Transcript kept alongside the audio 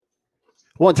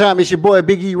One time, it's your boy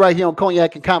Big E right here on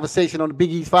Cognac and Conversation on the Big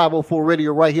E's 504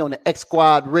 Radio, right here on the X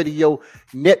Squad Radio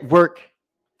Network.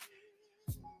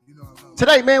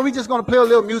 Tonight, man, we just gonna play a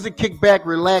little music, kick back,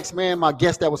 relax, man. My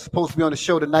guest that was supposed to be on the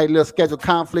show tonight, little schedule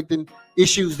conflicting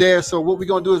issues there. So what we're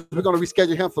gonna do is we're gonna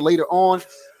reschedule him for later on.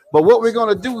 But what we're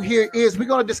gonna do here is we're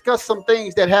gonna discuss some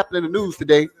things that happened in the news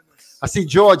today. I see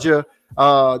Georgia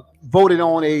voted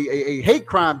on a hate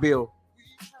crime bill.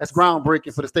 That's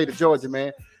groundbreaking for the state of Georgia,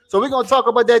 man. So we're going to talk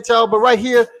about that, y'all. But right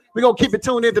here, we're going to keep it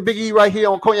tuned in to Big E right here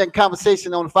on Cognac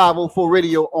Conversation on 504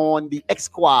 Radio on the X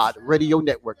Squad Radio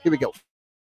Network. Here we go.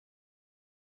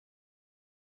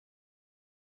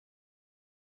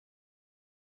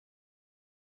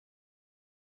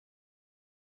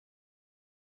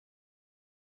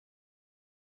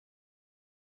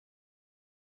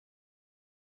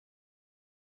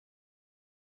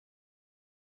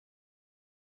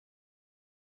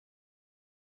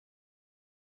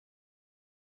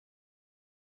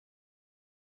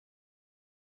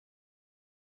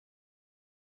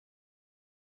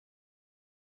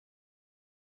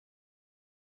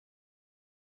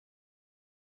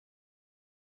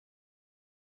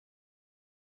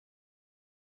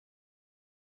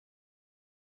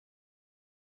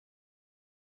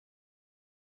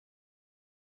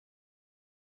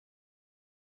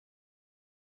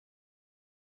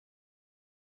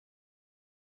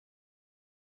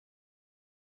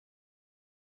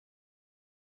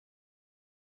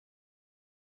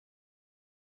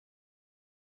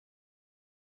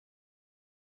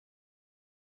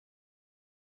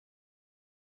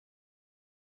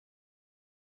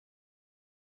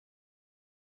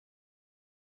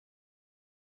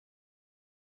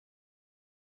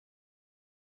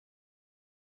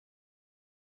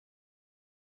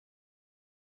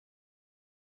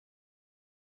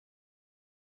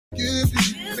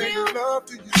 Make love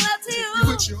to you.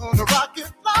 Put you on the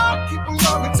rocket line. Keep on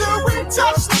loving till we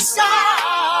touch the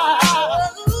sky.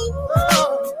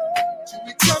 Till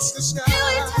we touch the sky.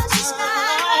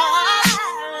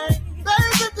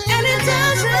 Baby, and it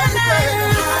doesn't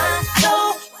matter. So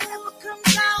whatever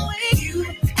comes our way, you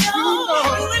know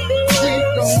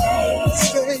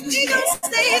we gon'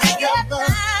 stay together.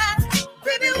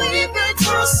 Baby, we've been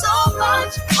through so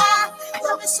much.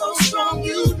 Love is so strong,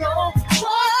 you know.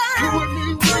 You and me,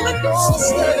 we gon'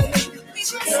 stay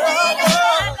together.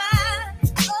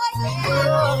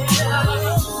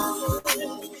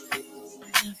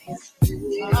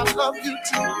 I love you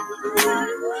too.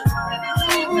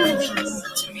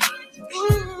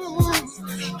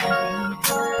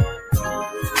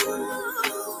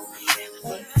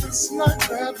 It's like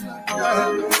that.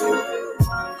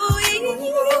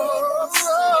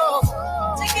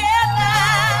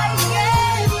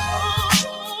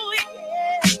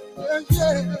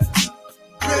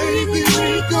 Baby, we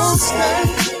gon' stay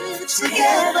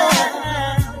together.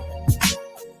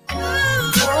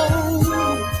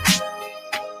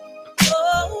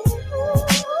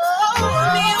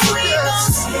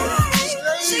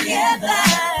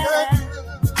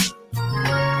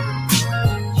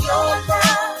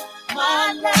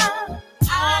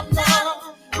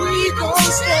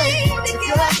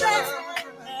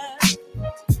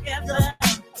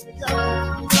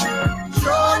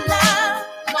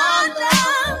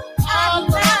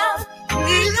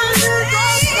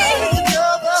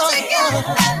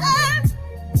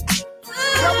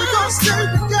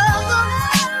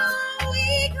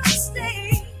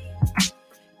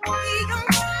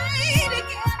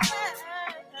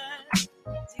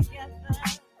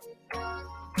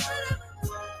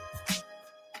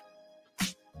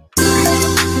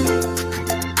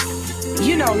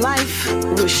 Life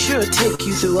will sure take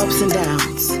you through ups and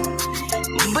downs,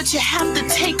 but you have to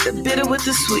take the bitter with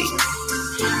the sweet.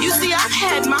 You see, I've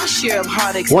had my share of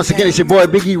heartaches. Once again, it's your boy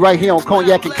Big E right here on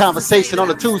Cognac and Conversation on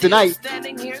a Tuesday night.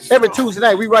 Every Tuesday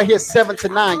night, we right here 7 to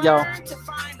 9, y'all.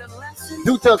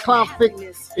 Due to a conflict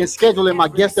in scheduling, my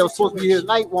guest that was supposed to be here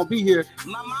tonight won't be here.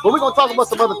 But we're going to talk about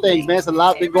some other things, man. There's a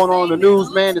lot been going on in the news,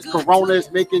 man. This corona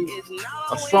is making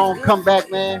a strong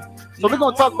comeback, man. So we're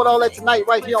going to talk about all that tonight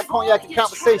right here on Cognac and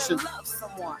Conversation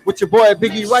with your boy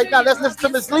Big E right now. Let's listen to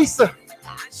Miss Lisa.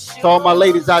 To all my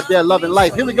ladies out there loving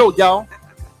life. Here we go, y'all.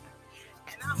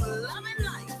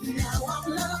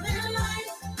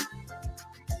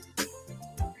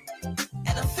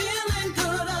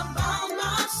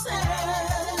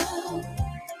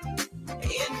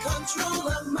 Control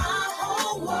of my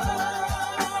whole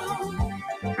world,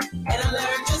 and I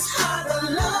learned just how to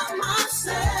love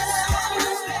myself.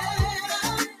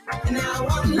 And now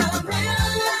I'm loving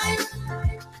life,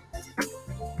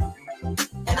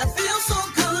 and I feel so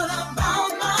good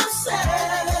about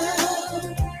myself.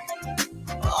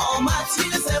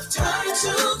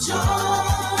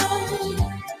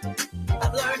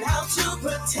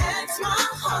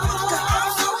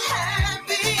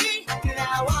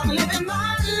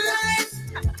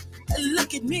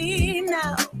 me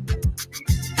now.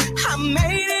 I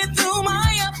made it through my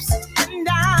ups and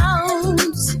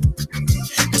downs.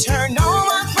 Turned all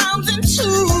my frowns into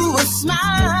a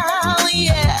smile,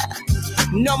 yeah.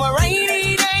 No more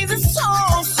rainy days, it's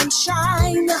all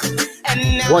sunshine. And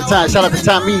now one time, shout out to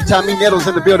Tommy. Tommy Nettles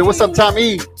in the building. What's up,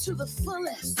 Tommy? to the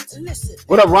fullest. Listen.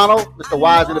 What up, Ronald? Mr.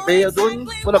 Wise in the building.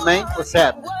 What up, man? What's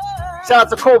happening? Shout out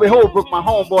to Kobe Holbrook, my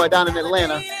homeboy down in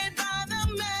Atlanta.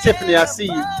 Tiffany, I see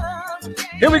you.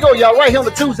 Here we go, y'all. Right here on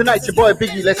the Tuesday night. Your boy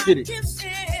Biggie. Let's get it.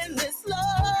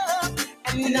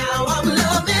 And now I'm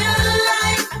loving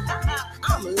life.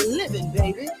 I'm living,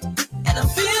 baby. And I'm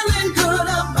feeling good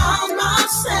about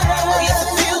myself. Yes,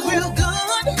 it feels real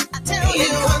good. I tell you, in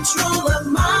control of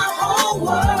my whole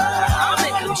world. I'm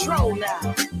in control now.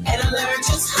 And I learned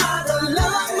just how to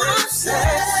love myself.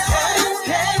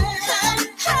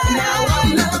 Now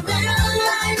I'm loving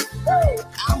life.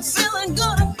 I'm feeling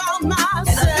good about myself.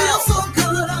 And I feel so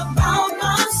good about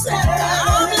myself.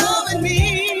 I'm loving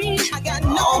me. I got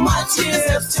no more tears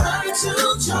have turned to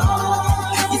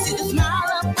joy. You see the smile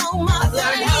up on my face. I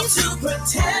learned how to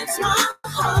protect my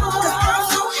heart. 'Cause I'm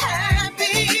so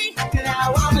happy.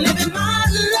 Now I'm living my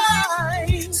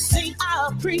life. See, I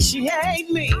appreciate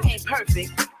me. Ain't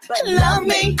perfect, but love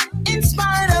me in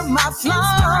spite of my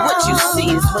flaws. What you see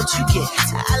is what you get.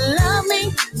 I love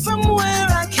me from where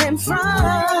I came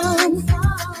from.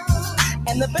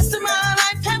 And the best of my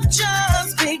life have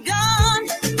just begun.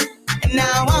 And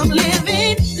now I'm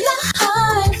living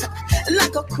life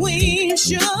like a queen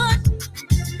should.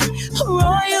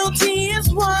 Royalty is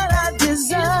what I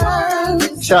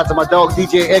deserve. Shout out to my dog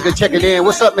DJ Edgar checking in.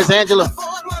 What's up, Miss Angela?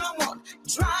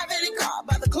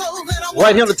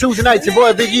 Right here on the Tuesday night, your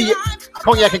boy Big E.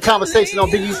 Cognac and Conversation on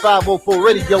Big E's 504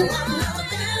 Radio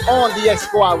on the X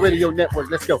Squad Radio Network.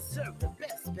 Let's go.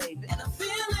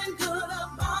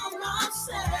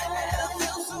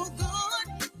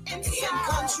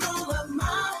 Control of my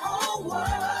whole world. I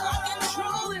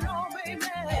control it all, baby.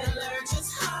 And learn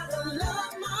just how to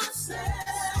love myself.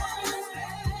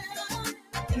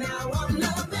 Now I'm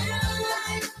loving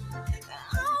life.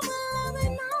 I'm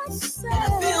loving myself.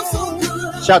 I feel so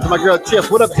good. Shout out to my girl Tiff.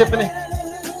 What up, Tiffany?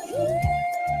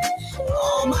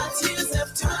 All my tears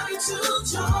have turned to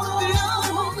joy. No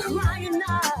more crying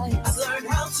eyes. I've learned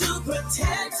how to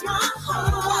protect my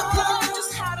heart. I've learned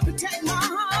just how to protect my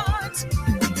heart.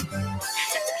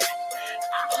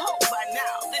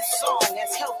 Song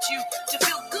has helped you to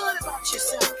feel good about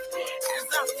yourself as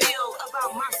I feel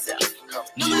about myself.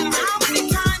 No matter how many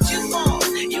times you fall,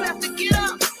 you have to get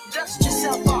up, dust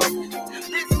yourself off.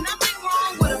 There's nothing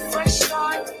wrong with a fresh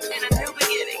start and a new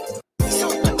beginning. So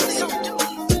do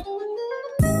it.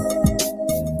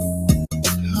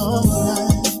 All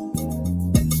right.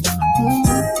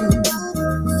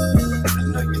 I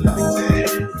know you like that.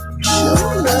 Show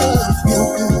love, feel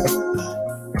good.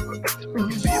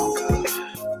 You feel good.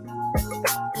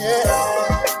 Yeah,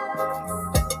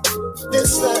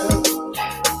 this love.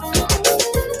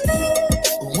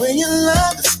 When your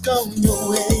love is gone your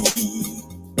way,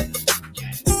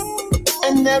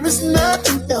 and there is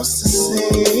nothing else to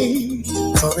say,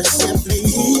 for it's simply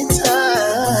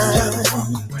time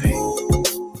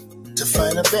to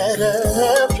find a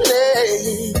better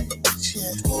place.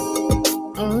 Yeah.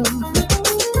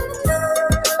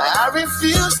 I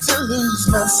refuse to lose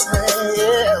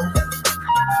myself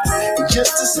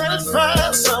just to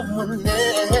satisfy someone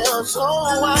else.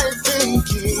 Oh, I think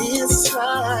it's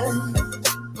time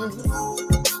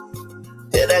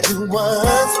that I do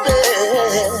what's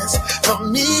best for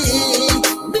me.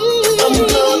 I'm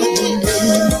gonna do me.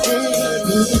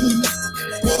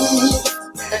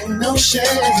 Ain't no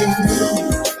shame in me.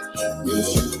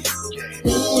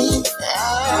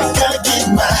 I gotta get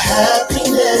my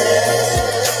happiness.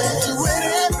 Do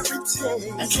whatever it takes.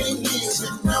 I can't live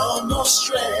with no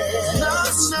stress.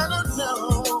 No.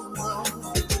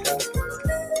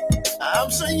 I'm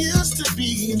so used to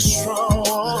being strong.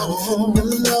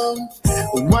 Alone.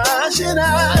 Why should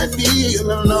I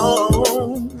feel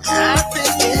alone? I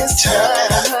think it's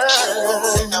time.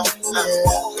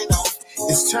 Yeah.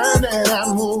 It's time that I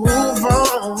move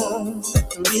on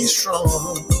and be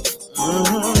strong.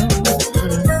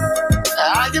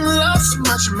 I get lost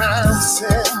much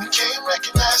myself. I can't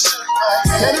recognize who I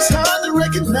am. And it's hard to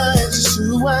recognize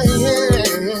who I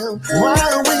am.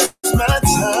 Why waste my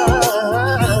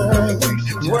time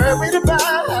worried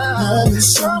about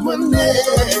someone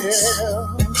else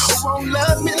who won't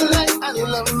love me like I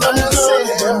love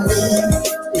myself?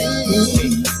 Me.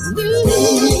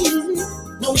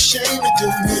 No shame to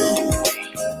me.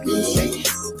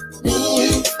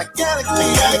 I gotta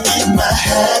get my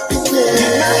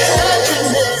happiness.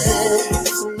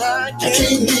 I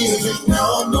can't live give it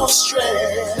no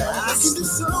stress. I can do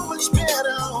so much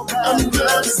better. I'm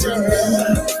understand.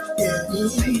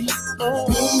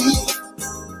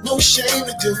 No shame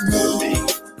to do me.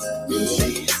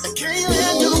 I can't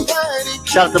let nobody.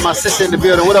 Shout out to my sister in the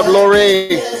building. What up,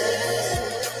 Lori?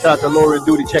 Shout out to Lori and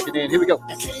Duty checking in. Here we go.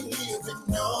 I can't live with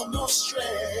no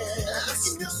stress. I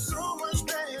can do so much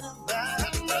better by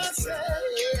myself.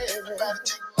 Can't let nobody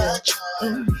take my joy.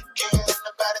 Can't let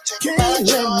nobody take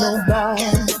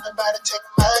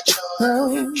my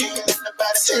joy. Can't let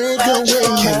nobody take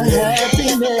my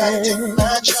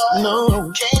happiness.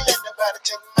 No. Can't let nobody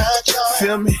take my joy.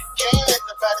 Feel me? Can't let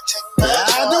nobody take my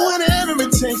joy. I do whatever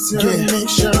it takes to make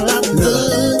sure I'm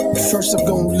good. First I'm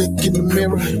gonna look in the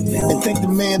mirror and thank the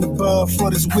man above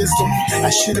for this wisdom. I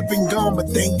should have been gone, but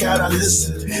thank God I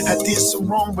listened. I did so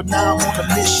wrong, but now I'm on a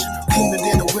mission. Cleaner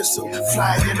than a whistle,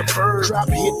 fly than a bird. Drop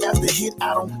hit after hit,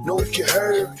 I don't know if you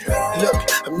heard. Look,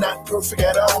 I'm not perfect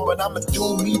at all, but I'ma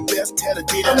do me best. Tell the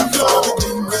day that I'm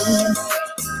falling.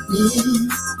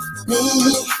 Me.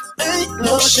 Ain't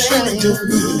no shame to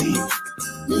me.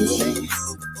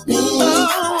 I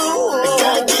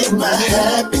gotta get my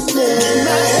happiness.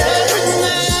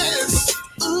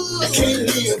 I can't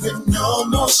live with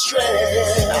no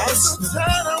stress. I'm so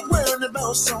tired of worrying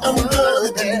about someone. I'm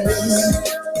good at me.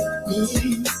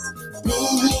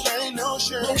 Ain't no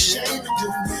shame to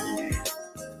me.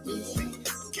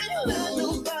 Can't let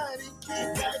nobody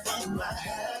get my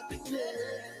happiness.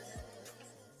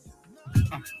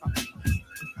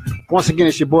 Once again,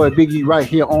 it's your boy Big E right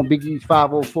here on Big E's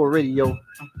 504 Radio.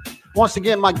 Once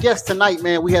again, my guest tonight,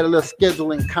 man, we had a little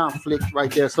scheduling conflict right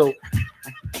there. So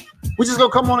we're just gonna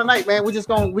come on tonight, man. We're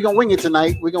gonna wing it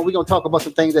tonight. We're gonna talk about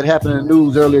some things that happened in the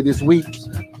news earlier this week.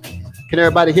 Can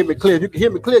everybody hear me clear? If you can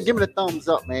hear me clear, give me the thumbs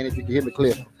up, man. If you can hear me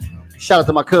clear. Shout out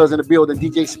to my cousin in the building,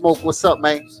 DJ Smoke. What's up,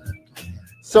 man?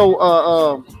 So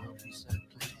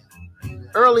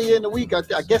early in the week, I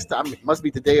guess it must be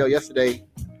today or yesterday,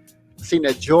 seen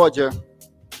that Georgia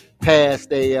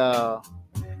passed a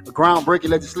groundbreaking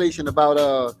legislation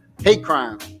about hate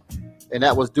crime, and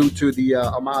that was due to the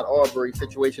Ahmaud Arbery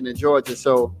situation in Georgia.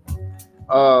 So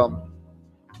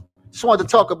just wanted to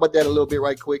talk about that a little bit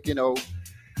right quick, you know,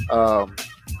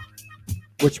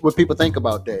 what people think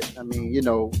about that. I mean, you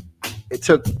know, it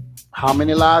took how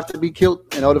many lives to be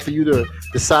killed in order for you to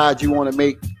decide you want to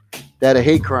make that a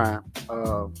hate crime?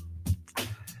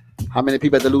 How many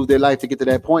people had to lose their life to get to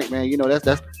that point, man? You know,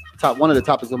 that's one of the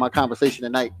topics of my conversation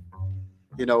tonight.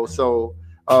 You know, so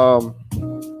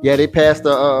yeah, they passed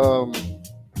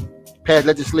passed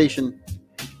legislation.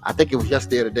 I think it was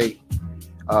yesterday or today,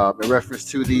 in reference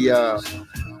to the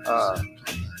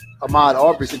Ahmaud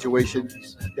Arbery situation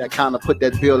that kind of put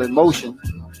that bill in motion.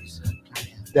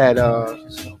 That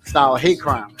style hate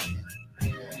crime.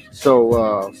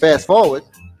 So fast forward.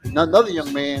 Another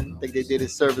young man, I think they did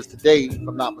his service today, if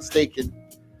I'm not mistaken,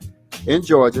 in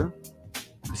Georgia.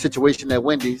 The situation at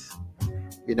Wendy's,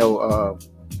 you know,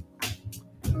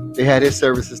 they had his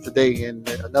services today, and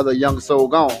another young soul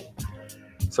gone.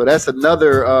 So that's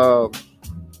another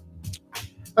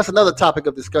topic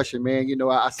of discussion, man. You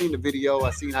know, I seen the video, I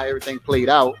seen how everything played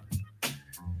out,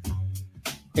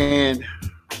 and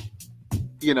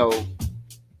you know,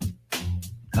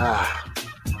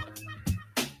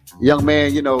 young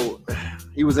man, you know,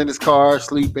 he was in his car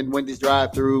sleeping, Wendy's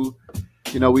drive-through.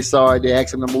 You know, we saw it. They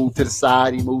asked him to move to the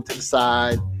side. He moved to the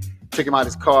side, took him out of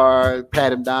his car,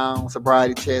 pat him down,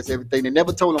 sobriety checks, everything. They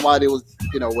never told him why they was,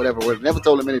 you know, whatever. Never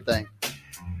told him anything.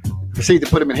 Proceeded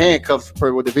to put him in handcuffs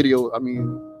per what the video. I mean,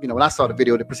 you know, when I saw the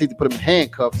video, they proceeded to put him in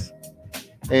handcuffs,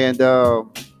 and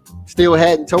still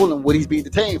hadn't told him what he's being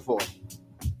detained for.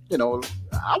 You know,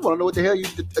 I want to know what the hell you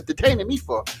detaining me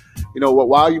for. You know,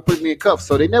 why are you putting me in cuffs?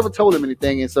 So they never told him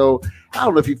anything. And so I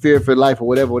don't know if he feared for life or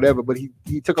whatever, but he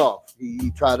took off.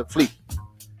 He tried to flee.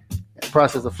 In the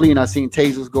process of fleeing, I seen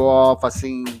tasers go off. I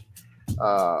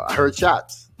heard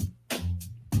shots.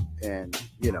 And,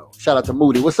 you know, shout out to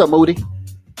Moody. What's up, Moody?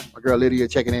 My girl Lydia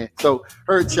checking in. So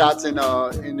heard shots, and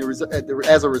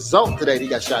as a result today, he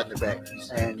got shot in the back.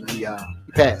 And he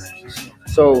passed.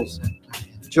 So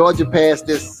Georgia passed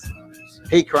this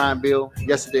hate crime bill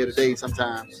yesterday or today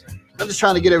sometime. I'm just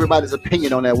trying to get everybody's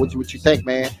opinion on that. What you think,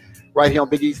 man? Right here on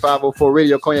Big E's 504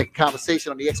 Radio, Cognac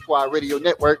Conversation on the X Squad Radio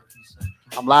Network.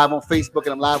 I'm live on Facebook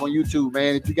and I'm live on YouTube,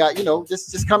 man. If you got, you know,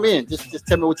 just come in. Just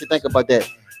tell me what you think about that.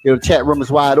 You know, the chat room is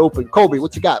wide open. Kobe,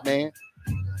 what you got, man?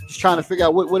 Just trying to figure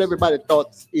out what everybody's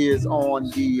thoughts is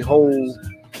on the whole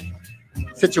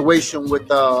situation with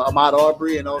Ahmaud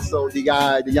Arbery, and also the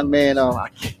young man, I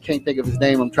can't think of his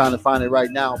name. I'm trying to find it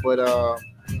right now, but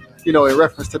you know, in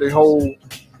reference to the whole,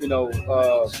 you know,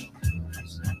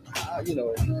 you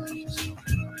know,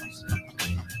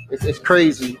 it's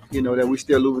crazy, you know, that we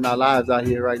still losing our lives out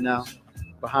here right now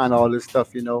behind all this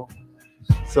stuff, you know.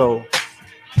 So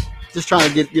just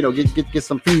trying to get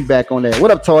some feedback on that.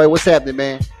 What up, Toy? What's happening,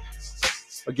 man?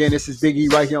 Again, this is Big E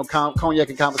right here on Cognac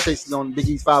and Conversations on Big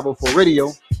E's 504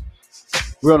 Radio.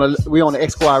 We're on the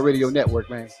X Squad Radio Network,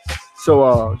 man.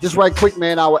 So just right quick,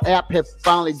 man, our app has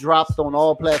finally dropped on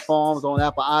all platforms, on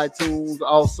Apple iTunes.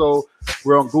 Also,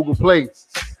 we're on Google Play.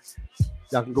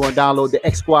 Y'all can go and download the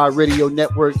X Squad Radio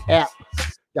Network app.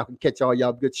 Y'all can catch all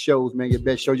y'all good shows, man, your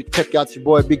best shows. You can check out your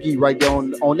boy Big E right there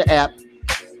on the app.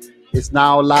 It's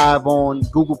now live on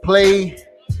Google Play,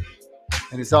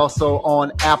 and it's also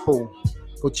on Apple.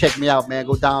 Go check me out, man.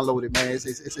 Go download it, man.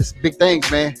 It's big things,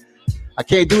 man. I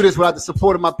can't do this without the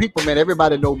support of my people, man.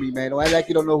 Everybody know me, man. Don't act like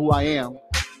you don't know who I am.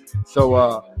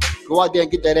 So go out there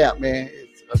and get that app, man.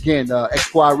 Again, X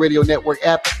Squad Radio Network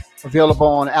app available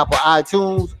on Apple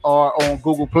iTunes or on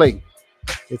Google Play.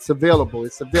 It's available.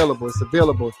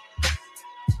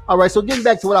 All right, so getting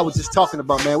back to what I was just talking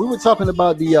about, man. We were talking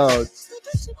about the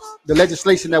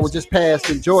legislation that was just passed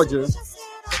in Georgia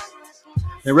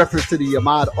in reference to the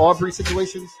Ahmaud Arbery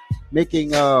situation,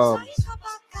 making it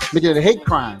a hate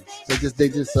crime. They just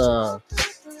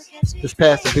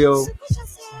passed a bill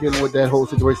dealing with that whole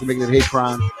situation, making it a hate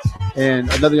crime.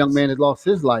 And another young man has lost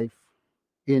his life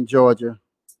in Georgia.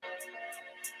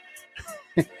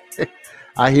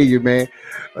 I hear you, man.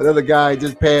 Another guy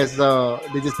just passed.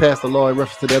 They just passed a law in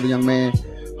reference to the other young man,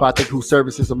 who I think whose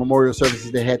services or memorial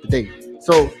services they had today.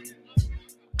 So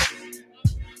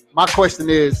my question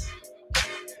is,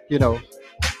 you know,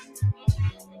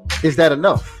 is that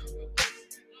enough?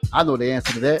 I know the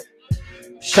answer to that.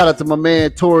 Shout out to my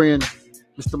man Torian,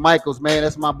 Mr. Michaels, man.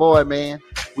 That's my boy, man.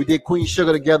 We did Queen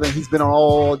Sugar together, and he's been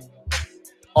on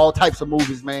all types of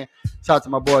movies, man. Shout out to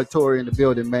my boy Tori in the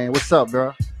building, man. What's up,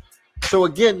 bro? So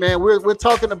again, man, we're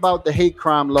talking about the hate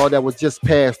crime law that was just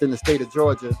passed in the state of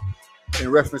Georgia in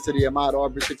reference to the Ahmaud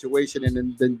Arbery situation,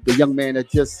 and then the young man that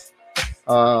just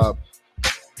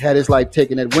had his life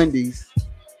taken at Wendy's.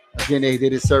 Again, they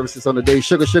did his services on the day.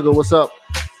 Sugar, what's up?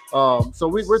 So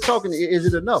we're talking, is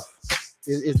it enough?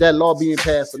 Is that law being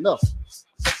passed enough?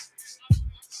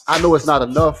 I know it's not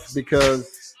enough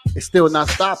because it's still not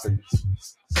stopping.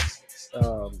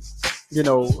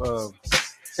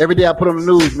 Every day I put on the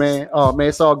news, man. Oh, man,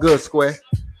 it's all good, Square.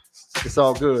 It's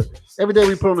all good. Every day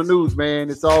we put on the news, man,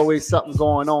 it's always something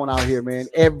going on out here, man.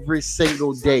 Every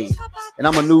single day. And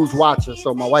I'm a news watcher,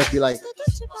 so my wife be like,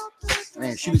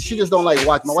 man, she just don't like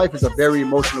watch. My wife is a very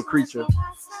emotional creature,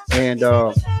 and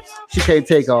she can't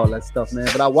take all that stuff, man.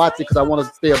 But I watch it because I want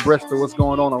to stay abreast of what's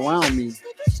going on around me.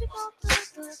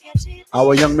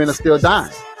 Our young men are still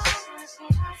dying.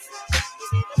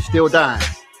 Still dying.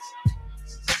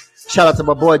 Shout out to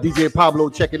my boy DJ Pablo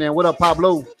checking in. What up,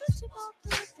 Pablo?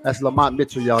 That's Lamont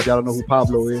Mitchell, y'all. Y'all don't know who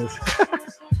Pablo is.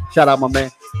 Shout out, my man.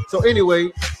 So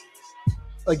anyway,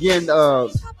 again,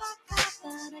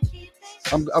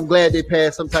 I'm glad they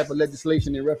passed some type of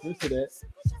legislation in reference to that.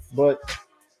 But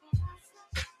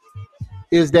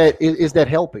is that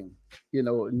helping? You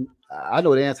know, I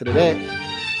know the answer to that.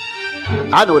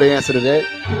 I know the answer to that.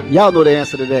 Y'all know the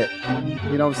answer to that.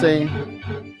 You know what I'm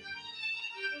saying?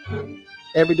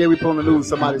 Every day we put on the news,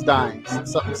 somebody's dying.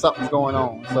 Something's going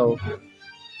on. So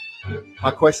my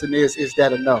question is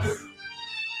that enough?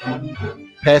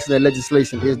 Passing that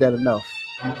legislation, is that enough?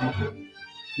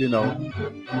 You know.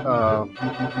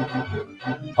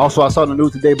 Also, I saw in the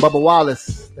news today, Bubba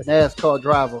Wallace, the NASCAR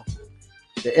driver,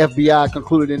 the FBI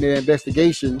concluded in their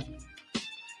investigation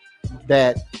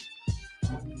that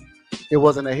it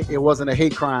wasn't a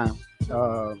hate crime.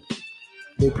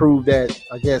 They proved that,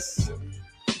 I guess,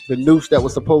 the noose that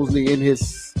was supposedly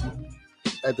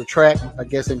at the track, I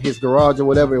guess in his garage or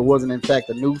whatever, it wasn't in fact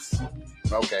a noose.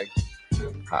 Okay.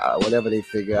 Whatever they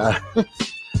figure out.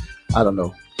 I don't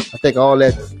know. I think all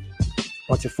that's a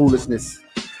bunch of foolishness.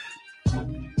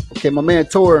 Okay, my man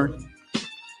Tor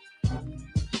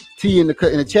T in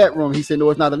the chat room, he said, no,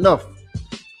 it's not enough.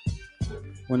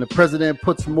 When the president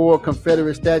puts more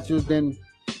Confederate statues than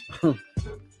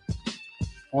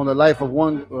on the life of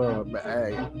one,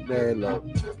 man, look.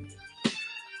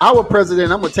 Our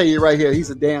president, I'm gonna tell you right here, he's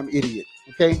a damn idiot.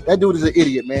 Okay, that dude is an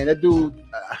idiot, man. That dude,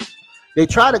 they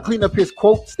try to clean up his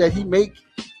quotes that he make,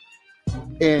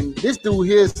 and this dude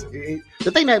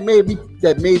the thing that made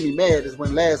me mad is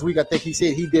when last week I think he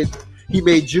said he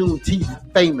made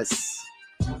Juneteenth famous.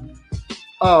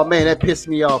 Oh man, that pissed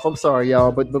me off. I'm sorry,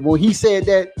 y'all, but when he said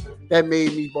that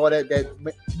made me, boy, that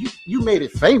you made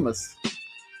it famous.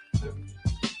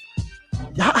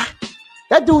 Yeah,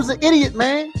 that dude's an idiot,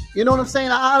 man. You know what I'm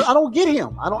saying? I don't get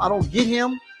him. I don't get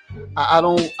him. I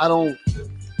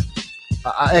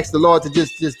ask the Lord to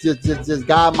just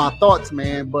guide my thoughts,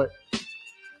 man. But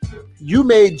you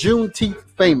made Juneteenth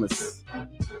famous.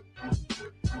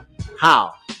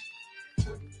 How?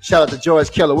 Shout out to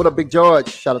George Keller. What up, Big George?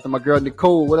 Shout out to my girl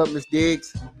Nicole. What up, Miss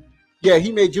Diggs? Yeah,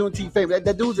 he made Juneteenth famous.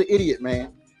 That dude's an idiot,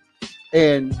 man.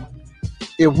 And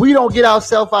if we don't get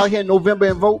ourselves out here in November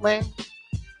and vote, man,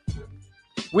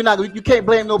 we're not. You can't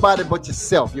blame nobody but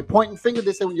yourself. You're pointing fingers.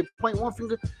 They say when you point one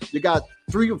finger, you got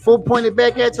 3 or 4 pointed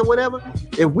back at you or whatever.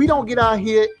 If we don't get out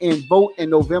here and vote in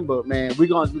November, man, we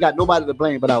got nobody to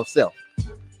blame but ourselves.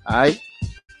 All right.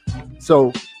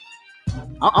 So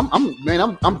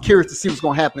I'm curious to see what's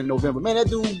gonna happen in November. Man, that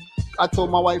dude, I told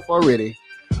my wife already.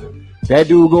 That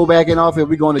dude go back in office.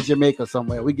 We going to Jamaica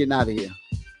somewhere. We getting out of here.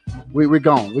 We're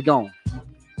gone. We're gone.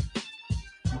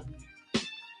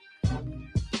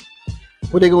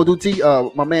 What they gonna do? T,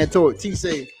 my man told T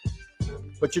say,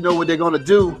 but you know what they're gonna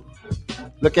do?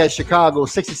 Look at Chicago,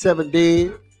 67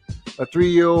 dead, a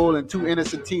 3-year-old and 2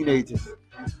 innocent teenagers.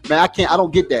 Man, I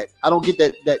don't get that. I don't get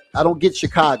that. I don't get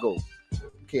Chicago.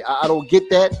 Okay, I don't get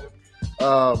that.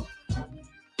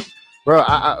 Bro,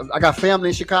 I got family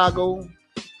in Chicago,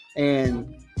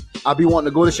 and I be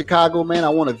wanting to go to Chicago, man. I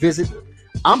want to visit.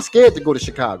 I'm scared to go to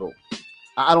Chicago.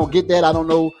 I don't get that. I don't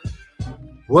know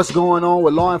what's going on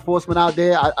with law enforcement out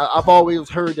there. I've always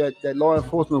heard that law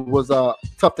enforcement was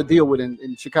tough to deal with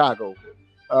in Chicago.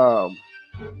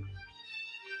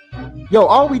 Yo,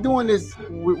 all we doing is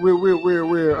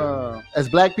we're as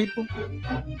black people,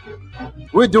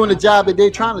 we're doing the job that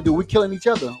they're trying to do. We're killing each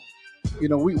other. You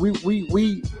know, we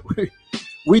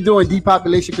doing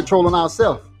depopulation control on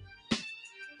ourselves.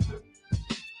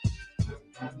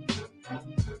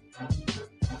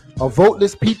 A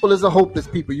voteless people is a hopeless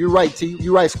people. You're right, T.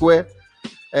 You're right, Square.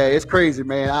 It's crazy,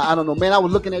 man. I don't know, man. I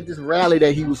was looking at this rally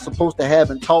that he was supposed to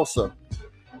have in Tulsa,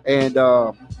 and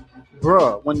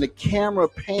bruh, when the camera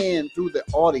panned through the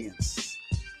audience,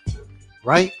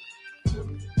 right?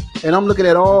 And I'm looking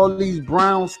at all these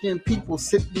brown-skinned people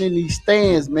sitting in these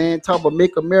stands, man, talking about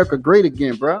make America great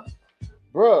again, bruh.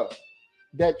 Bruh,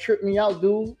 that tripped me out,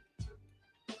 dude.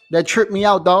 That tripped me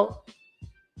out, dog.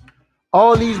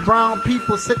 All these brown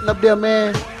people sitting up there,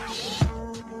 man.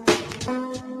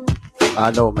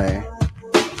 I know, man.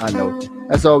 I know.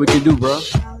 That's all we can do, bro.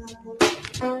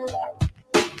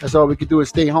 That's all we can do is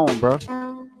stay home, bro.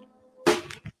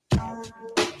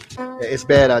 Yeah, it's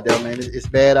bad out there, man. It's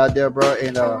bad out there, bro.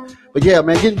 And but yeah,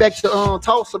 man, getting back to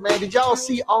Tulsa, man. Did y'all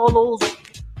see all those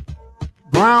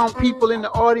brown people in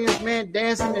the audience, man,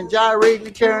 dancing and gyrating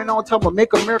and carrying on, talking about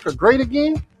make America great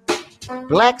again?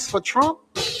 Blacks for Trump?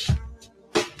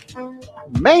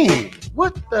 Man,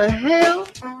 what the hell?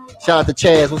 Shout out to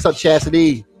Chaz. What's up,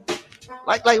 Chastity?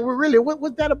 Like, really,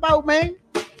 what's that about, man?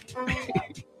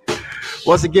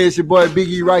 Once again, it's your boy Big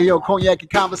E right here on Cognac and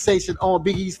Conversation on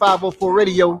Big E's 504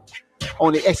 Radio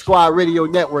on the X Squad Radio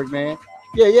Network, man.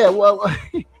 Yeah. Well,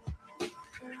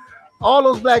 all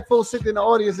those black folks sitting in the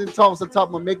audience and talking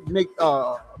about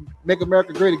make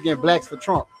America great again. Blacks for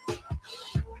Trump.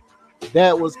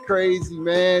 That was crazy,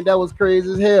 man. That was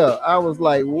crazy as hell. I was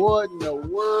like, what in the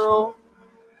world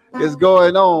is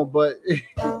going on? But,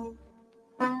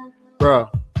 bro,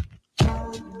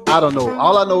 I don't know.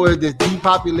 All I know is this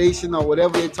depopulation or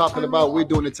whatever they're talking about, we're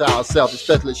doing it to ourselves,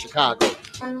 especially Chicago.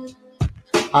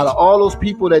 Out of all those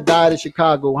people that died in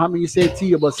Chicago, how many you said,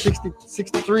 T? About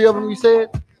 63 of them, you said?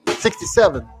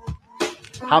 67.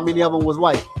 How many of them was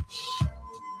white?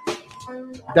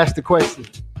 That's the question.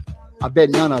 I bet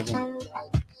none of them.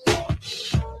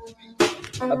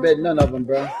 I bet none of them,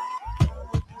 bro.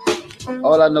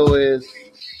 All I know is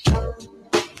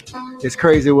it's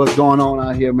crazy what's going on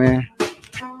out here, man.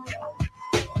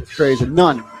 It's crazy.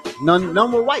 None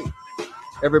were white.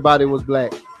 Everybody was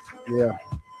black. Yeah.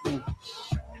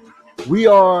 We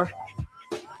are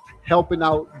helping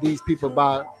out these people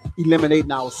by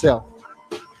eliminating ourselves.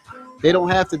 They don't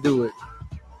have to do it.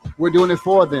 We're doing it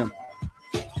for them.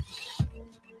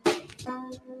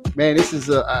 Man, this is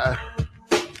a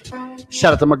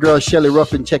shout out to my girl Shelly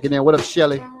Ruffin checking in. What up,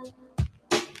 Shelly?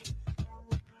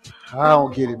 I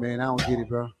don't get it, man. I don't get it,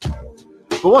 bro.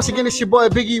 But once again, it's your boy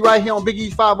Big E right here on Big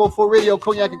E's 504 Radio,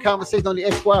 Cognac and Conversation on the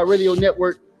X Squad Radio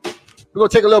Network. We're going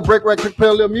to take a little break right quick, play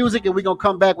a little music, and we're going to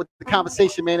come back with the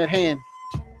conversation, man, at hand.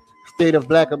 State of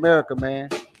Black America, man.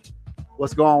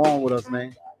 What's going on with us,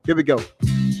 man? Here we go.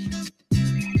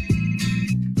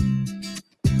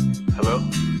 Hello?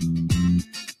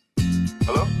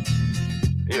 Hello?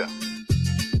 Yeah.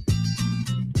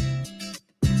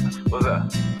 What's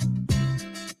up?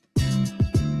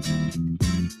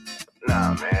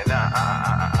 Nah, man. Nah.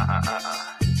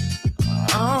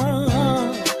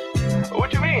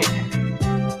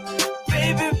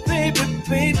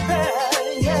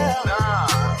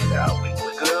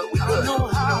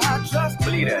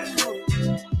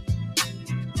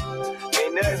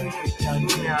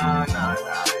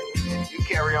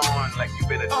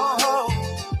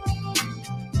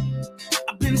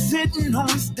 been sitting on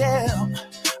the step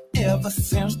ever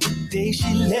since the day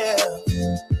she left.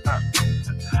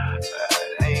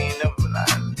 I ain't never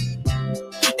lied.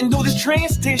 And though the train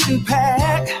station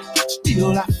packed,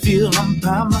 still I feel I'm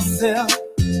by myself.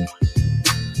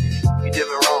 You did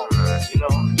me wrong, man. You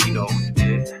know what you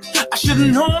did. I should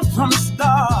have known from the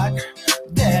start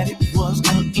that it was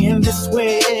gonna end this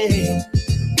way.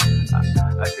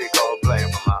 I take all blame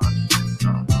for my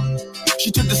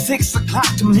She took the 6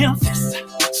 o'clock to Memphis,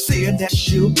 said that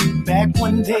she'll be back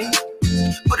one day.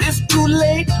 But it's too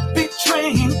late, big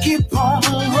train, keep on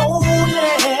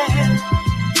rolling.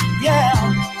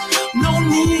 Yeah, no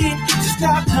need to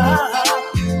stop now.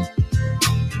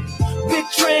 Big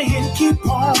train, keep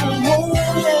on rolling.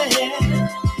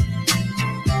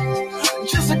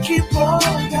 Just to keep on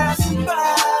passing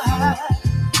by.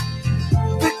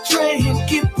 Big train,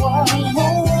 keep on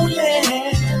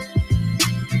rolling.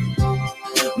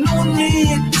 No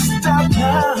need to stop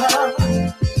now.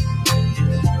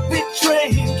 Big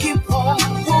train, keep on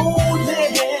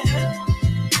rolling.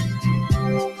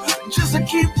 Just to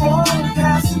keep on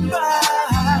passing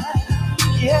by.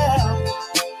 Yeah.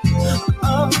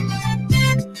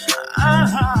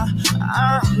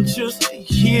 I'm just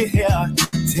here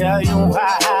to tell you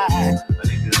why.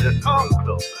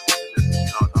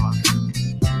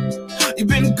 You've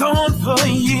been gone for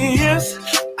years,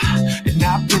 and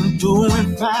I've been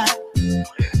doing fine.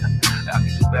 I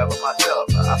can do bad with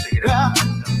myself. I figured it out.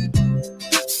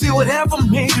 See, whatever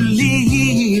made you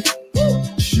leave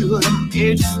should have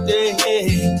made you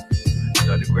stay.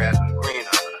 So the grass was green.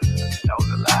 That was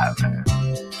a lie, man.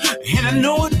 And I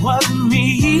know it wasn't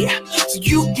me, so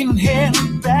you can head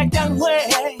back that way.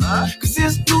 Cause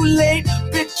it's too late,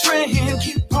 big train,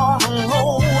 keep on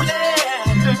rolling.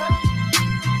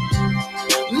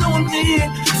 No need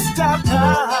to stop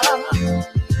now.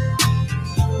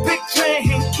 Big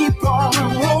train, keep on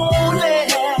rolling.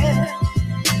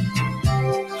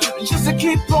 Just to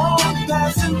keep on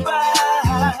passing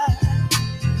by.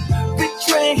 Big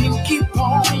train, keep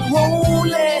on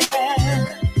rolling.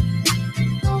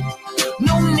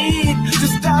 No need to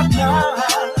stop now.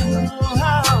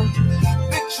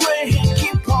 Big train,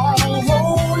 keep on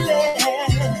rolling.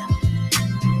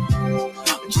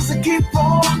 Just to keep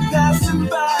on passing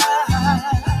by.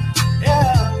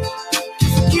 Yeah,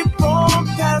 just to keep on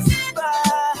passing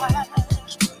by.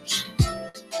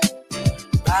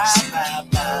 Bye, bye,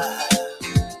 bye.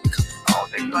 I don't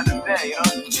think you understand, you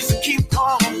know? Just to keep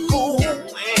on going.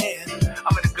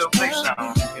 I'm in a good place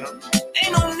now, you know?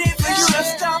 Ain't no need for you to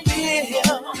stop here.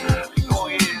 Go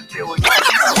ahead and deal with you.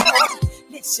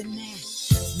 Listen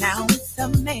now it's a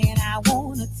man I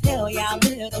wanna tell y'all a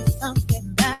little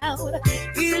something about.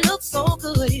 He looks so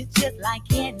good, it's just like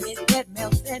candy that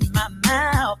melts in my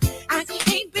mouth. I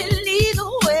can't believe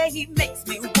the way he makes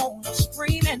me wanna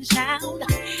scream and shout.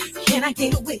 Can I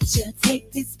get with you?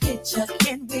 Take this picture,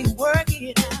 can we work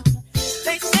it out?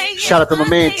 They say Shout out to my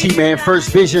man T-Man,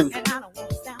 First Vision. and I don't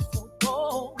wanna sound so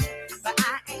bold, but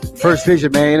I ain't First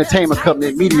Vision, man, entertainment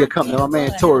company, media company. My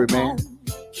man Tory, man.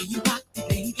 Can you rock me,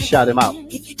 baby? Shout him out.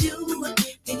 If you do,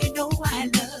 then you know I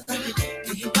love you.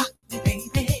 Can you rock me,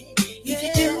 baby? If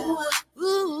you do,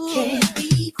 ooh, can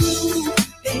we groove,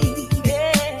 baby?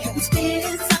 Can we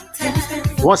spend some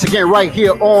time? Once again, right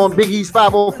here on Big East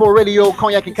 504 Radio,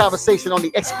 Cognac and Conversation on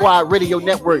the X Squad Radio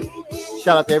Network.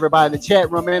 Shout out to everybody in the chat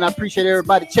room, man. I appreciate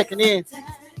everybody checking in.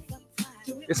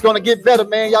 It's going to get better,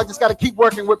 man. Y'all just got to keep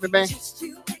working with me, man. Just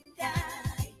you and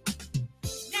I.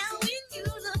 Now when you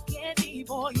look at me,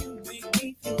 boy, you make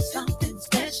me feel something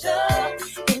special.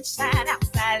 Inside,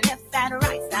 outside, left side,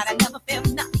 right side, I never felt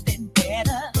nothing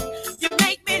better. You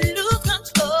make me lose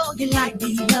control. You light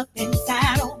me up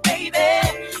inside, oh baby.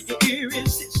 You're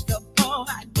irresistible.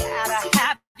 I gotta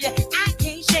have you. I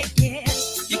can't shake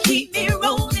it. You keep me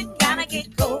rolling, gotta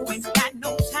get going. Got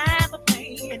no time for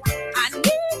playing. I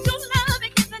need your love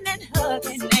and kissing and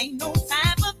hugging. Ain't no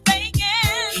time for faking.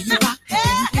 You rock me,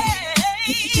 baby.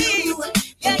 If you do,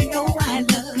 yeah, you know I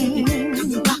love you. Can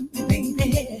you rock me,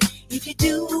 baby? If you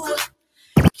do,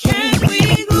 can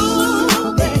we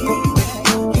groove, baby?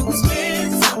 Can we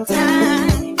spend some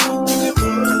time?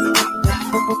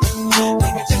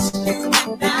 Baby, just you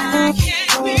and I.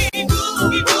 Can we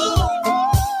groove, groove?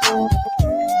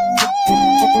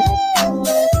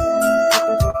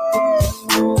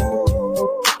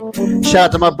 Shout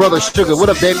out to my brother Sugar. What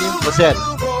up, baby? What's happening?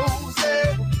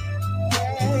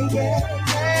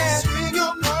 Swing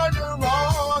your partner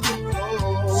on the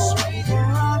road. Swing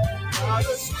around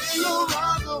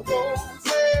the rose.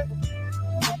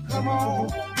 Come on.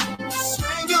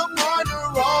 Swing your partner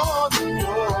on the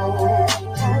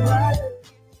road.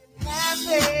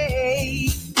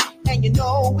 Happy. And and you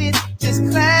know it, just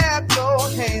clap your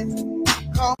hands.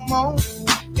 Come on,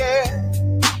 yeah.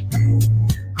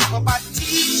 I'm about to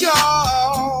teach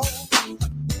y'all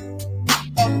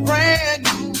a brand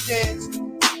new dance.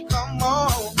 Come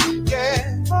on,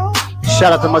 yeah.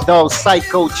 Shout out to my dog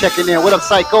Psycho checking in. What up,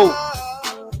 Psycho?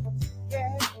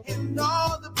 Yeah, and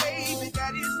all the babies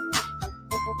that is.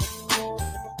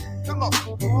 Come on,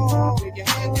 with your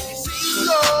hands if you sing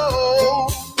low.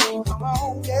 Come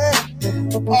on, yeah.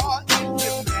 Or if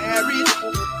you're married,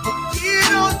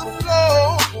 get on the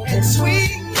floor and swing.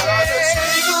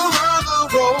 Swing around the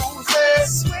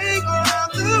roses, swing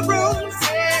around the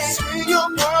roses, swing your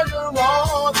partner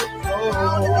on the floor.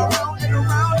 Round and around and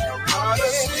around and around.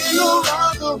 Swing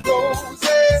around the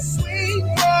roses, swing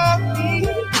for me,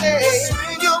 yeah.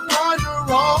 Swing your partner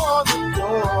on the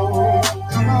floor.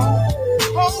 Come on,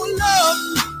 hold up.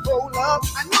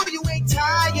 I know you ain't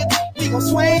tired. We gon'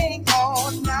 swing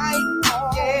all night,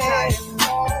 yeah.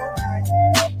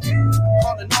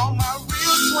 Calling all my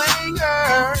real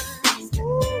swingers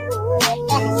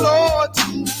on the floor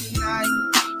tonight.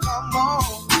 Come on,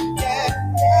 yeah.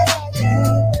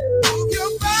 Move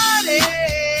your body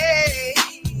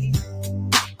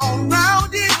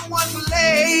around in one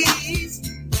place.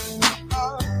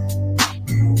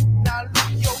 Now look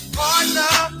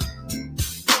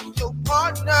your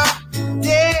partner,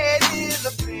 dead in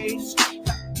the face.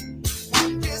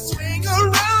 Just swing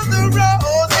around the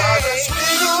roses.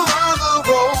 Swing around the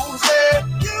roses.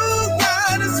 You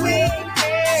gotta swing,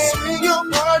 yeah. Swing your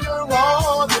partner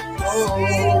on the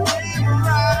floor.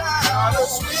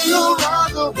 Swing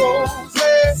around the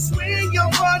roses. Swing your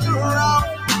partner around.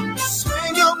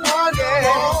 Swing your partner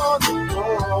on the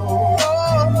floor.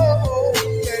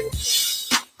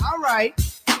 Yeah. All right.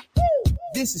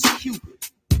 This is Cupid.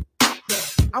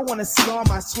 I want to see all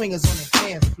my swingers on the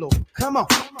dance floor. Come on.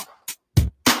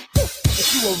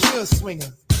 If you a real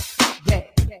swinger, yeah,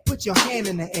 put your hand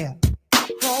in the air.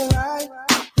 All right,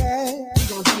 yeah, we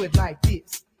gonna do it like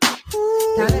this.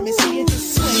 Now let me see you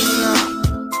just swing.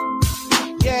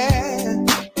 Yeah,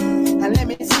 now let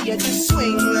me see you just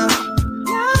swing. All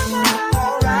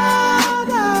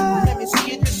right, let me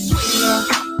see you just swing.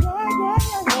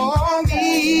 For me,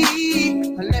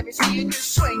 let me see you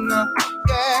just swing.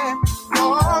 Yeah,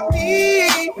 for me,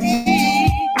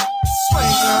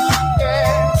 swing.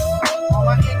 Yeah. All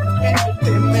my independent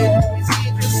women, let me see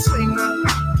you just swing.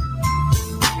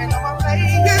 And all my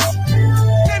ladies,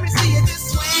 let me see you just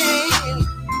swing.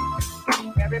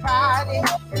 Everybody in the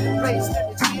place, let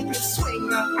me see you just swing.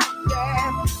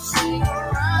 Yeah, swing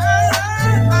around.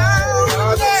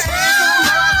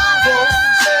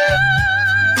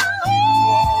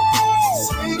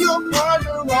 Swing your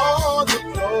partner on the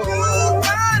floor. You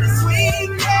gotta swing,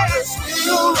 yeah. Swing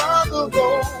around the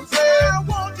roses.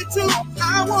 I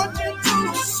want you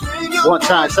to swing your One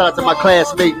time, shout out to my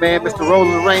classmate, man, Mr.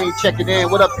 Roland Rainey checking in.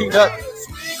 What up, Peanut?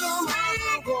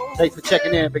 Thanks for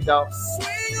checking in, big dog.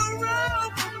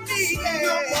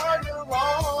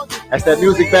 That's that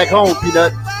music back home,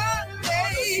 Peanut.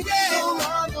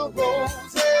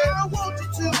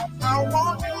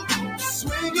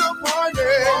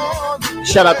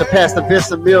 Shout out to Pastor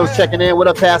Vincent Mills checking in. What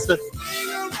up, Pastor?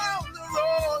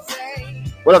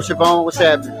 What up, Siobhan? What's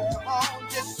happening?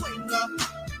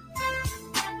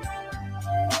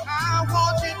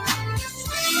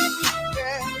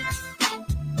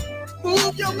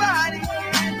 Move your body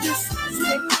and just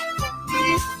swing for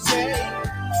me, say,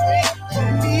 swing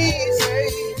for me, say.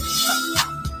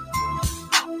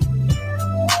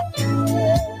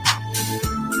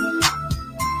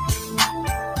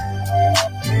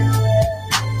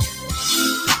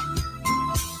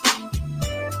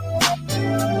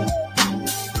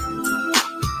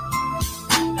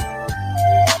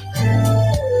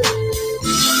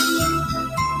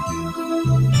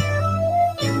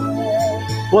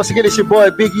 Once again, it's your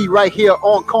boy Big E right here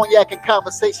on Cognac and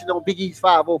Conversation on Big E's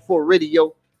 504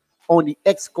 Radio on the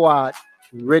X Squad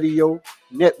Radio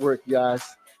Network, guys.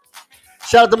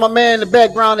 Shout out to my man in the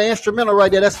background, the instrumental right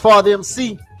there. That's Father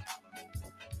MC.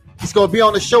 He's going to be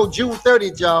on the show June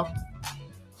 30th, y'all.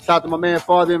 Shout out to my man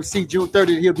Father MC. June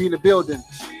 30th, he'll be in the building.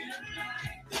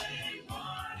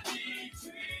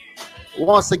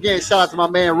 Once again, shout out to my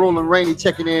man Roland Rainey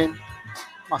checking in.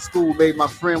 My schoolmate, my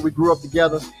friend. We grew up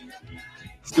together.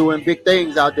 He's doing big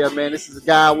things out there, man. This is a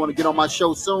guy I want to get on my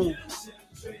show soon.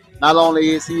 Not only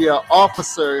is he an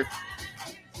officer,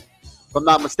 if I'm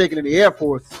not mistaken, in the Air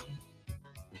Force,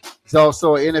 he's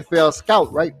also an NFL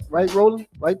scout, right? Right, Roland?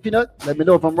 Right, Peanut? Let me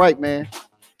know if I'm right, man.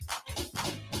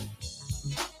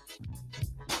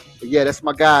 But yeah, that's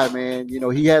my guy, man. You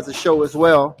know, he has a show as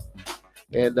well.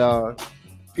 And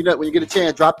Peanut, when you get a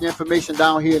chance, drop the information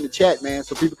down here in the chat, man,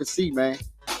 so people can see, man.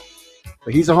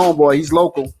 But he's a homeboy. He's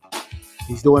local.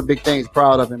 He's doing big things.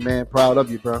 Proud of him, man. Proud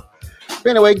of you, bro. But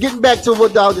anyway, getting back to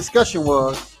what our discussion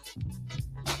was.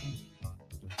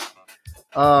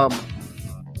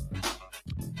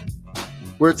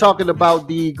 We're talking about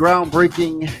the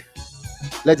groundbreaking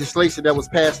legislation that was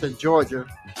passed in Georgia.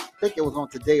 I think it was on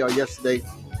today or yesterday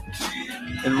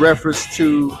in reference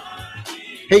to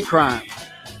hate crime.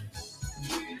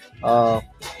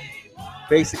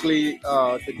 Basically,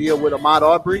 the deal with Ahmaud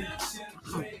Arbery,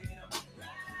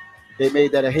 they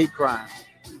made that a hate crime.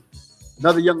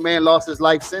 Another young man lost his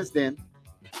life since then.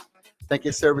 I think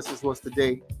his services was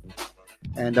today.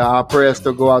 And our prayers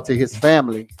still go out to his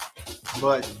family.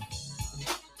 But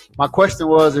my question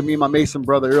was, and me and my Mason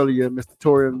brother earlier, Mr.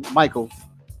 Torian Michael,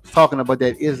 was talking about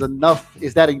that. Is that enough?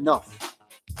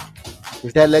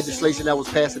 Is that legislation that was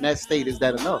passed in that state, is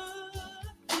that enough?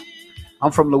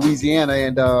 I'm from Louisiana,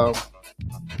 and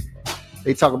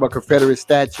they talk about Confederate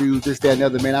statues, this, that, and the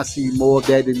other. Man, I see more of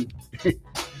that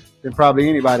than probably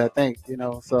anybody, I think, you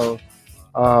know. So,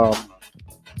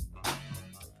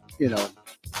 you know,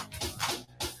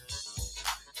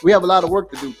 we have a lot of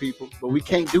work to do, people, but we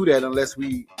can't do that unless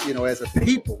we, you know, as a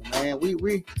people, man,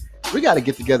 we got to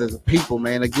get together as a people,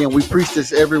 man. Again, we preach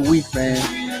this every week, man.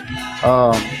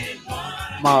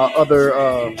 My other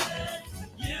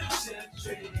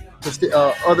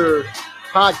other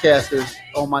podcasters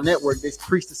on my network, they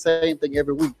preach the same thing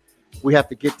every week. We have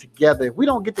to get together. If we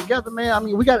don't get together, man, I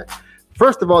mean, we got to,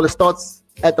 first of all, it starts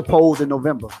at the polls in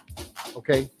November.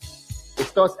 Okay. It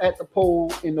starts at the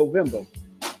poll in November.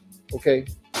 Okay.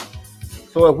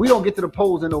 So if we don't get to the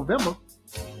polls in November,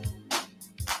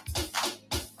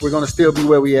 we're going to still be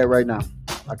where we at right now.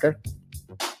 Okay.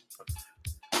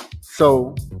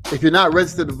 So if you're not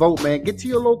registered to vote, man, get to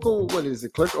your local, what is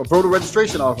it, clerk or voter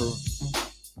registration office.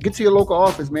 Get to your local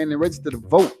office, man, and register to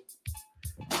vote.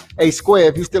 Hey, Square,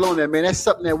 if you're still on there, man, that's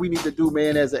something that we need to do,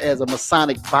 man, as a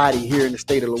Masonic body here in the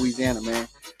state of Louisiana, man.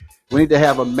 We need to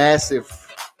have a massive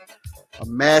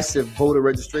voter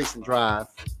registration drive.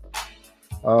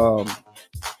 A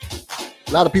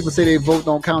lot of people say their vote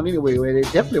don't count anyway. Well, they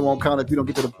definitely won't count if you don't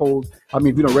get to the polls. I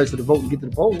mean, if you don't register to vote and get to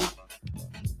the polls.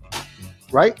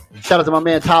 Right? Shout out to my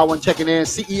man Tywin checking in.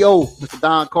 CEO, Mr.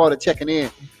 Don Carter checking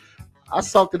in. I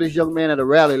talked to this young man at a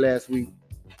rally last week,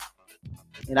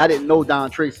 and I didn't know Don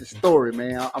Tracy's story,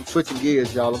 man. I'm switching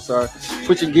gears, y'all. I'm sorry.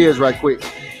 Switching gears right quick.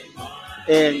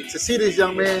 And to see this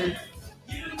young man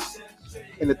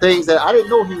and the things that I didn't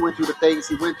know he went through, the things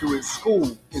he went through in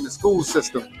school, in the school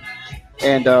system.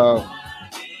 And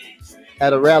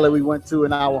at a rally we went to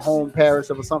in our home parish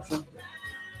of Assumption,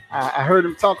 I heard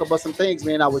him talk about some things,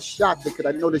 man. I was shocked because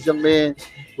I know this young man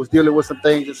was dealing with some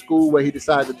things in school where he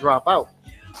decided to drop out,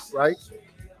 right?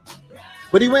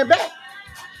 But he went back.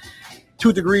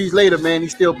 2 degrees later, man,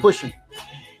 he's still pushing.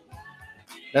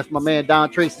 That's my man, Don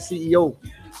Tracy, CEO.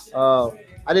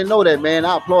 I didn't know that, man.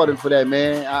 I applaud him for that,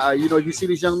 man. You know, if you see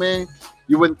this young man,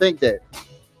 you wouldn't think that.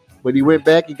 But he went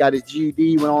back. He got his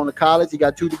GED, went on to college. He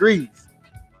got 2 degrees.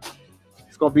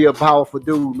 It's going to be a powerful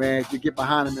dude, man, if you get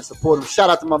behind him and support him. Shout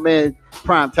out to my man,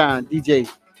 Primetime, DJ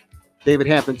David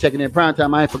Hampton, checking in.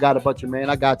 Primetime, I ain't forgot about you, man.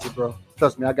 I got you, bro.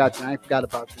 Trust me, I got you. I ain't forgot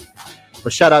about you.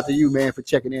 But shout out to you, man, for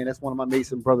checking in. That's one of my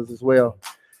Mason brothers as well.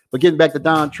 But getting back to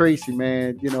Don Tracy,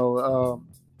 man, you know,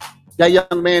 that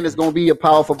young man is going to be a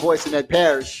powerful voice in that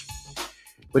parish.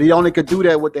 But he only could do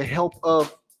that with the help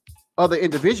of other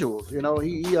individuals. You know,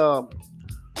 he's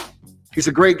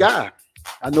a great guy.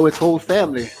 I know his whole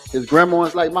family. His grandma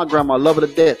is like my grandma, love her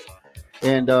to death.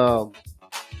 And,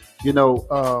 you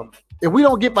know, if we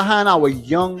don't get behind our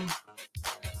young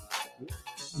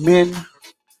men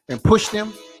and push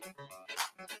them,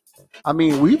 I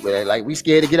mean, we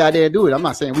scared to get out there and do it. I'm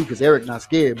not saying we, because Eric not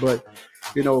scared, but,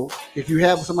 you know, if you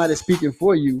have somebody speaking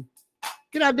for you,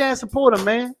 get out there and support them,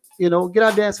 man. You know, get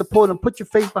out there and support them. Put your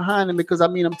faith behind them, because, I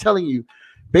mean, I'm telling you,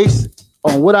 based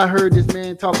on what I heard this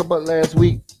man talk about last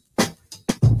week,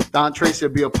 Don Tracy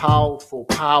will be a powerful,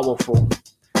 powerful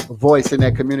voice in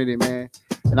that community, man.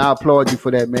 And I applaud you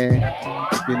for that, man.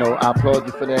 You know, I applaud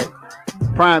you for that.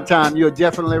 Primetime, you're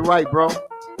definitely right, bro.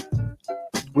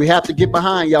 We have to get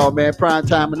behind y'all, man.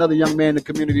 Primetime, another young man in the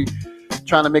community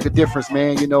trying to make a difference,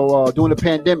 man. You know, during the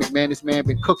pandemic, man, this man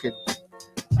been cooking,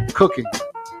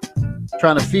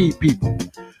 trying to feed people.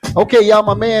 Okay, y'all,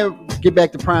 my man, get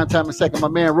back to Primetime in a second. My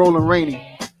man, Roland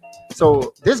Rainey.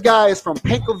 So this guy is from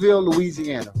Pinkerville,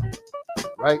 Louisiana,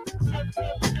 right?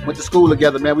 Went to school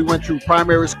together, man. We went through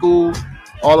primary school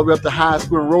all the way up to high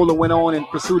school, and Roland went on and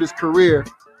pursued his career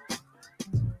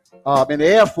in the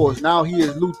Air Force. Now he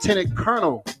is Lieutenant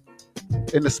Colonel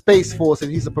in the Space Force,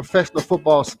 and he's a professional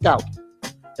football scout.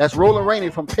 That's Roland Rainey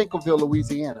from Pinkerville,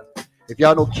 Louisiana. If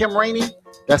y'all know Kim Rainey,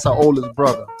 that's our oldest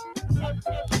brother.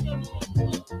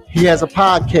 He has a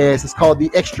podcast. It's called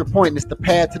The Extra Point, and it's the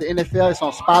path to the NFL. It's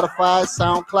on Spotify,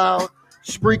 SoundCloud,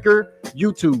 Spreaker,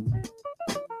 YouTube.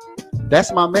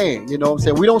 That's my man. You know what I'm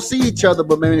saying? We don't see each other,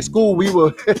 but man, in school we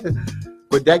were.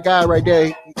 But that guy right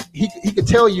there, he could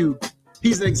tell you,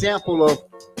 he's an example of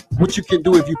what you can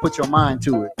do if you put your mind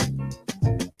to it.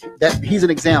 He's an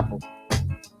example.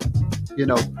 You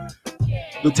know,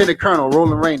 Lieutenant Colonel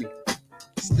Roland Rainey,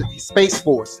 Space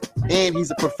Force, and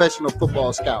he's a professional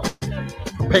football scout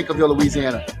from Pinkerville,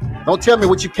 Louisiana. Don't tell me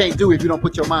what you can't do if you don't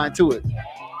put your mind to it.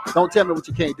 Don't tell me what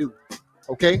you can't do.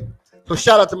 Okay? So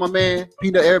shout out to my man,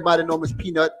 Peanut. Everybody know him as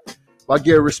Peanut. I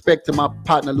give respect to my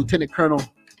partner, Lieutenant Colonel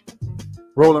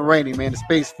Roland Rainey, man, the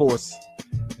Space Force.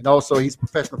 And also, he's a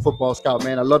professional football scout,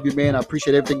 man. I love you, man. I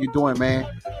appreciate everything you're doing, man.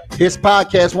 His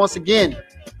podcast, once again,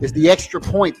 is The Extra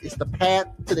Point. It's the path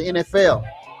to the NFL.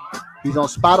 He's on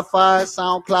Spotify,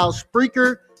 SoundCloud,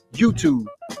 Spreaker, YouTube.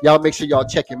 Y'all make sure y'all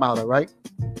check him out, all right?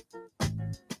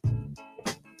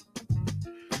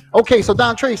 Okay, so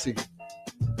Don Tracy,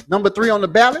 number 3 on the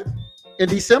ballot in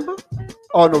December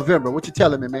or November? What you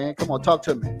telling me, man? Come on, talk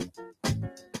to me.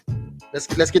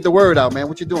 Let's get the word out, man.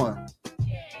 What you doing?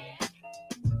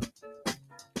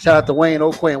 Shout out to Dwayne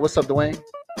O'Quinn. What's up, Dwayne?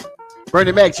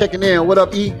 Bernie Mac checking in. What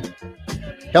up, E?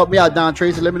 Help me out, Don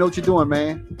Tracy. Let me know what you're doing,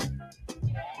 man.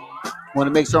 Want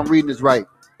to make sure I'm reading this right.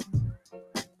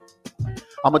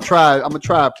 I'm gonna try,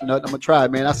 Peanut. I'm gonna try,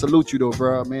 man. I salute you though,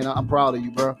 bro. Man, I'm proud of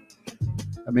you, bro.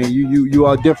 I mean, you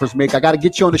are a difference maker. I gotta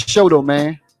get you on the show though,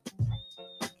 man.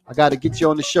 I gotta get you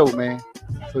on the show, man.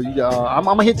 So I'm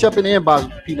gonna hit you up in the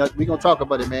inbox, Peanut. We gonna talk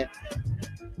about it, man.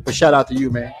 But shout out to you,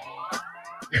 man.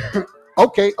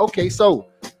 Okay. So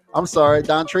I'm sorry,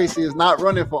 Don Tracy is not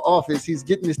running for office. He's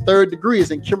getting his 3rd degree.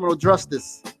 It's in criminal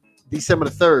justice, December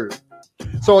the 3rd.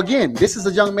 So again, this is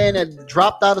a young man that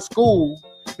dropped out of school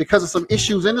because of some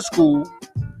issues in the school,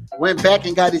 went back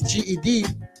and got his GED.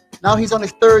 Now he's on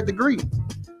his 3rd degree.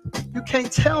 You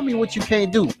can't tell me what you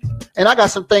can't do. And I got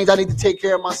some things I need to take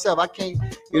care of myself. I can't,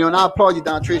 and I applaud you,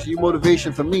 Don Tracy. You're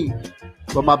motivation for me.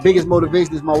 But my biggest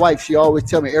motivation is my wife. She always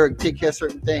tell me, Eric, take care of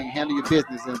certain things, handle your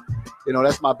business. And,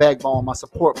 that's my backbone, my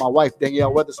support, my wife,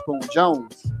 Danielle Weatherspoon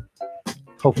Jones.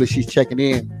 Hopefully she's checking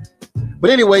in. But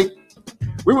anyway,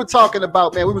 we were talking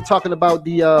about the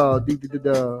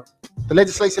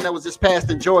legislation that was just passed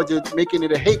in Georgia, making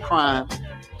it a hate crime.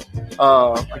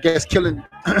 I guess killing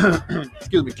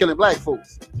black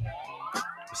folks.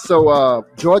 So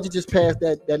Georgia just passed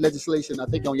that legislation, I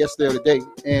think on yesterday or today,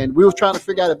 and we was trying to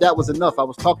figure out if that was enough. I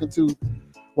was talking to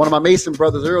one of my Mason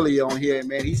brothers earlier on here,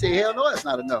 man. He said, hell no, that's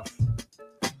not enough.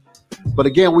 But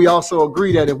again, we also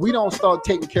agree that if we don't start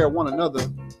taking care of one another,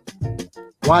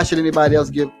 why should anybody else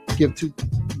give two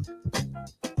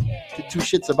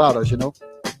shits about us,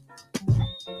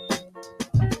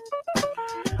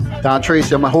 Don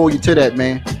Tracy, I'm gonna hold you to that,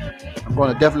 man. I'm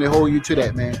gonna definitely hold you to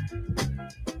that, man.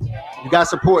 You got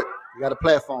support. You got a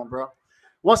platform, bro.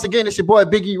 Once again, it's your boy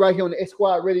Big E right here on the X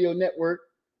Squad Radio Network.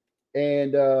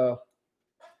 And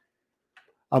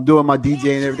I'm doing my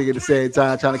DJ and everything at the same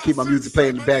time, trying to keep my music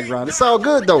playing in the background. It's all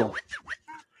good, though.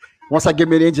 Once I get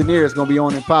me the engineer, it's going to be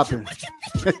on and popping.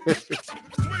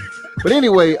 But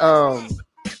anyway, Don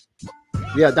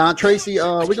Tracy,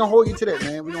 we're going to hold you to that,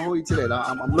 man. We're going to hold you to that.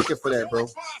 I'm looking for that, bro.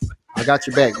 I got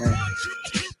your back, man.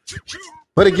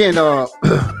 But again,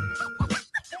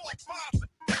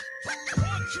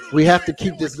 we have to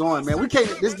keep this going, man. We can't.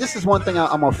 This is one thing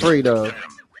I'm afraid of.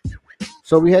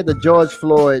 So we had the George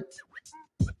Floyd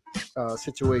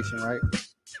situation, right?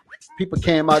 People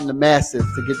came out in the masses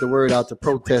to get the word out, to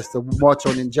protest, to march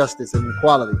on injustice and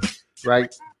equality,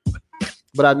 right?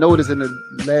 But I noticed in the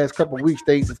last couple of weeks,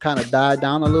 things have kind of died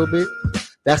down a little bit.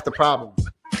 That's the problem.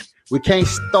 We can't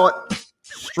start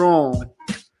strong,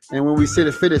 and when we see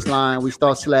the finish line, we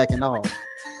start slacking off.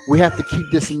 We have to keep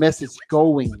this message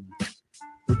going.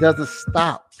 It doesn't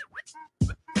stop.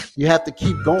 You have to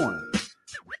keep going.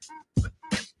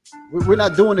 We're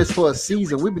not doing this for a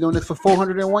season. We've been doing this for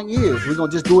 401 years. We're going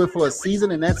to just do it for a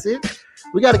season and that's it.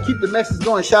 We got to keep the message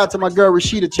going. Shout out to my girl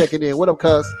Rashida checking in. What up,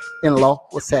 cuz? In-law,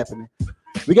 what's happening?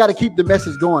 We got to keep the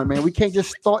message going, man. We can't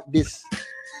just start this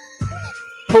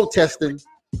protesting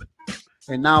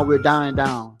and now we're dying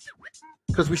down.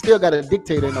 Because we still got a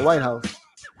dictator in the White House.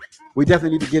 We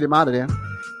definitely need to get him out of there.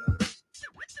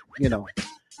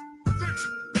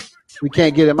 We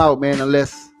can't get him out, man,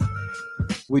 unless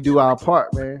we do our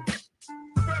part, man.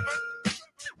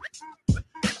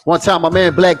 One time, my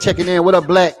man Black checking in. What up,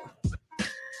 Black?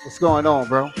 What's going on,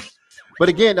 bro? But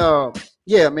again,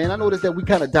 yeah, man, I noticed that we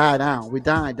kind of die down. We're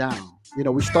dying down. You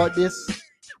know, we start this,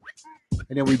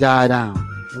 and then we die down.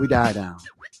 And we die down.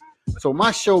 So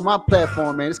my show, my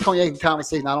platform, man, it's Cognac and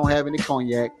Conversation. I don't have any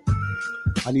cognac.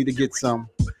 I need to get some.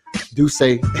 Do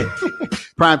say.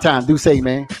 Prime time, do say,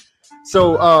 man.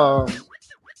 So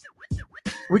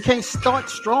we can't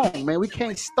start strong, man. We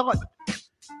can't start,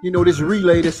 this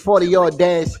relay, this 40-yard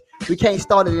dash. We can't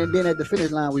start it, and then at the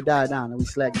finish line, we die down and we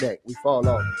slack back. We fall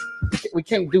off. We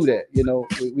can't do that,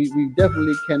 We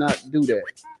definitely cannot do that.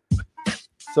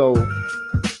 So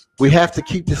we have to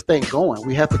keep this thing going.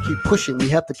 We have to keep pushing. We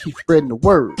have to keep spreading the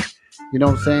word. You know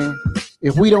what I'm saying?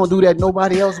 If we don't do that,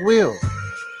 nobody else will.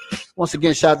 Once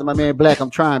again, shout out to my man Black.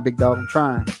 I'm trying, big dog. I'm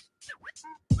trying.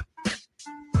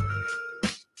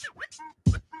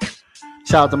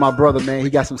 Shout out to my brother, man. He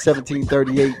got some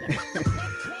 1738,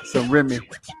 some Remy.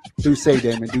 Do say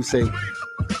that, man. Do say.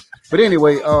 But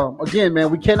anyway, again,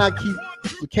 man, we cannot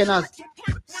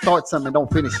start something and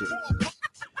don't finish it.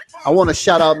 I want to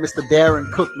shout out Mr.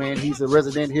 Darren Cook, man. He's a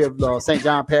resident here of St.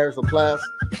 John Parish, LaPlace.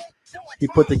 He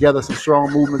put together some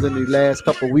strong movements in the last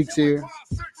couple of weeks here,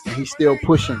 and he's still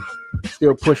pushing.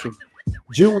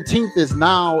 Juneteenth is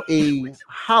now a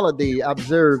holiday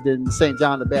observed in St.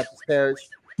 John the Baptist Parish,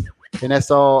 and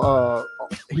that's all.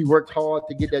 He worked hard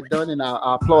to get that done, and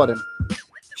I applaud him.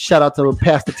 Shout out to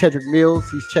Pastor Tedrick Mills.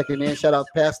 He's checking in. Shout out,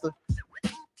 Pastor.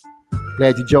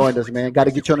 Glad you joined us, man. Got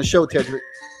to get you on the show, Tedrick.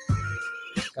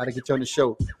 Got to get you on the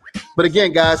show. But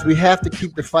again, guys, we have to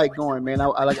keep the fight going, man. I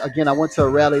went to a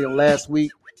rally last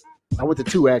week. I went to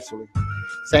two, actually.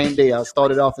 Same day. I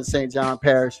started off in St. John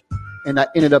Parish, and I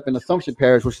ended up in Assumption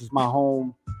Parish, which is my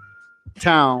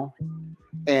hometown.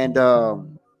 And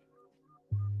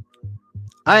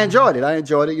I enjoyed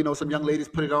it. Some young ladies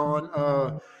put it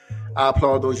on. I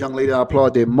applaud those young ladies. I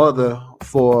applaud their mother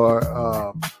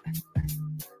for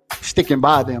sticking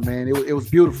by them, man. It was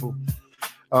beautiful.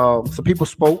 So people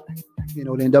spoke. The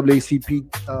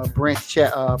NAACP branch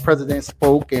president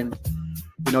spoke, and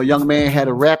young man had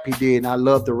a rap he did, and I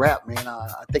love the rap, man.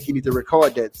 I think he need to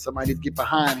record that. Somebody needs to get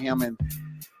behind him, and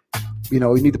you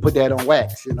need to put that on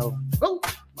wax. Oh,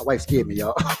 my wife scared me,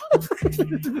 y'all.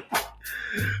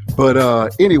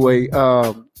 But anyway,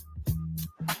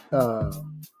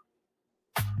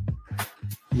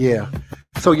 yeah.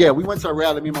 So yeah, we went to a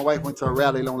rally. Me and my wife went to a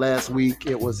rally on last week.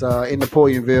 It was in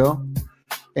Napoleonville,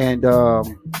 and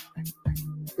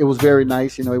it was very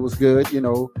nice. It was good.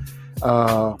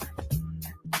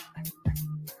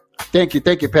 Thank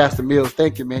you, Pastor Mills.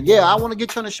 Thank you, man. Yeah, I want to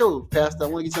get you on the show, Pastor. I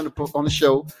want to get you on the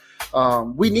show.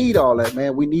 We need all that,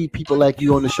 man. We need people like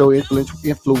you on the show,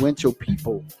 influential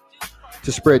people,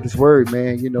 to spread this word,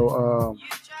 man.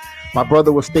 My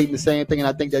brother was stating the same thing, and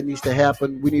I think that needs to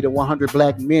happen. We need 100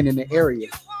 black men in the area.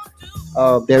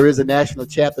 There is a national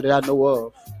chapter that I know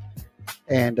of,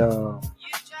 and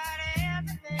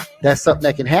that's something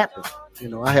that can happen.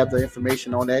 I have the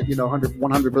information on that.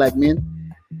 100 black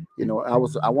men. I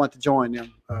want to join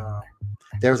them.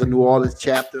 There's a New Orleans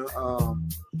chapter.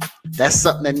 That's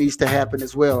something that needs to happen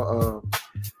as well.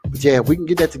 But yeah, we can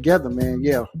get that together, man.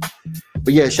 Yeah.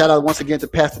 But yeah, shout out once again to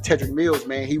Pastor Tedrick Mills,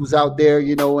 man. He was out there,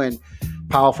 and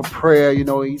powerful prayer.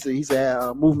 He's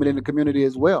a movement in the community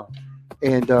as well.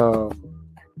 And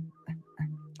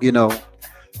we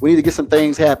need to get some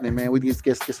things happening, man. We need to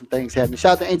get some things happening.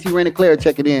 Shout out to Auntie Raina Claire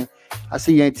checking in. I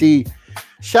see you, Auntie.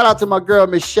 Shout out to my girl,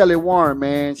 Miss Shelly Warren,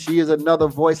 man. She is another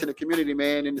voice in the community,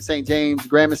 man, in the St. James,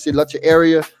 Gramercy, Lutcher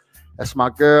area. That's my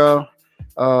girl.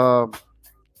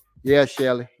 Yeah,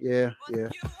 Shelly. Yeah.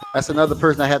 That's another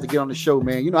person I have to get on the show,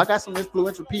 man. I got some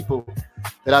influential people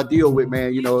that I deal with,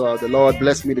 man. The Lord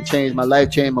blessed me to change my life,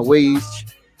 change my ways,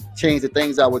 change the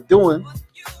things I was doing,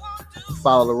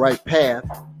 follow the right path.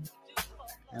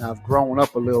 And I've grown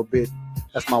up a little bit.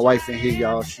 That's my wife in here,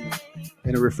 y'all. She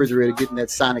in the refrigerator getting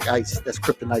that Sonic ice. That's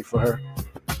kryptonite for her.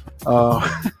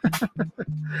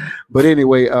 But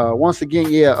anyway, once again,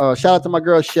 shout out to my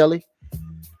girl, Shelly.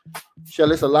 Shelly,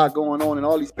 there's a lot going on in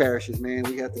all these parishes, man.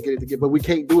 We have to get it together, but we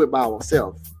can't do it by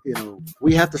ourselves.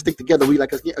 We have to stick together.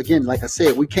 Like I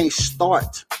said, we can't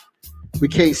start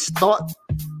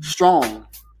strong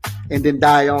and then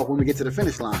die off when we get to the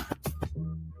finish line.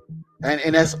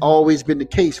 And that's always been the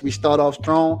case. We start off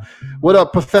strong. What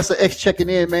up, Professor X checking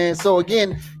in, man? So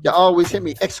again, you always hit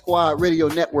me, X Squad Radio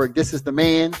Network. This is the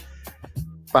man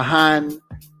behind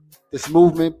this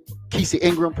movement, Kesey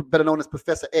Ingram, better known as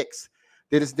Professor X.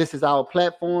 This is our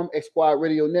platform, X Squad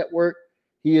Radio Network.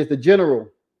 He is the general,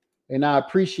 and I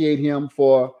appreciate him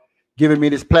for giving me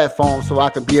this platform so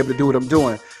I can be able to do what I'm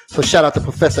doing. So shout out to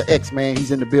Professor X, man. He's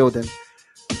in the building.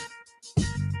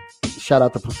 Shout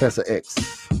out to Professor X.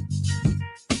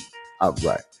 All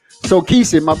right. So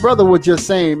Keisha, my brother was just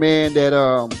saying, man,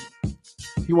 that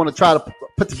he want to try to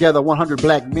put together 100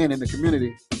 black men in the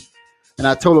community. And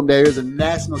I told him there is a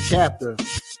national chapter.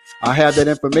 I have that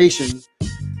information.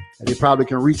 And they probably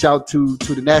can reach out to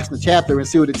the national chapter and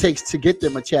see what it takes to get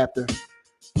them a chapter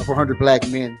of 100 black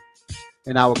men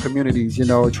in our communities, you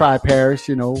know, tri-parish,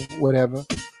 you know, whatever.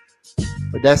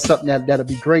 But that's something that'll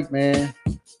be great, man.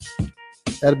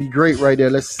 That'll be great right there.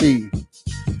 Let's see.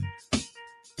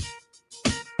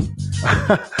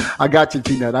 I got you,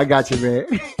 T-Nut. I got you, man.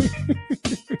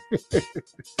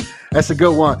 That's a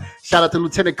good one. Shout out to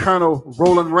Lieutenant Colonel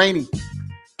Roland Rainey.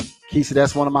 Keisha,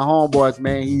 that's one of my homeboys,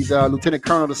 man. He's Lieutenant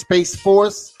Colonel of the Space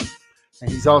Force,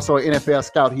 and he's also an NFL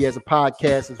scout. He has a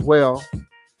podcast as well.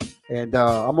 And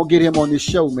I'm going to get him on this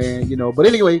show, man, you know. But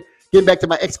anyway, getting back to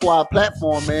my X Squad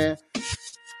platform, man.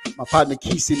 My partner,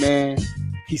 Keisha, man.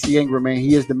 Keisha Ingram, man.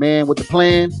 He is the man with the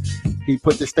plan. He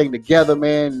put this thing together,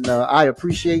 man. And I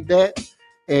appreciate that.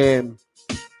 And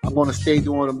I'm going to stay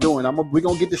doing what I'm doing. We're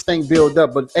going to get this thing built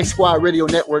up. But X Squad Radio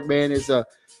Network, man, is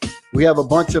we have a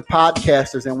bunch of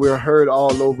podcasters, and we're heard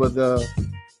all over the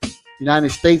United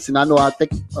States. And I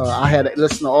think I had a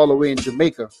listener all the way in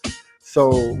Jamaica.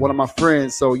 So one of my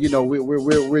friends. So, you know,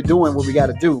 we're doing what we got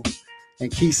to do.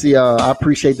 And Keisha, I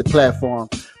appreciate the platform.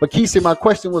 But Keisha, my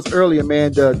question was earlier,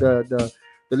 man, the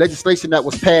legislation that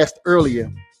was passed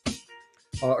earlier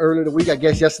the week, I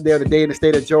guess yesterday or the day in the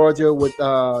state of Georgia with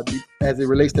as it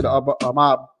relates to the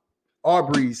Ahmaud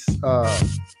Arbery's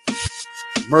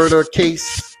murder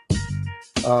case.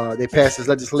 They passed this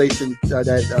legislation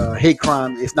that hate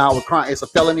crime is now a crime. It's a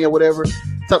felony or whatever,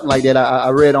 something like that. I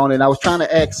read on it. And I was trying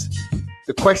to ask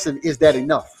the question, is that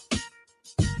enough?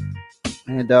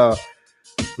 And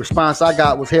response I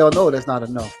got was, hell no, that's not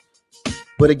enough.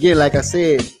 But again, like I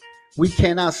said, we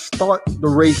cannot start the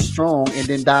race strong and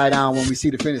then die down when we see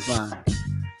the finish line.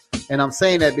 And I'm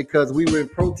saying that because we were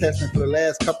protesting for the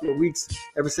last couple of weeks,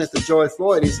 ever since the George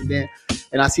Floyd incident,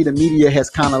 and I see the media has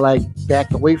kind of like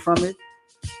backed away from it.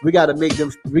 We got to make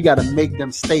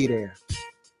them stay there.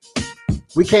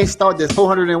 We can't start this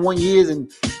 401 years,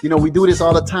 and you know we do this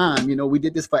all the time. You know, we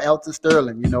did this for Alton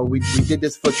Sterling. You know, we did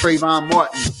this for Trayvon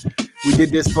Martin. We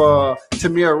did this for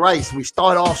Tamir Rice. We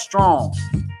start off strong,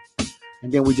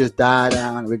 and then we just die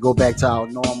down and we go back to our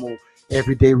normal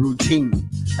everyday routine.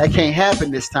 That can't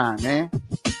happen this time, man.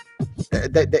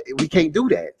 We can't do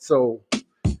that. So,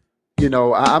 you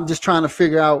know, I'm just trying to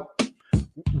figure out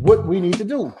what we need to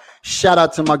do. Shout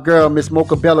out to my girl, Miss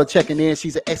Mocha Bella, checking in.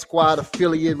 She's an X Squad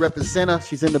affiliate representative.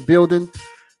 She's in the building.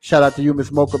 Shout out to you,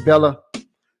 Miss Mocha Bella.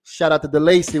 Shout out to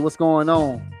DeLacy. What's going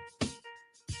on?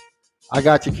 I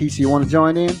got you, Keisha. You want to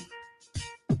join in?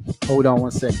 Hold on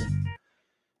one second.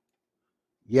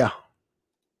 Yeah.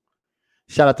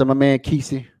 Shout out to my man,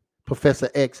 Keisha, Professor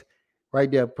X. Right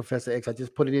there, Professor X. I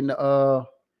just put it in the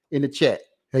chat.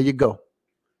 There you go.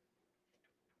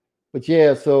 But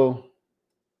yeah, so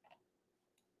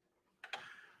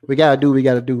we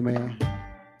gotta do, man.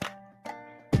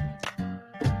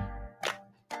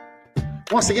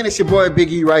 Once again, it's your boy Big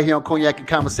E right here on Cognac and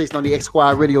Conversation on the X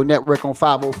Squad Radio Network on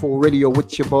 504 Radio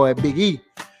with your boy Big E.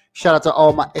 Shout out to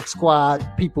all my X Squad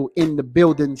people in the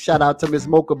building. Shout out to Miss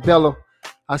Mocha Bella.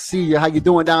 I see you. How you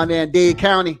doing down there in Dade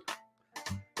County?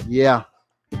 Yeah.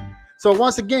 So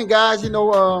once again, guys, you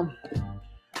know,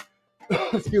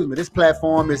 excuse me, this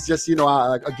platform is just, you know,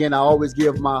 I always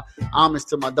give my homage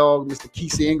to my dog, Mr.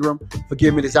 Keisha Ingram, for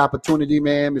giving me this opportunity,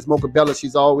 man. Miss Mocha Bella,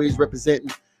 she's always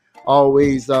representing,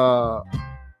 always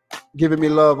giving me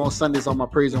love on Sundays on my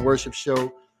praise and worship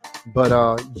show.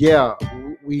 But yeah,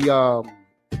 we have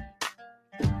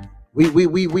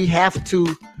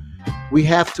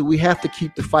to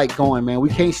keep the fight going, man. We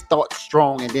can't start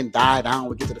strong and then die down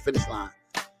when we get to the finish line.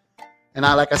 And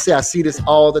like I said, I see this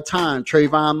all the time.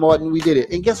 Trayvon Martin, we did it.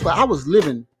 And guess what? I was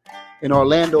living in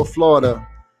Orlando, Florida,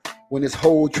 when this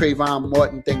whole Trayvon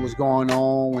Martin thing was going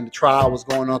on, when the trial was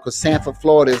going on, because Sanford,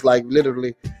 Florida is like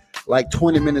literally like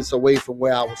 20 minutes away from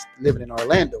where I was living in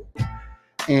Orlando.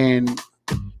 And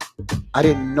I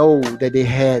didn't know that they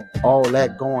had all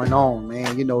that going on,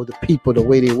 man. You know, the people, the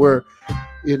way they were,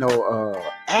 you know,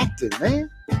 acting, man.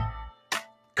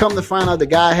 Come to find out the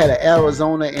guy had an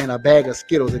Arizona and a bag of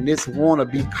Skittles, and this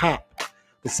wannabe cop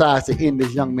decides to end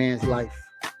this young man's life.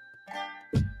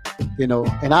 You know,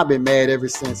 and I've been mad ever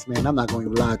since, man. I'm not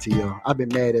going to lie to y'all. I've been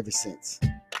mad ever since,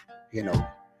 you know.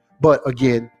 But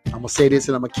again, I'm going to say this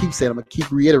and I'm going to keep saying, I'm going to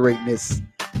keep reiterating this.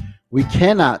 We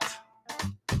cannot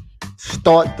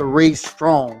start the race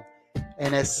strong,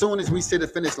 and as soon as we see the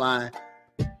finish line,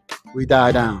 we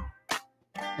die down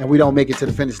and we don't make it to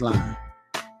the finish line.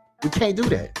 We can't do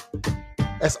that.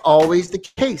 That's always the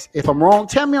case. If I'm wrong,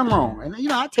 tell me I'm wrong. And,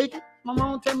 I take it. If I'm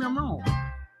wrong, tell me I'm wrong.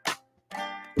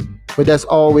 But that's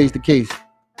always the case.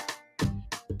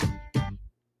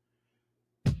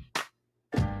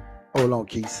 Hold on,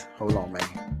 Keith. Hold on,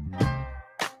 man.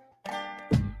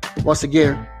 Once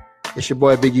again, it's your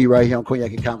boy Big E right here on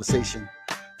Cognac and Conversation.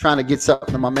 Trying to get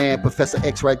something to my man, Professor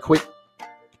X, right quick.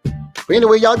 But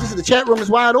anyway, y'all, just the chat room is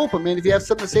wide open, man. If you have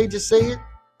something to say, just say it.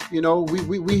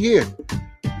 We here.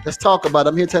 Let's talk about it.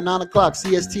 I'm here till 9 o'clock,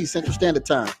 CST, Central Standard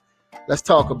Time. Let's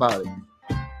talk about it.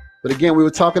 But again, we were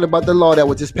talking about the law that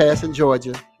was just passed in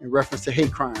Georgia in reference to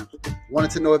hate crimes. Wanted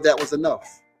to know if that was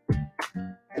enough.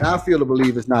 And I feel to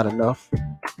believe it's not enough.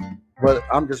 But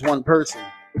I'm just one person.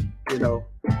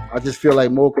 I just feel like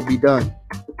more could be done.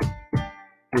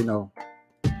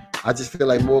 I just feel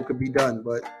like more could be done.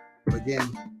 But again,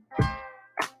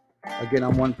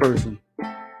 I'm one person.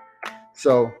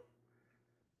 So,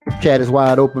 chat is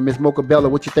wide open. Miss Mocha Bella,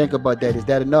 what you think about that? Is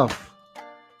that enough?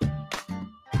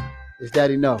 Is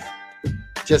that enough?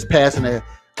 Just passing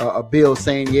a bill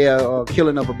saying,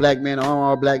 killing of a black man, or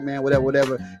unarmed black man,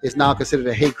 whatever, is now considered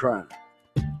a hate crime.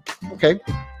 Okay.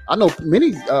 I know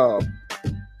many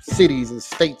cities and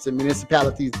states and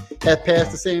municipalities have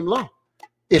passed the same law.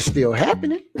 It's still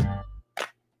happening.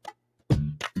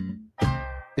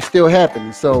 It's still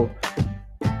happening. So,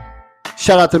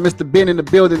 shout out to Mr. Ben in the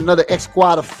building, another X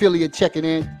Squad affiliate checking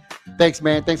in. Thanks,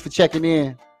 man. Thanks for checking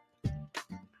in.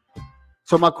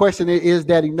 So my question is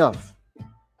that enough?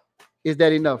 Is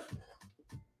that enough?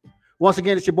 Once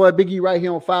again, it's your boy Big E right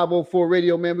here on 504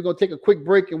 Radio, man. We're going to take a quick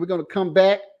break and we're going to come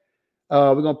back.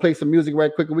 We're going to play some music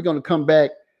right quick and we're going to come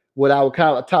back with our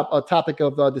topic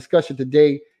of discussion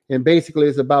today. And basically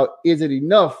it's about, is it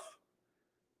enough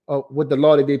with the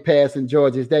law that they passed in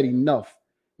Georgia? Is that enough?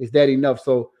 Is that enough?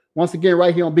 So once again,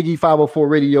 right here on Big E 504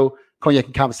 Radio, Cognac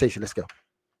and Conversation. Let's go.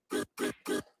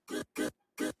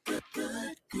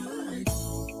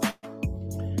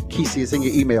 Kesey, it's in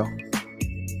your email.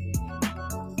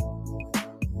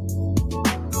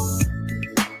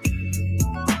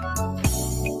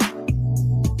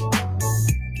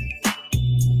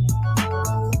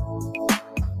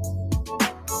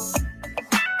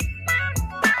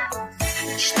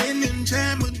 Spending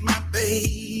time with my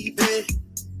baby.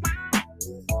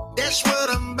 That's what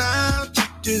I'm about to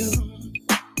do.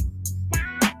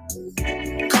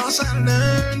 'Cause I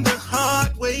learned the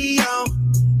hard way, y'all.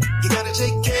 You gotta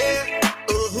take care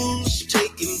of who's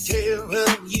taking care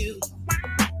of you.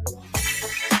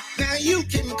 Now you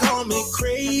can call me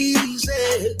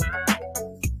crazy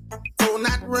for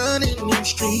not running them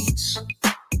streets,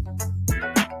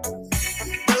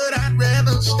 but I'd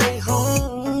rather stay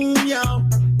home, y'all,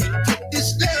 and get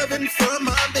this loving from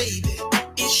my baby.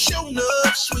 It's sure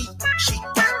enough sweet. She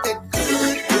got that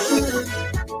good,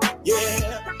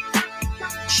 yeah.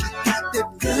 She got that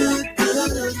good,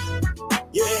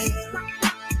 yeah.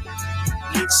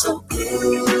 It's so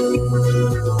good.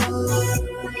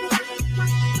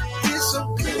 It's so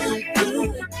good.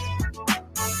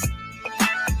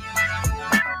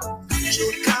 2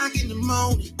 o'clock in the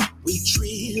morning, we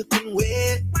dripping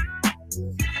wet.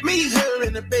 Me, her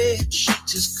in the bed, she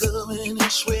just covered in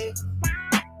sweat.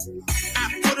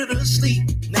 I put her to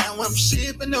sleep, now I'm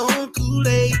sipping on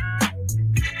Kool-Aid.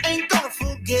 Ain't gonna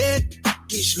forget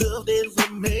this love that we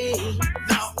made,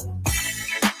 no.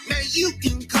 Now you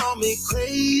can call me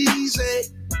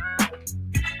crazy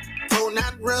for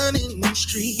not running them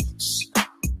streets,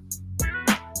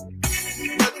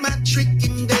 but my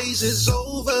tricking days is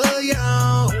over,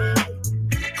 y'all.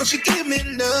 'Cause you give me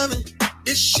loving,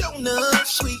 it's sure enough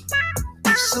sweet.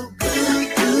 It's so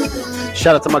good.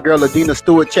 Shout out to my girl Ladina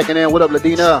Stewart checking in. What up,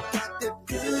 Ladina?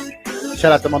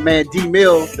 Shout out to my man D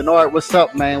Mill. Denard, what's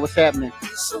up, man? What's happening?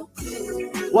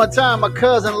 One time, my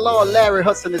cousin-in-law Larry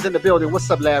Hudson is in the building.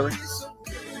 What's up, Larry?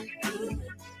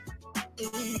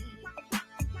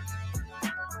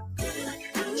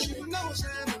 She knows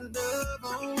how to love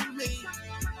on me.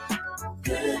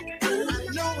 I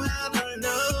know how to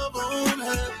love on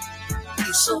her.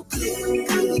 It's so good.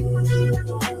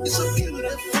 It's a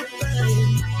beautiful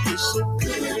thing. It's so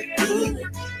good.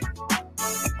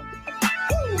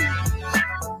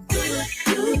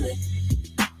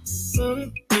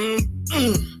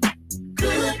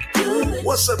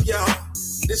 What's up, y'all?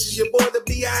 This is your boy, the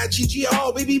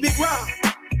B.I.G.G.R. Baby Big Rob.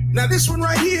 Now, this one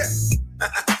right here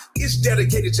is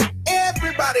dedicated to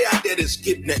everybody out there that's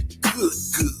getting that good.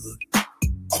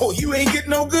 Oh, you ain't getting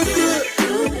no good?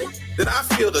 that I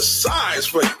feel the size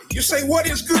for you. You say, what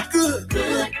is good?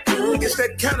 It's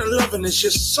that kind of loving that's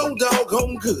just so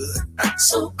doggone good.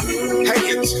 So good. Have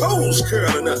your toes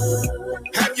curling up.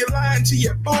 Have you lying to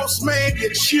your boss man,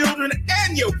 your children,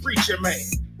 and your preacher man.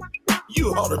 You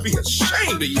ought to be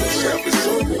ashamed of yourself. It's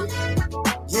so good.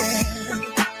 Yeah.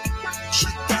 She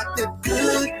got that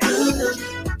good.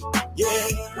 Yeah.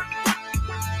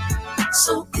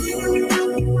 So good.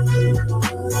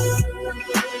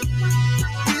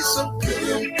 It's so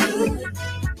good.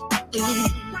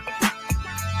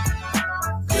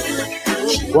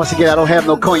 Once again, I don't have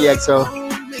no cognac, so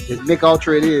it's Mick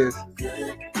Ultra it is.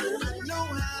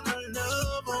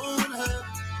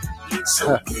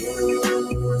 So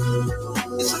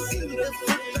It's a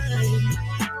beautiful thing.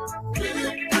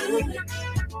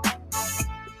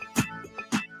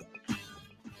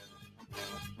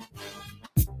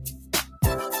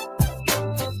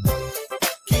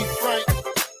 Keith Frank,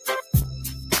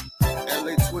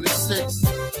 LA 26.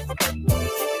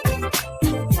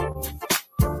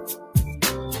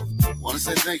 Want to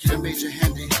say thank you to Major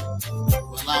Handy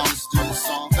for allowing us to do this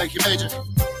song. Thank you, Major.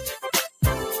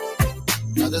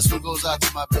 Now this one goes out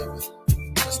to my baby.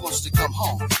 Just wants you to come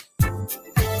home.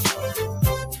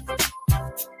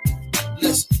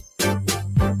 Listen.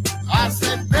 I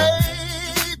said,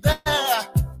 baby,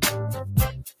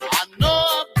 I know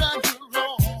I've done you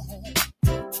wrong.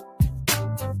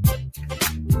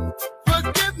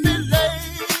 Forgive me,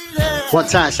 lady. One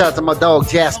time, shout out to my dog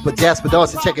Jasper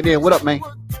Dawson checking in. What up, man?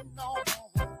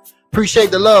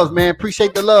 Appreciate the love, man.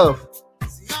 Appreciate the love.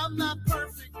 See, I'm not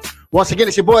perfect. Once again,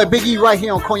 it's your boy Big E right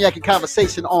here on Cognac and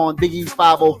Conversation on Big E's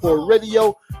 504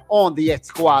 Radio on the X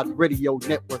Squad Radio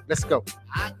Network. Let's go.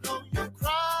 I know you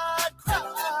cried,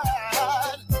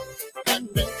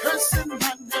 and been cursing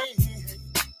my name.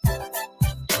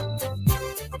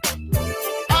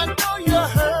 I know you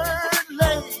hurt,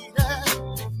 lady,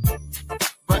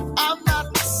 but I'm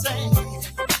not the same.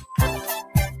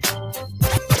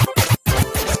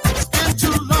 It's been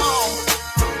too long.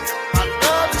 My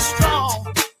love is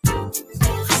strong.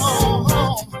 Come on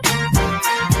home.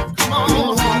 Come on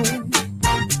home.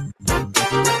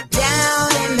 Down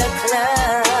in the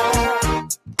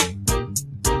club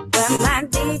where my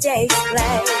DJs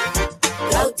play.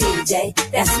 Go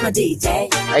DJ, that's my DJ.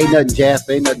 Ain't nothing,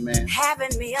 Jasper. Ain't nothing, man.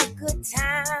 Having me a good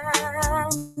time,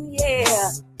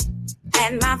 yeah.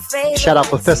 And my favorite Shout out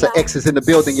Professor song, X is in the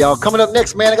building, y'all. Coming up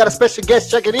next, man, I got a special guest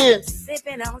checking in.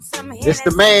 sipping on some It's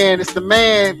the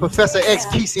man. Professor X,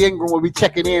 Kesey Ingram will be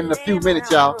checking in a few minutes,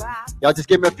 y'all. Y'all just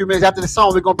give me a few minutes after the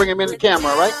song. We're going to bring him in the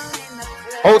camera, all right?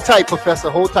 Hold tight, Professor.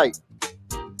 Hold tight.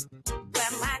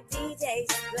 Where my DJs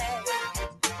play.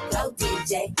 Go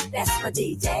DJ, that's my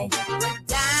DJ.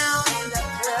 Down in the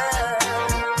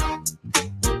club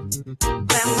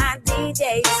where my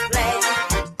DJs play.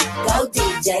 Go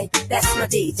DJ, that's my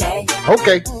DJ.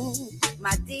 Okay.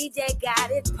 My DJ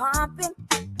got it pumping,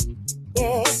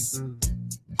 yeah.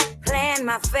 Playing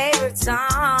my favorite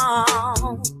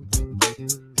song.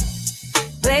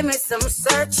 Play me some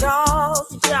Sir Charles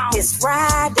Jones. It's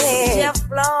Friday, Jeff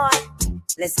Floyd.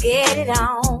 Let's get it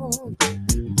on.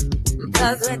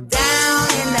 Cause we're down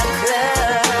in the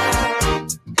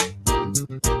club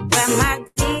where my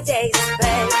DJs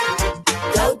play.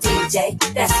 Go DJ,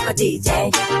 that's my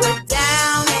DJ. We're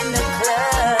down in the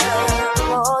club,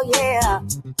 oh yeah,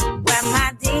 where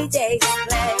my DJs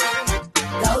play.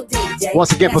 Go DJ.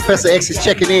 Once again, that's Professor my X is DJ.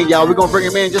 checking in, y'all. We're going to bring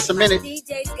him in just a minute.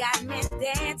 DJs got men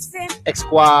dancing. X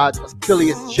Squad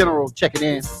Affiliates General checking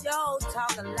in. Show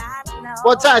talk a lot, no.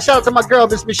 One time, shout out to my girl,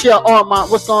 Miss Michelle Armont.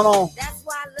 What's going on? That's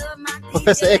why I love my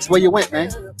Professor DJs. X, where you went, man?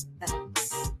 It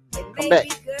Come may back. be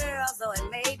girls or it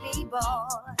may be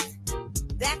boys.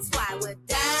 That's why we're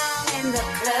down in the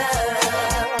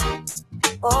club.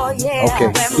 Oh yeah. Okay,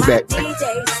 where you my back.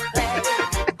 DJs play.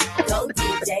 Go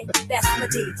DJ, that's my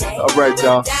DJ. All right,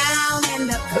 y'all. Down in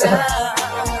the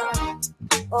club.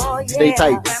 Oh yeah. Stay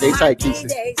tight. where Stay my tight, Keisha.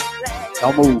 DJs play.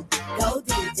 Don't move. Go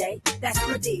DJ, that's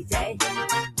my DJ.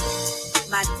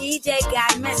 My DJ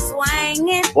got me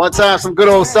swinging. One time, some good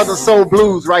old Southern Soul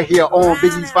Blues right here on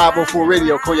Big E's 504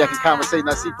 Radio, Cognac and Conversation.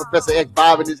 I see Professor X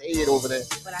bobbing his head over there.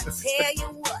 But I tell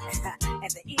you what,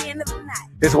 at the end of the night,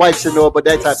 His wife should know about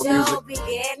that type of music. She'll be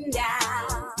getting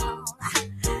down.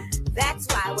 That's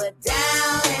why we're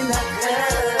down in the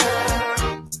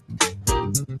club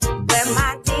where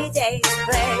my DJs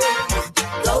play.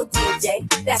 Go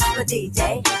DJ, that's my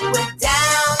DJ. We're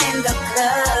down in the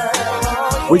club.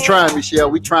 Oh, We yeah. trying, Michelle.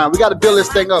 We trying. We got to build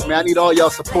this thing up, man. I need all y'all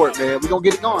support, man. We gonna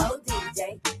get it going. Go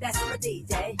DJ, that's my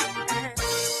DJ.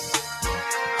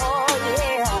 Oh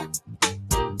yeah.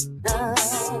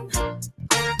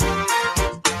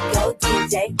 Go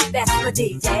DJ, that's my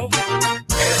DJ.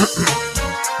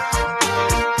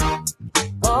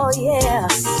 Oh yeah,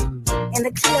 in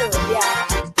the club,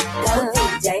 y'all. Go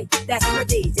DJ, that's my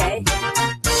DJ.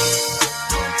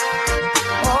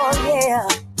 Oh yeah.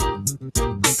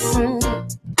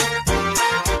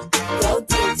 Go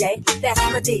DJ, that's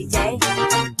my DJ.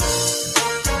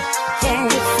 Can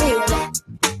you feel it?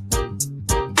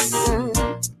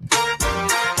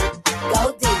 Go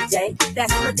DJ,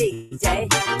 that's my DJ.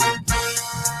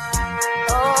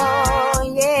 Oh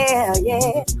yeah,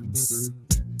 yeah.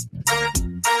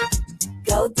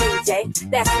 Go DJ,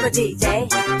 that's my DJ.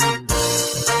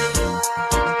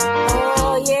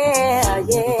 Oh yeah,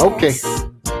 yeah. Okay.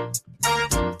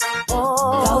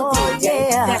 Oh go DJ,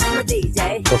 yeah. That's my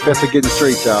DJ. Professor getting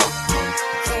straight, y'all.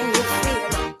 Can you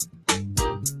feel it?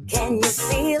 Can you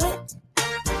feel it?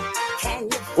 Can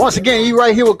you Once again, you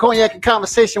right here with Cognac and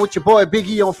Conversation with your boy Big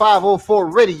E on 504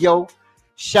 Radio.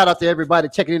 Shout out to everybody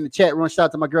checking in the chat room. Shout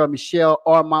out to my girl Michelle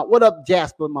Armont. What up,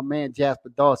 Jasper? My man Jasper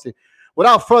Dawson.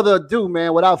 Without further ado, man,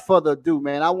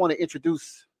 I want to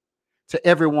introduce to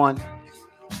everyone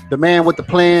the man with the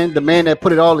plan, the man that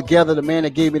put it all together, the man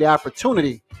that gave me the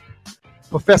opportunity,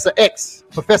 Professor X.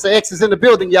 Professor X is in the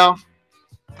building, y'all.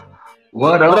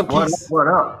 What up? Keith? What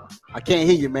up? I can't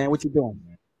hear you, man. What you doing?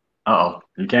 Uh-oh.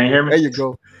 You can't hear me? There you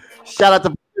go. Shout out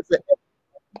to Professor X.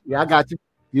 Yeah, I got you.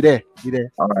 You there.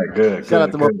 All right, good. Shout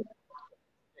out to my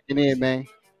checking in, man.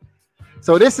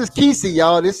 So this is Kesey,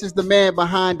 y'all. This is the man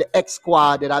behind the X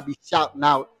Squad that I be shouting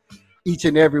out each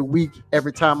and every week,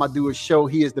 every time I do a show.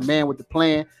 He is the man with the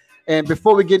plan. And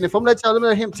before we get in, let me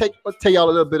let him tell y'all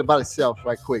a little bit about himself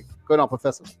right quick. Go on,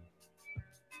 Professor.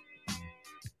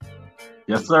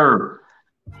 Yes, sir.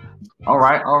 All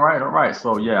right.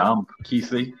 So yeah, I'm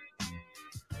Kesey,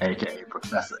 aka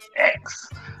Professor X.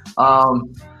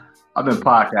 I've been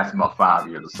podcasting about 5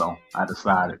 years or so. I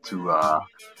decided to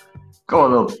go a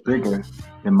little bigger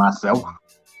than myself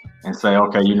and say,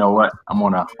 okay, you know what? I'm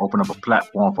going to open up a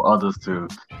platform for others to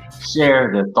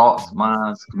share their thoughts,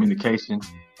 minds, communication,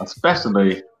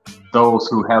 especially those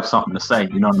who have something to say,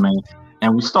 you know what I mean?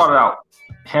 And we started out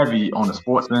heavy on the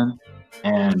sportsman,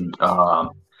 and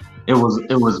it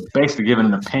was basically giving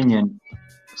an opinion,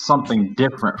 something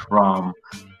different from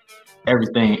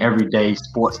everyday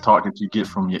sports talk that you get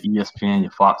from your ESPN, your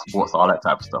Fox Sports, all that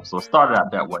type of stuff. So it started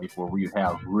out that way, where we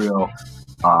have real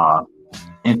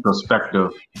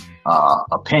introspective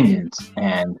opinions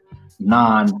and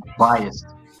non-biased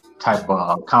type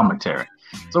of commentary.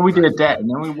 So we did that, and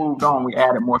then we moved on. We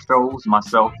added more shows,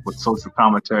 myself with social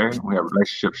commentary. We have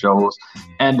relationship shows,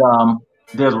 and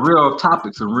there's real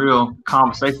topics and real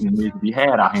conversations that need to be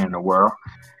had out here in the world.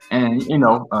 And you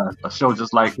know, a show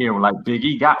just like here, like Big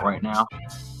E got right now,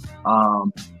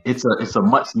 it's a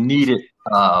much needed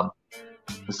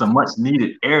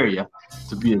area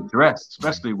to be addressed,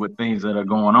 especially with things that are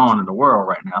going on in the world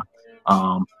right now.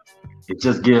 It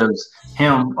just gives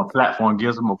him a platform,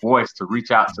 gives him a voice to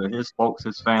reach out to his folks,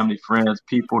 his family, friends,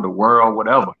 people, the world,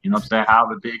 whatever. You know what I'm saying?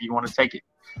 However big you want to take it.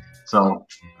 So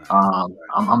I'm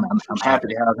happy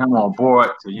to have him on board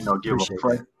to, you know, give a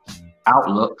fresh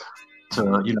outlook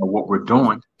to, you know, what we're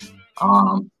doing.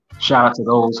 Shout out to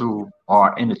those who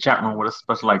are in the chat room with us,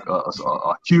 especially like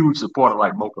a huge supporter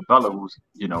like Mocha Bella, who's,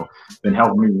 you know, been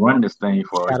helping me run this thing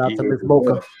for Shout out to Miss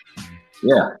Mocha.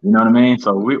 Yeah, you know what I mean?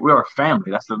 So we're a family.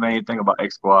 That's the main thing about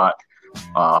X Squad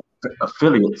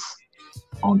affiliates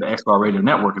on the X Squad Radio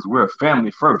Network, is we're a family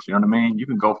first. You know what I mean? You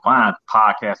can go find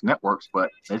podcast networks,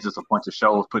 but there's just a bunch of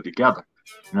shows put together.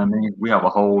 You know what I mean? We have a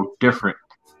whole different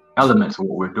elements of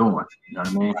what we're doing. You know what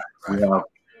I mean? We have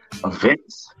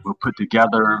events. We'll put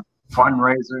together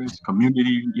fundraisers,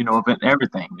 community, you know, event,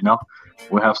 everything, you know.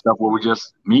 We'll have stuff where we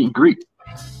just meet and greet,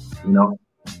 you know.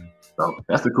 So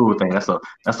that's the cool thing. That's a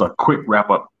quick wrap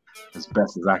up as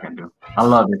best as I can do. I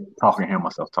love it talking to hear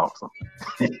myself talk. So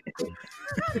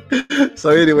so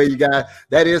anyway, you guys,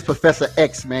 that is Professor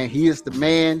X, man. He is the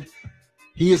man.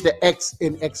 He is the X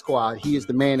in X Squad. He is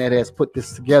the man that has put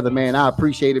this together, man. I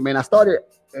appreciate it, man. I started,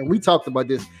 and we talked about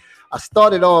this, I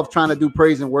started off trying to do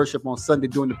praise and worship on Sunday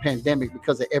during the pandemic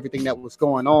because of everything that was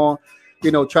going on.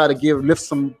 You know, try to lift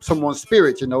someone's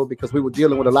spirit, you know, because we were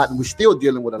dealing with a lot, and we're still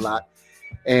dealing with a lot.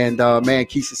 And man,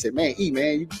 Keisha said, "Man,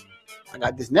 man, I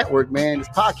got this network, man, this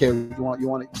podcast.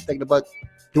 You thinking about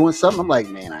doing something?" I'm like,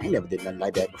 "Man, I ain't never did nothing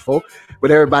like that before." But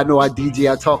everybody know I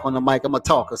DJ, I talk on the mic, I'm a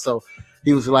talker. So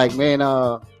he was like, "Man,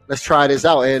 let's try this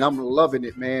out," and I'm loving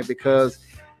it, man, because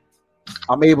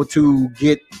I'm able to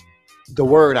get the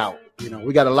word out. You know,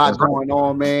 we got a lot going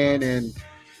on, man, and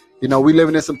you know, we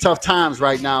living in some tough times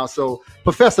right now. So,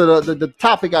 Professor, the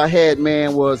topic I had,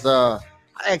 man, was I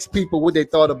I asked people what they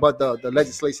thought about the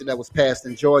legislation that was passed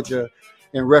in Georgia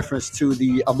in reference to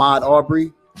the Ahmaud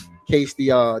Arbery case,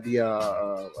 the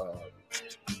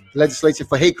legislation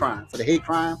for hate crime,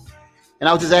 and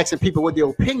I was just asking people what their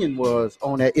opinion was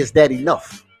on that. Is that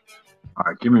enough? All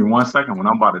right, give me 1 second. What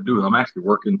I'm about to do is I'm actually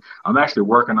working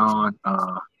on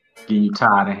getting you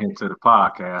tied in here to the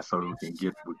podcast so we can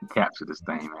capture this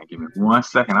thing, man. Give me 1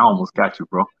 second. I almost got you,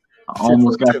 bro. I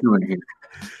almost got you in here.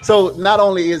 So not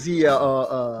only is he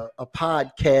a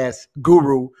podcast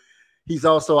guru, he's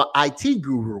also an IT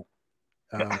guru.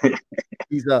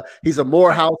 He's a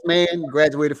Morehouse man.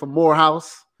 Graduated from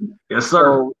Morehouse. Yes, sir.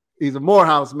 So he's a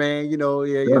Morehouse man. You know,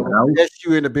 that's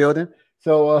you in the building.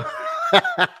 So,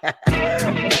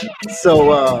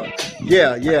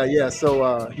 yeah.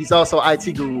 So he's also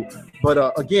IT guru.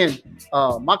 But again,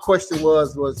 my question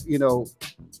was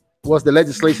the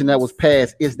legislation that was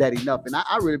passed, is that enough? And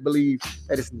I really believe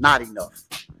that it's not enough.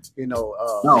 No.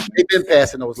 They've been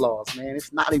passing those laws, man.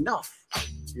 It's not enough.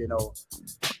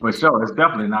 For sure, it's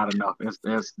definitely not enough. It's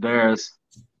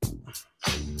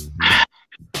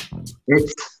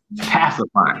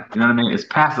pacifying. You know what I mean? It's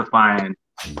pacifying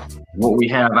what we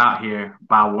have out here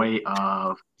by way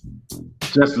of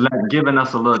just giving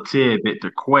us a little tidbit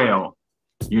to quell.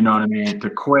 You know what I mean? To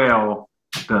quell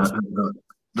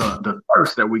the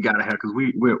thirst that we gotta have, because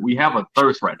we have a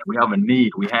thirst right now. We have a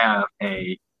need. We've got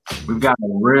a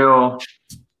real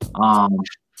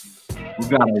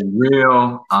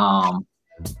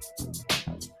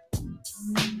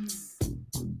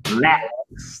lack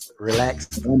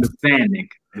of understanding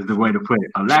is the way to put it.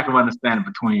 A lack of understanding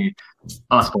between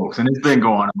us folks, and it's been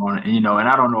going on. And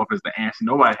I don't know if it's the answer.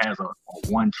 Nobody has a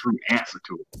one true answer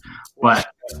to it. But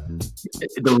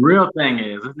the real thing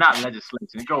is, it's not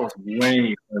legislation. It goes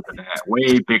way further than that,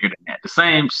 way bigger than that. The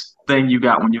same thing you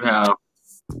got when you have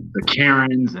the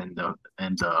Karens and the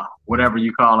whatever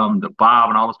you call them, the Bob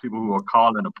and all those people who are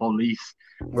calling the police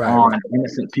on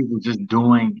innocent people just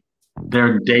doing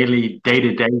their daily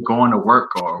day-to-day, going to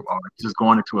work or just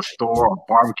going into a store or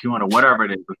barbecuing or whatever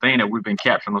it is, the thing that we've been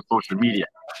capturing on social media.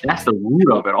 That's the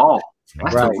root of it all.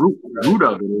 That's the root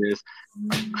of it is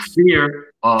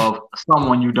fear of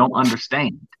someone you don't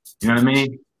understand. You know what I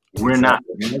mean? We're not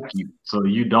like you, so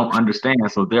you don't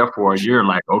understand. So therefore, you're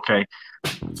like, okay,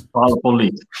 call the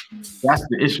police. That's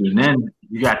the issue. And then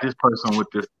you got this person with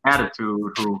this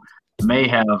attitude who may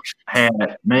have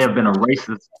been a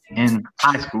racist in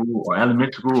high school or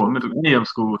elementary school or any of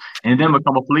school, and then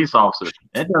become a police officer.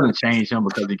 That doesn't change him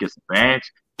because he gets a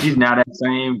badge. He's now that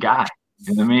same guy.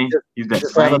 You know what I mean? He's that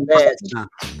same badge now.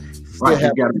 Right, he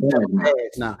got a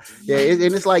badge now. Yeah,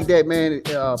 and it's like that, man.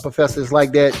 Professor, it's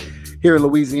like that here in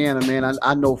Louisiana, man.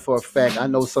 I know for a fact. I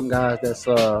know some guys that's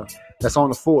on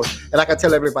the force, and like I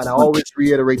tell everybody, I always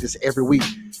reiterate this every week.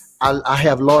 I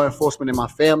have law enforcement in my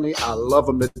family. I love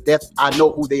them to death. I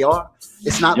know who they are.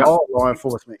 It's not all law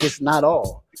enforcement. It's not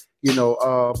all,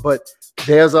 but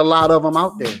there's a lot of them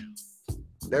out there.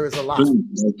 There is a lot.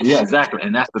 Yeah, exactly.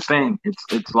 And that's the thing.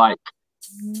 It's like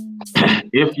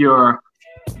if you are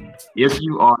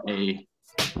a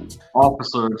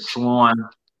officer sworn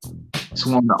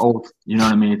the oath, you know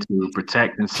what I mean, to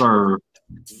protect and serve,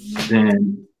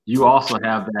 then you also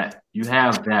have that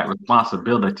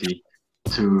responsibility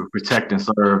to protect and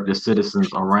serve the citizens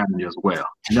around you as well.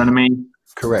 You know what I mean?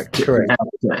 Correct. If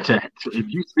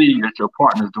you see that your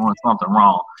partner's doing something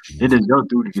wrong, it is your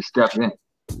duty to step in.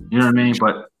 You know what I mean?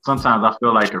 But sometimes I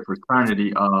feel like the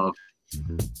fraternity of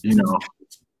the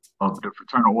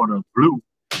Fraternal Order of Blue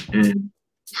is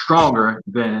stronger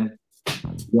than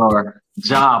your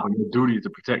job or your duty to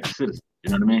protect the citizens.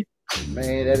 You know what I mean?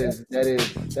 Man, that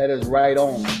is right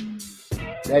on.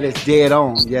 That is dead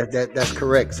on. Yeah, that's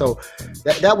correct. So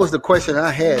that was the question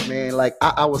I had, man. Like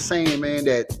I was saying, man,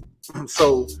 that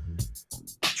so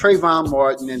Trayvon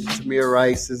Martin and Tamir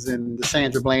Rice's and the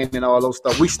Sandra Bland and all those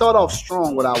stuff. We start off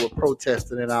strong with our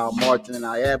protesting and our marching and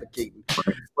our advocating.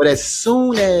 But as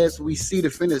soon as we see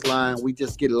the finish line, we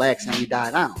just get lax and we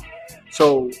die down.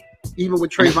 So even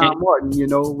with Trayvon Martin,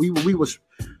 we was,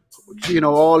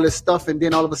 all this stuff, and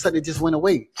then all of a sudden it just went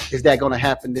away. Is that going to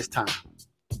happen this time?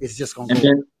 It's just going to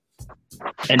go.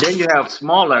 And then you have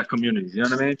smaller communities, you know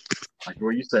what I mean? Like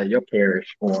where you say your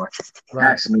parish, or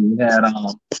actually you had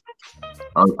a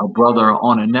brother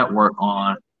on a network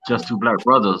on Just Two Black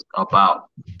Brothers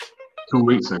about 2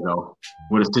 weeks ago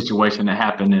with a situation that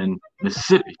happened in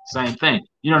Mississippi. Same thing.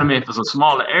 You know what I mean? If it's a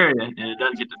smaller area and it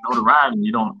doesn't get the notoriety, and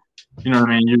you don't, you know what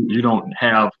I mean? You don't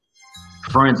have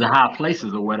friends in high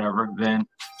places or whatever, then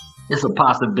it's a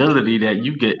possibility that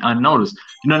you get unnoticed.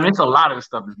 You know what I mean? It's a lot of this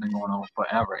stuff that's been going on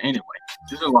forever anyway.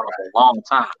 This has been going on for a long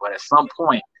time. But at some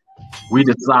point, we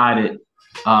decided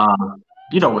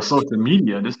with social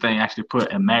media, this thing actually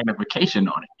put a magnification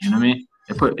on it. You know what I mean?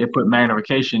 It put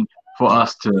magnification for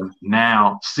us to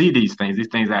now see these things. These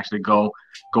things actually go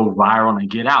viral and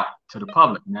get out to the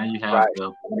public. Now you have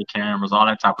the body cameras, all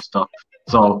that type of stuff.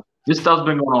 So this stuff's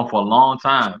been going on for a long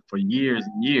time, for years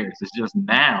and years. It's just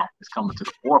now it's coming to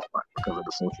the forefront because of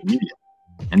the social media.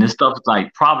 And this stuff is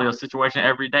like probably a situation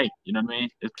every day. You know what I mean?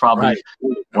 It's probably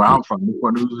where I'm from,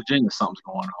 Newport News, Virginia, something's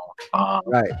going on.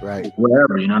 Right.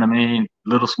 Wherever, you know what I mean?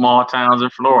 Little small towns in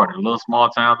Florida, little small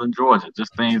towns in Georgia.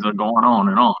 Just things are going on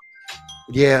and on.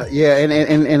 Yeah,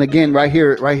 and again, right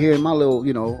here in my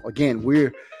little, again,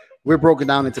 we're broken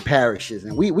down into parishes,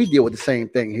 and we deal with the same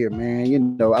thing here,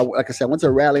 man. Like I said, I went to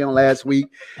a rally on last week,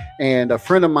 and a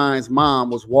friend of mine's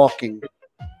mom was walking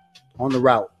on the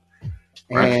route,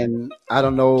 and I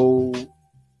don't know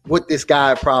what this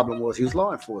guy problem was. He was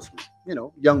law enforcement,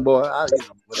 young boy,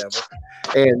 whatever.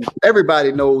 And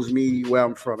everybody knows me where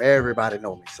I'm from. Everybody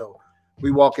know me. So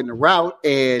we walk in the route,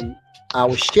 and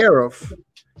our sheriff,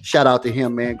 shout out to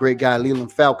him, man, great guy,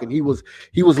 Leland Falcon. He was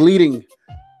leading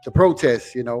the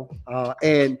protest,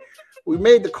 and we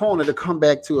made the corner to come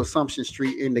back to Assumption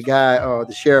Street, and the guy,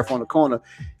 the sheriff on the corner,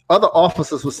 other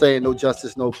officers were saying no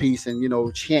justice, no peace,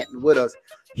 and chanting with us.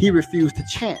 He refused to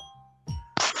chant.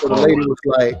 So the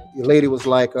lady was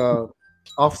like,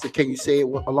 officer, can you say it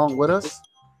along with us?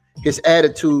 His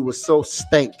attitude was so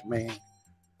stank, man.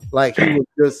 Like he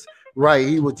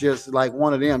was just like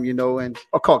one of them, and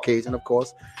a Caucasian, of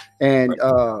course, and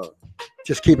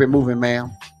just keep it moving,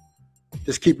 ma'am.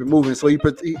 Just keep it moving. So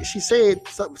she said,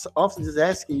 officer just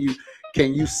asking you,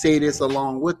 can you say this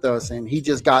along with us? And he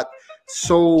just got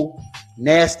so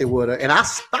nasty with her. And I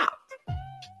stopped.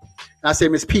 And I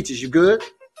said, Miss Peaches, you good?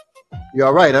 You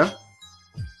all right, huh?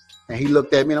 And he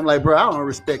looked at me and I'm like, bro, I don't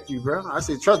respect you, bro. I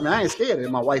said, trust me, I ain't scared.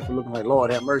 And my wife was looking like,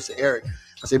 Lord have mercy, Eric.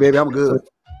 I said, baby, I'm good.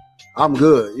 I'm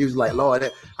good. He was like, Lord.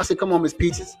 I said, come on, Miss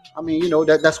Peaches. I mean,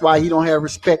 that's why he don't have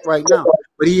respect right now.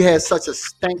 But he has such a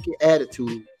stanky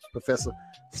attitude, Professor.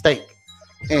 Stank.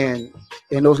 And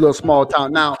in those little small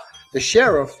towns. Now, the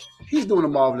sheriff, he's doing a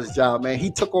marvelous job, man. He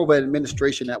took over an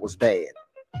administration that was bad.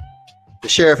 The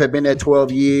sheriff had been there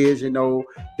 12 years,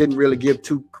 didn't really give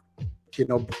two,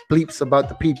 bleeps about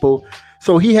the people.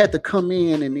 So he had to come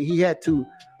in and he had to,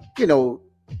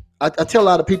 I tell a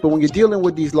lot of people, when you're dealing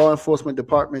with these law enforcement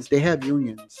departments, they have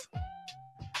unions.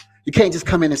 You can't just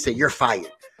come in and say, you're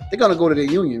fired. They're going to go to their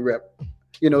union rep,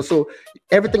 so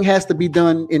everything has to be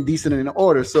done in decent and in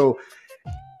order. So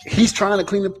he's trying to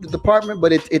clean up the department,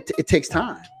 but it takes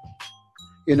time.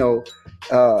 He knows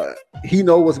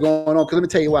what's going on. Because let me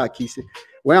tell you why, Kesey.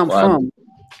 Where I'm from,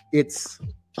 it's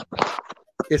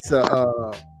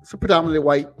a predominantly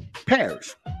white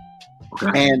parish.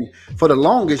 Okay. And for the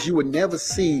longest, you would never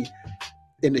see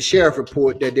in the sheriff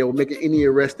report that they were making any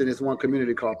arrest in this one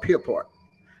community called Pier Park.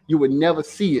 You would never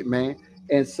see it, man.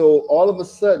 And so all of a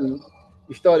sudden,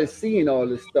 you started seeing all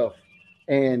this stuff.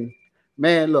 And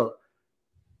man, look,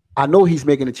 I know he's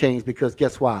making a change because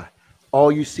guess why?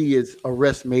 All you see is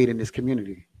arrests made in this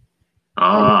community.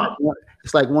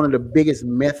 It's like one of the biggest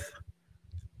meth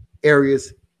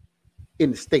areas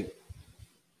in the state.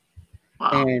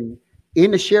 Wow. And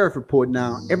in the sheriff report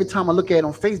now, every time I look at it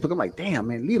on Facebook, I'm like, damn,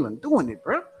 man, Leland doing it,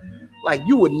 bro. Like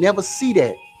you would never see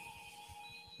that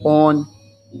on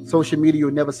social media. You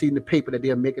would never see in the paper that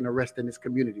they're making arrests in this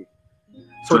community.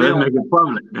 So they make it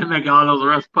public. They make all those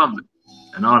arrests public.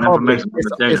 And all that information.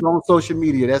 It's on social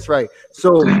media. That's right.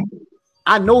 So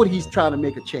I know that he's trying to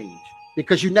make a change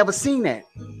because you never seen that.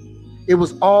 It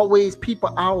was always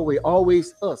people our way,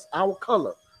 always us, our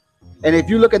color. And if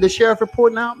you look at the sheriff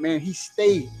report now, man, he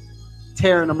stayed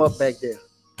tearing them up back there.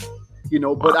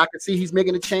 But I can see he's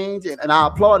making a change, and I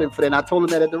applaud him for that. And I told him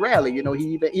that at the rally. He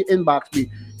even inboxed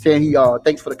me saying he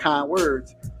thanks for the kind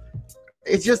words.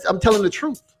 It's just I'm telling the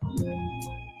truth.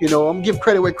 I'm gonna give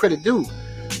credit where credit due.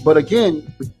 But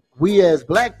again, we as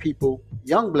black people,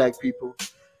 young black people,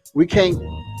 we can't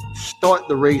start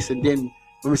the race and then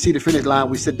when we see the finish line,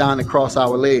 we sit down and cross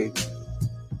our legs.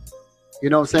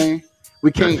 You know what I'm saying?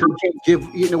 We can't give,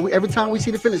 every time we see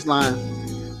the finish line,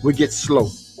 we get slow.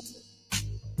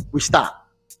 We stop.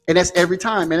 And that's every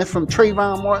time, man. That's from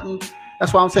Trayvon Martin.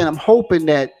 That's why I'm saying I'm hoping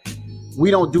that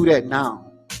we don't do that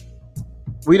now.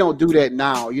 We don't do that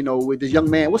now, with the young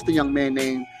man. What's the young man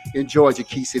name in Georgia,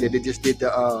 Kesey, that they just did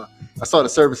I saw the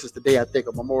services today, I think,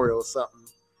 a memorial or something.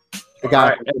 The guy.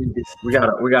 Right.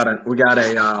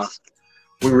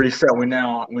 We reset. We're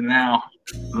now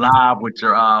live with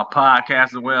your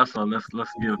podcast as well. So let's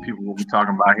give people what we're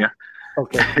talking about here.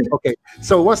 Okay.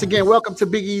 So once again, welcome to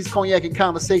Big E's Cognac and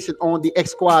Conversation on the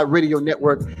X Squad Radio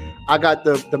Network. I got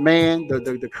the man,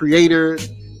 the creator,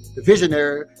 the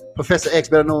visionary, Professor X,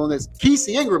 better known as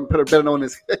Kesey Ingram, better known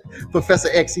as Professor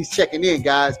X. He's checking in,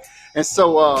 guys. And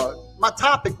so my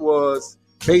topic was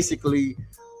basically,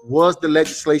 was the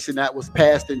legislation that was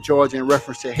passed in Georgia in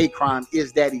reference to hate crime,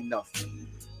 is that enough?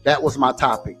 That was my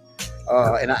topic.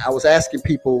 And I was asking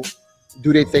people,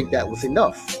 do they think that was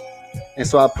enough? And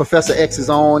so Professor X is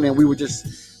on, and we were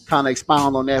just kind of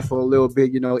expound on that for a little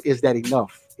bit. Is that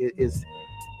enough? Is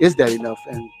that enough?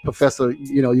 And Professor,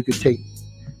 you could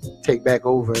take back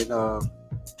over and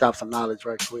drop some knowledge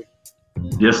right quick.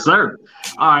 Yes, sir.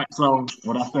 All right. So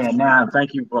what I said now,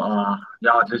 thank you for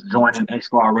y'all just joining X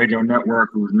Squad Radio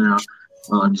Network, who's now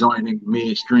joining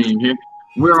midstream here.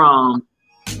 We're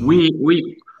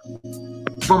we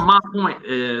from my point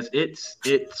is it's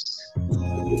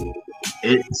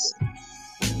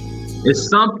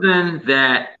something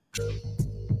that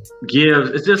gives,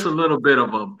 it's just a little bit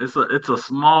of it's a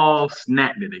small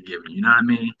snack that they're giving, you know what I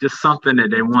mean? Just something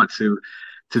that they want to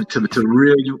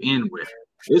reel you in with.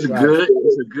 It's good.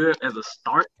 It's good as a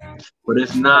start, but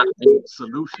it's not a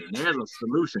solution. There's a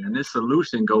solution, and this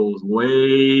solution goes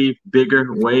way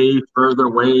bigger, way further,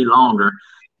 way longer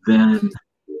than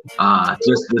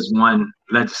just this one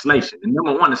legislation. And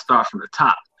number one, it starts from the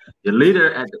top. Your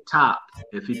leader at the top,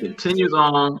 if he continues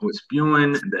on with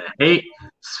spewing the hate,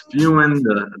 spewing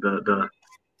the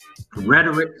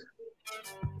rhetoric,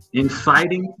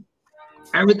 inciting,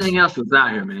 everything else is out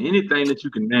here, man. Anything that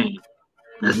you can name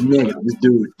that's negative, this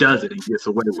dude does it and gets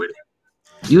away with it.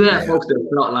 You have folks that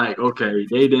felt like, okay,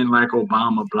 they didn't like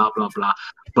Obama, blah, blah, blah.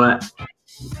 But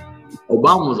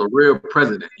Obama was a real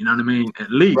president, you know what I mean? At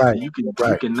least you can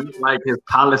not like his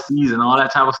policies and all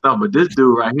that type of stuff. But this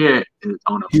dude right here is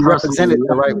on a he represented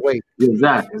the right way.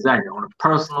 Exactly. On a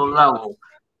personal level,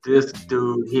 this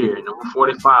dude here, number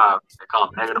 45, they call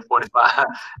him negative 45,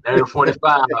 negative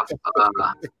 45.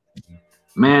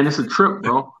 Man, it's a trip,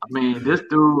 bro. I mean, this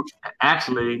dude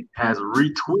actually has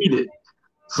retweeted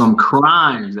some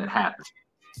crimes that happened.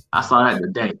 I saw that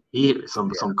today.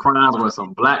 Some crimes where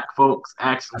some black folks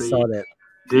actually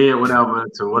did whatever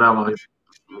to whatever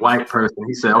white person.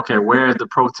 He said, "Okay, where's the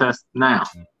protest now?"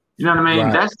 You know what I mean?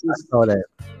 Right. That's just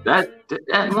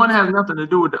that one has nothing to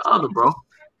do with the other, bro.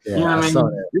 Yeah, you know what I mean?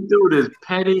 This dude is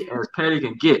petty as petty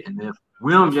can get, and if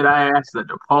we don't get our asses at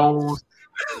the polls,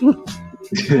 and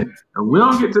we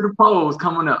don't get to the polls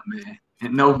coming up, man,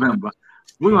 in November,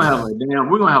 we're gonna have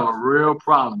a real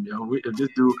problem, yo. If this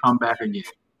dude come back again.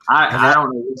 I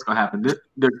don't know what's gonna happen. The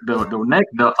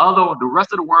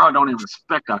rest of the world don't even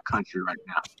respect our country right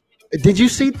now. Did you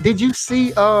see? They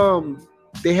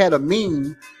had a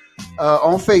meme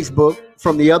on Facebook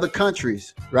from the other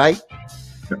countries, right?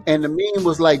 And the meme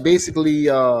was like basically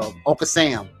Uncle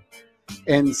Sam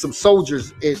and some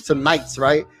soldiers, some knights,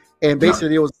 right? And basically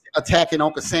they was attacking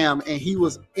Uncle Sam, and he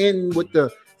was in with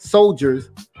the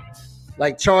soldiers,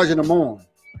 like charging them on.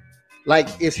 Like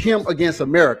it's him against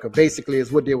America, basically,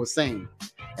 is what they were saying.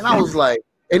 And I was like,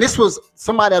 and this was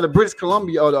somebody out of British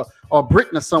Columbia or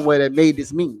Britain or somewhere that made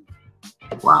this meme.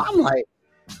 Wow. I'm like,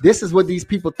 this is what these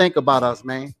people think about us,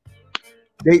 man.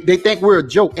 They think we're a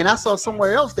joke. And I saw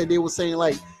somewhere else that they were saying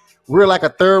like we're like a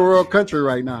third world country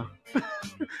right now.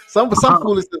 some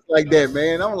foolishness like that,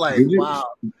 man. I'm like, wow.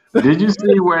 Did you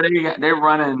see where they're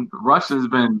running? Russia's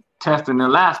been testing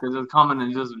Alaska, just coming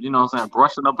and just, you know what I'm saying,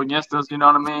 brushing up against us, you know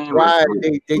what I mean? Right.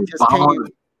 They just came.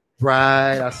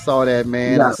 Right. I saw that,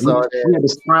 man. Yeah, I saw that. We had to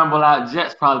scramble out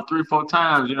jets probably 3-4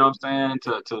 times, you know what I'm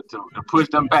saying, to push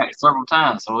them back several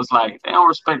times. So it's like they don't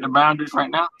respect the boundaries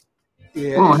right now. Yeah.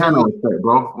 We don't have no respect,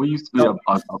 bro. We used to be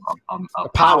a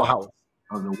powerhouse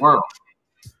of the world.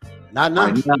 Not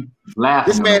none.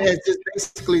 This man has just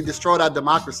basically destroyed our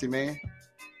democracy, man.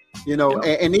 You know,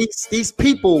 and these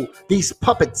people, these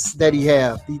puppets that he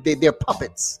have, they're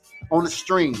puppets on the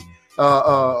string.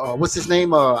 What's his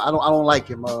name? I don't like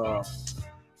him. Not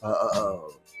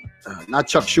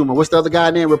Chuck Schumer. What's the other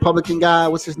guy name? Republican guy.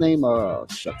 What's his name? I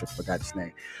forgot his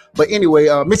name. But anyway,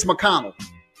 Mitch McConnell.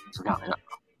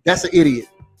 That's an idiot.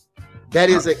 That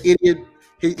is an idiot.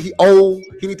 He old.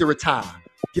 He need to retire.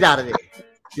 Get out of there.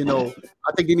 You know,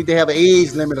 I think they need to have an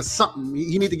age limit or something.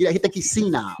 He need to get. He think he's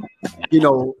senile. You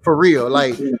know, for real.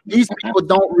 Like these people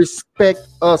don't respect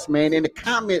us, man. And the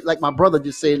comment, like my brother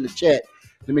just said in the chat.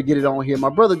 Let me get it on here. My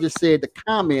brother just said the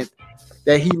comment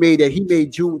that he made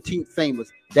Juneteenth famous.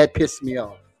 That pissed me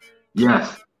off.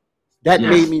 Yes. That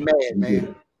made me mad,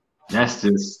 man. That's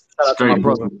just straight my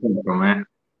brother, man.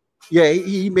 Yeah,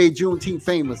 he made Juneteenth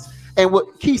famous. And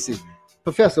what Kesey,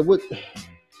 Professor, what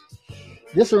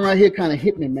This one right here kind of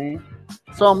hit me, man.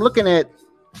 So I'm looking at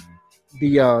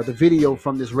the video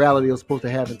from this rally they were supposed to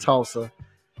have in Tulsa,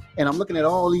 and I'm looking at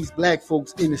all these black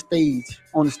folks on the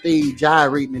stage,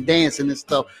 gyrating and dancing and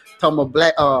stuff, talking about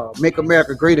black, make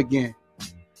America great again.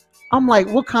 I'm like,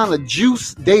 what kind of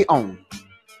juice they own?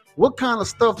 What kind of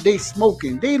stuff they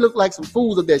smoking? They look like some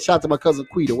fools up there. Shout out to my cousin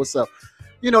Quita. What's up?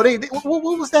 You know,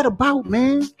 what was that about,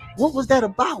 man? What was that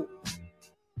about?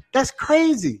 That's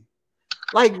crazy.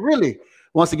 Like, really.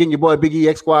 Once again, your boy Big E,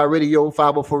 X Squad Radio,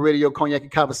 504 Radio, Cognac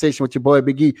and Conversation with your boy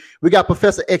Big E. We got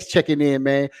Professor X checking in,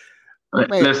 man.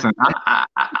 Listen,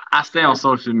 I stay on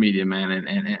social media, man, and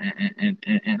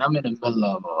I'm in the middle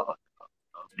of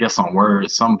get some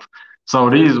words. So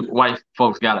these white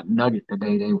folks got a nugget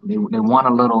today. They want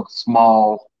a little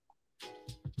small,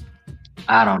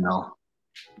 I don't know.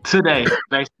 Today,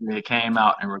 basically, it came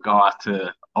out in regards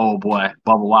to old boy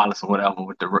Bubba Wallace or whatever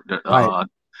with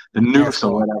the nukes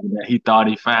or whatever that he thought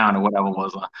he found or whatever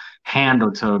was a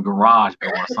handle to a garage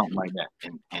door or something like that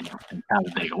in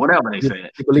Talladega, whatever they said.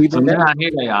 So now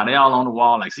here they are. They all on the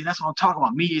wall like, see, that's what I'm talking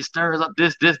about. Media stirs up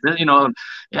this, you know.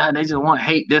 Yeah, they just want to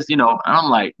hate this, you know. And I'm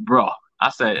like, bro. I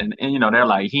said, and you know, they're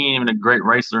like, he ain't even a great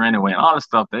racer anyway, and all this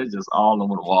stuff. They're just all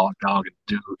over the wall, dog and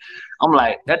dude. I'm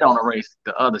like, that don't erase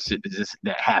the other shit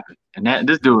that happened. And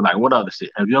this dude, like, what other shit?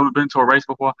 Have you ever been to a race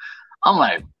before? I'm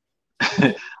like,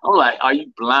 are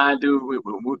you blind, dude?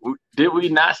 Did we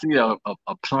not see a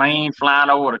plane flying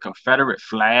over the Confederate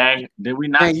flag? Did we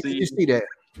not see? Did you see that?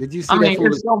 Did you see I that? mean,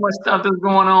 there's so much stuff that's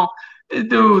going on. This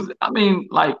dude's, I mean,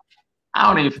 like,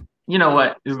 I don't even. You know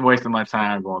what? It's wasting my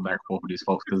time going back and forth with these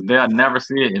folks because they'll never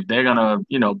see it if they're gonna,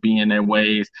 you know, be in their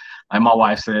ways. Like my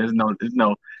wife says, there's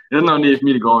no need for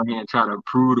me to go in here and try to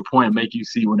prove the point, make you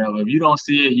see whatever. If you don't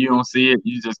see it, you don't see it.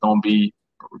 You just gonna be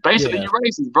basically you're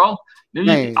racist, bro.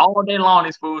 All day long,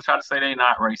 these fools try to say they're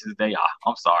not racist. They are.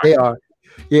 I'm sorry. They are.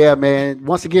 Yeah, man.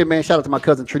 Once again, man, shout out to my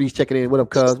cousin Trudy's checking in. What up,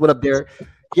 cuz? What up, Derek?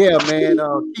 Yeah, man.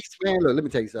 Keith, man, look, let me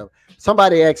tell you something.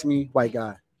 Somebody asked me, white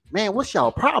guy, man, what's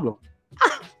y'all problem?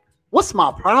 What's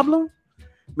my problem?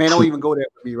 Man, don't even go there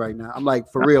with me right now. I'm like,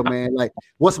 for real, man. Like,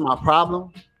 what's my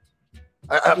problem?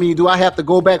 I mean, do I have to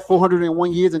go back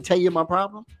 401 years and tell you my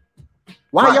problem?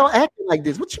 Why y'all acting like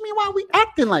this? What you mean, why are we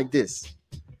acting like this?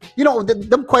 You know,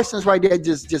 them questions right there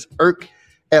just irk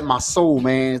at my soul,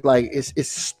 man. It's like, it's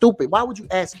stupid. Why would you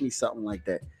ask me something like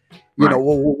that? You know,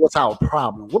 what's our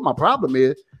problem? What my problem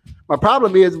is? My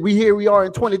problem is we are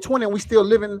in 2020 and we still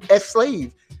living as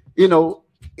slaves, you know,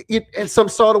 in some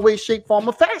sort of way, shape, form,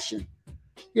 or fashion.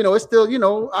 You know, it's still, you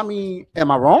know, I mean,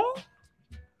 am I wrong?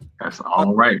 That's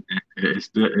all right. It's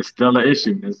still an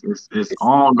issue. It's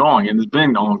ongoing, and it's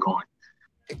been ongoing.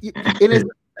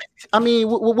 I mean,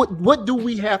 what do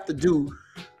we have to do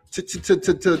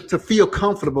to feel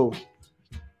comfortable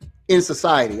in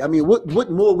society? I mean,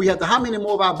 what more we have to? How many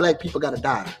more of our black people got to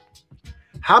die?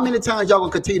 How many times y'all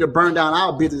gonna continue to burn down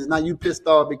our business? Now you pissed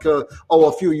off because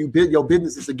a few of your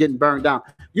businesses are getting burned down.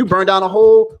 You burn down a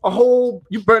whole.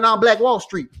 You burn down Black Wall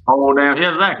Street. Oh damn,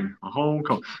 yeah, exactly. A whole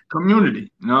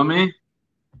community. You know what I mean?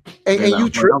 And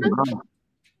you tripping?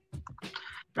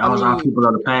 That was our people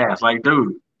of the past. Like,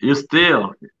 dude, you're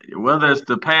still, whether it's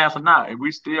the past or not,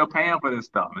 we still paying for this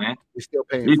stuff, man. We're still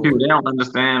paying. These people, they don't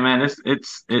understand, man.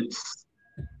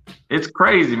 It's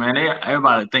crazy, man.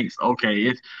 Everybody thinks,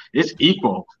 okay, it's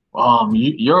equal.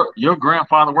 Your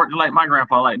grandfather worked like my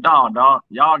grandfather. Like, dog,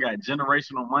 y'all got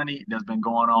generational money that's been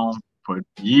going on for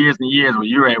years and years where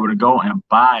you're able to go and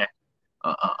buy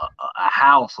a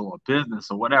house or a business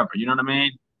or whatever. You know what I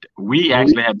mean? We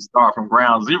actually had to start from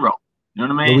ground zero. You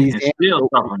know what I mean? And still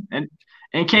suffering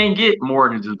and can't get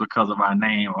mortgages because of our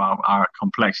name or our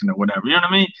complexion or whatever. You know what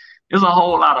I mean? There's a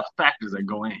whole lot of factors that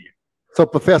go in here. So,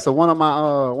 Professor, one of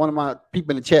my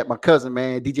people in the chat, my cousin,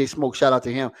 man, DJ Smoke, shout out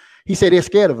to him. He said they're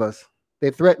scared of us.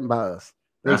 They're threatened by us.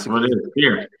 That's what it is.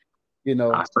 Fear. You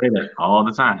know, I say that all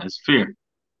the time. It's fear,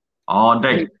 all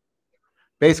day.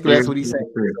 Basically, that's what he said.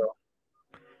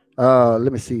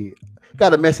 Let me see.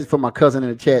 Got a message from my cousin in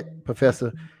the chat,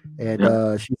 Professor, and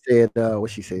she said,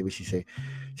 what she say?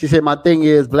 She said, my thing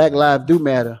is, Black lives do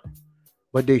matter,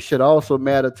 but they should also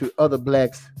matter to other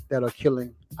blacks that are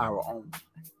killing our own.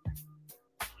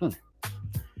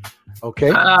 Okay.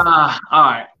 All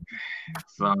right.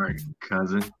 Sorry,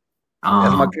 cousin.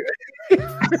 That's my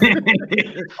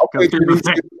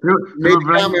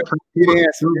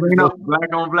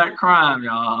black on black crime,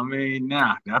 y'all. I mean,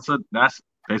 nah,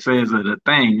 they say it's a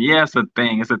thing. Yeah, it's a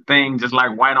thing. It's a thing just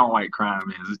like white on white crime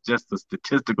is. It's just a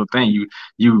statistical thing.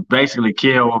 You basically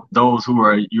kill those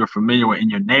you're familiar with in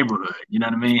your neighborhood. You know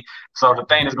what I mean? So the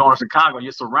thing that's going to Chicago,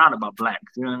 you're surrounded by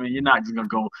blacks. You know what I mean? You're not just gonna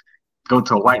go go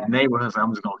to a white neighborhood and say,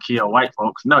 I'm just gonna kill white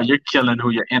folks. No, you're killing who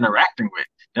you're interacting with.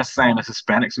 That's the same as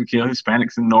Hispanics who kill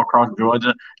Hispanics in Norcross,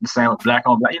 Georgia. The same with black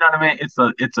on black. You know what I mean? It's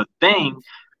a thing,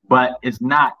 but it's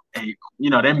not a,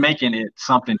 they're making it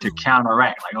something to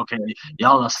counteract. Like, okay,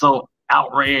 y'all are so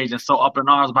outraged and so up in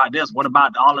arms about this. What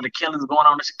about all of the killings going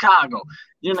on in Chicago?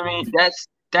 You know what I mean?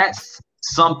 That's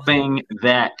something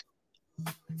that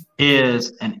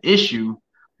is an issue,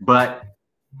 but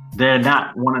they're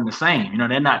not one and the same.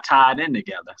 They're not tied in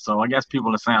together. So I guess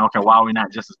people are saying, okay, why are we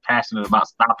not just as passionate about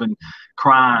stopping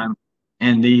crime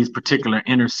in these particular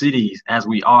inner cities as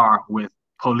we are with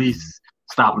police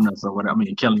stopping us or whatever,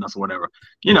 killing us or whatever.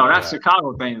 That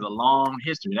Chicago thing is a long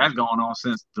history. That's going on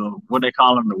since what they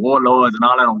call them, the warlords and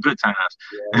all that on Good Times.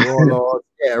 Yeah, warlords.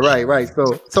 Yeah, right.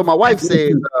 So my wife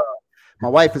says, my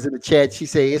wife is in the chat. She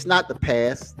said, it's not the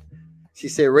past. She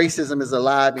said, racism is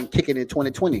alive and kicking in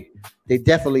 2020. They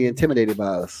definitely intimidated by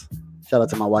us. Shout out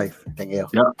to my wife, Danielle.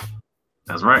 Yep,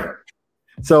 that's right.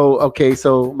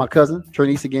 So my cousin,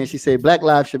 Trinice again, she said, Black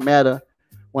lives should matter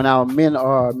when our men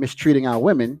are mistreating our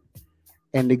women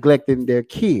and neglecting their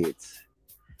kids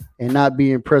and not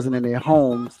being present in their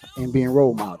homes and being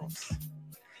role models.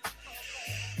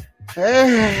 She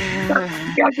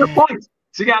got good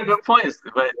points.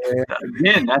 But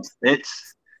again,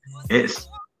 it's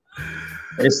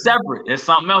separate. It's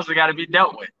something else that got to be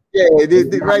dealt with. Yeah,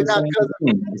 right now,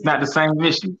 it's not the same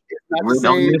issue.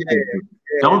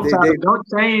 Don't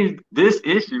change this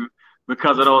issue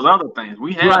because of those other things.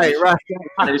 We have right.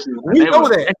 Issues. We know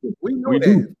that. We know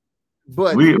that.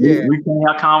 But we can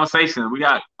have conversations. We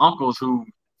got uncles who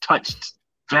touched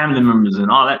family members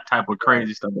and all that type of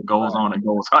crazy stuff that goes on and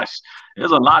goes hush.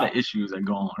 There's a lot of issues that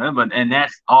go on, and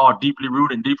that's all deeply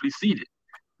rooted and deeply seated.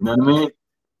 You know what I mean?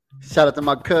 Shout out to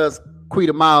my cousin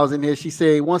Quita Miles in here. She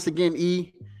said, once again,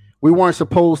 we weren't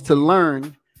supposed to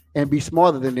learn and be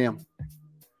smarter than them.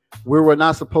 We were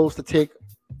not supposed to take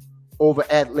over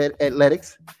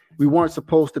athletics. We weren't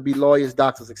supposed to be lawyers,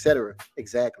 doctors, etc.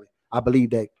 Exactly. I believe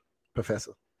that,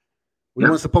 Professor. We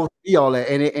weren't supposed to be all that,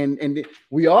 and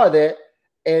we are that,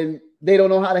 and they don't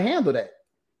know how to handle that.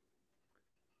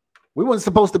 We weren't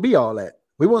supposed to be all that.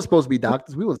 We weren't supposed to be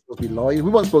doctors. We weren't supposed to be lawyers.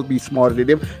 We weren't supposed to be smarter than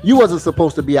them. You wasn't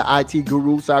supposed to be an IT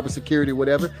guru, cybersecurity,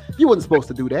 whatever. You wasn't supposed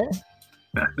to do that.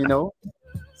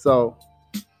 So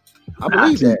I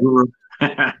believe that.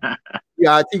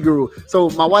 Yeah, IT guru.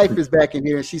 So my wife is back in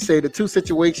here, and she said the two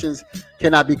situations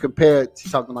cannot be compared.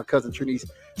 She's talking to my cousin Trinice.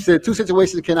 She said two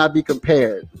situations cannot be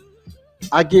compared.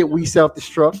 I get we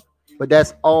self-destruct, but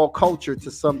that's all culture to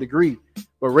some degree.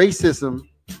 But racism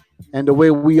and the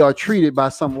way we are treated by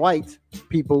some white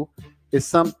people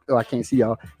is I can't see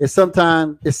y'all. It's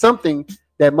something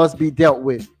that must be dealt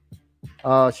with.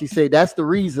 She said that's the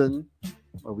reason.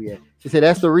 Where we at? She said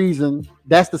that's the reason.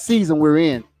 That's the season we're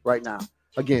in right now.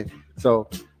 Again, so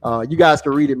you guys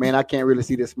can read it, man. I can't really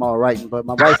see this small writing, but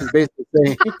my wife is basically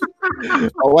saying,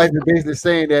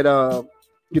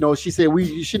 that she said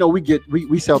we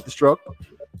self-destruct,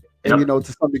 and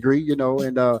to some degree,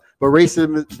 but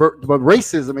racism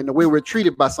and the way we're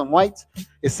treated by some whites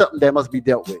is something that must be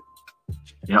dealt with.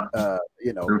 Yeah.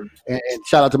 And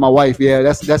shout out to my wife. Yeah,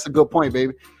 that's a good point,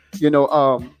 baby.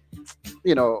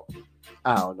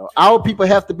 I don't know. Our people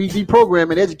have to be deprogrammed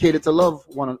and educated to love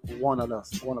one another.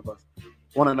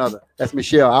 That's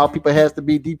Michelle. Our people has to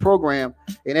be deprogrammed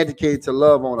and educated to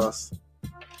love on us.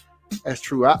 That's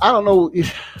true. I don't know.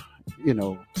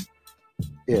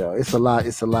 It's a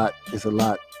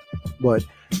lot. But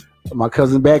my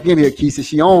cousin back in here, Keisha,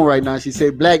 she on right now. She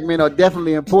said Black men are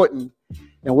definitely important,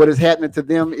 and what is happening to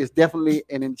them is definitely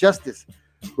an injustice.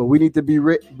 But we need to be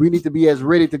as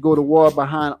ready to go to war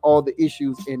behind all the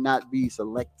issues and not be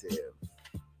selective.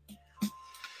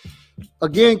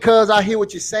 Again, cuz I hear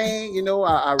what you're saying.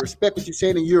 I respect what you're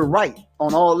saying, and you're right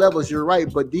on all levels. You're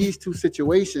right, but these two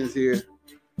situations here,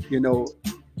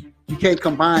 you can't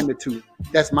combine the two.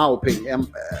 That's my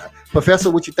opinion.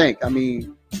 Professor, what you think? I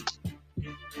mean,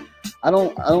 I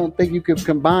don't think you could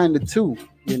combine the two.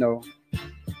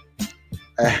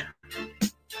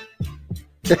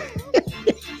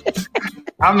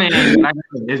 I mean,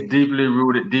 it's deeply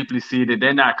rooted, deeply seated.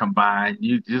 They're not combined.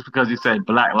 Just because you say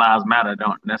Black Lives Matter,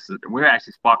 don't necessarily.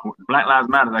 Black Lives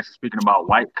Matter is actually speaking about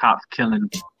white cops killing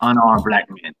unarmed Black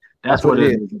men. That's what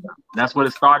it is about. That's what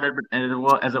it started and it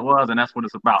was, and that's what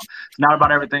it's about. It's not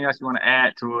about everything else you want to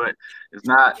add to it. It's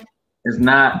not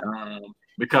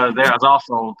because there's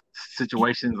also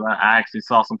situations. I actually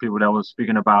saw some people that was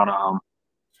speaking about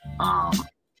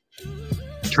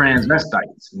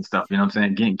transvestites and stuff,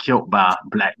 getting killed by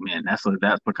Black men. That's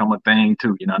become a thing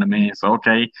too, you know what I mean? So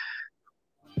okay,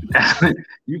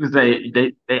 you can say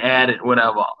they added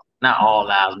whatever not all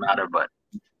lives matter, but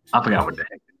I forgot what the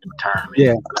heck the term is.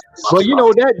 Yeah. Well, you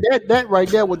know that right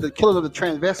there with the killing of the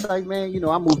transvestite, man. You know,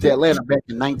 I moved to Atlanta back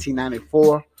in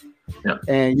 1994,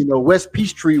 and you know, West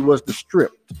Peachtree was the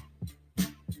strip.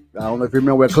 I don't know if you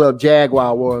remember where Club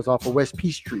Jaguar was off of West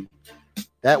Peachtree.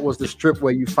 That was the strip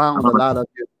where you found a lot of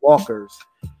your walkers.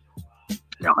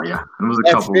 Yeah. There was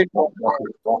a couple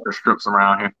walker strips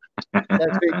around here.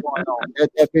 That's been going on.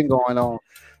 That's been going on.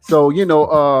 So, you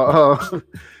know,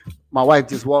 my wife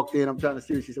just walked in. I'm trying to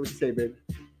see what she said. What you say, baby?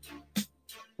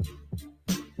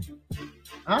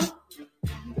 Huh?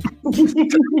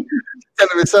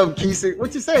 Telling me something, Keisha.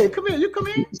 What you say? Come here. You come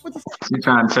in. What you say? You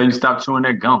trying to say you stop chewing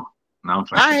that gum? No, I'm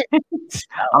playing.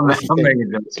 I'm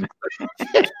making jokes.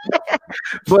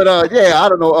 But yeah, I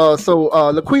don't know. So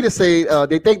Laquita said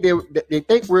they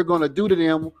think we're gonna do to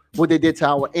them what they did to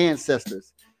our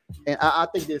ancestors, and I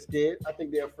think they're scared. I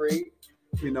think they're afraid.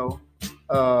 You know,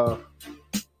 I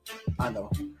know.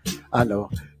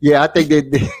 Yeah, I think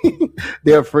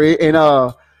they're afraid. And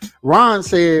Ron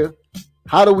said,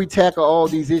 "How do we tackle all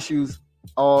these issues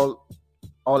all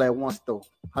at once, though?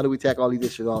 How do we tackle all these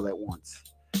issues all at once?"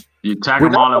 You tackle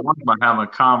them all at once by having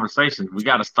conversations. We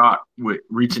got to start with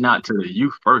reaching out to the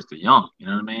youth first, the young. You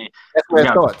know what I mean? That's where it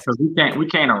starts. Because we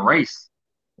can't erase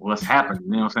what's happened.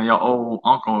 You know what I'm saying? Your old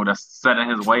uncle that's set in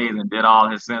his ways and did all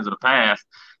his sins of the past.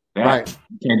 You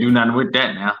can't do nothing with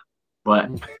that now. But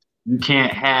you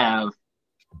can't have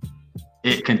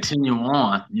it continue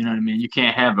on. You know what I mean? You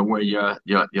can't have it where your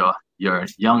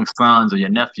young sons or your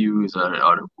nephews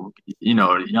or you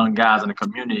know, the young guys in the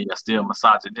community are still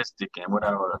misogynistic and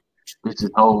whatever, bitches,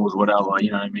 hoes, whatever,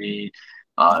 you know what I mean?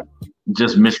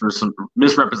 Just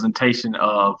misrepresentation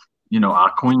of, you know,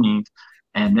 our queens,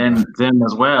 and then them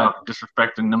as well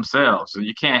disrespecting themselves. So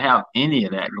you can't have any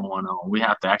of that going on. We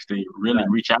have to actually really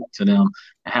reach out to them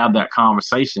and have that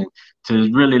conversation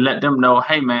to really let them know,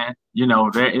 hey man, you know,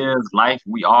 there is life.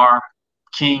 We are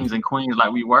kings and queens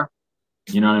like we were.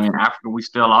 You know what I mean? Africa, we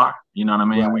still are. You know what I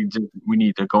mean? Right. We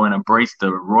need to go and embrace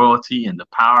the royalty and the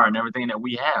power and everything that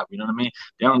we have. You know what I mean?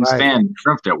 They don't understand the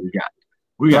strength that we got.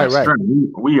 We got strength.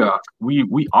 We are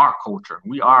culture.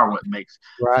 We are what makes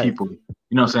people. You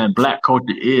know what I'm saying? Black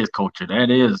culture is culture.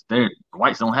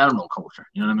 Whites don't have no culture.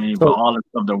 You know what I mean? But all the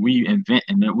stuff that we invent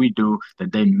and that we do,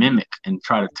 that they mimic and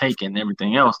try to take and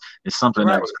everything else, is something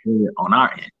that was created on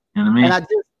our end. You know what I mean? And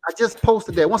I just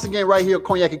posted that once again right here,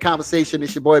 Cognac and Conversation.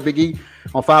 It's your boy Big E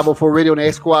on 504 Radio and the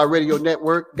X Squad Radio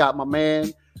Network. Got my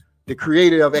man, the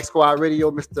creator of X Squad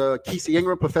Radio, Mr. Kesey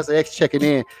Ingram, Professor X, checking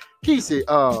in. Kesey,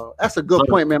 that's a good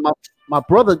point, man. My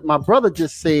brother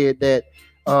just said that.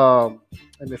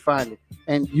 Let me find it.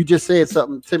 And you just said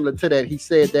something similar to that. He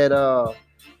said that.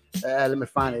 Let me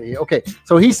find it here. Okay,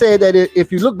 so he said that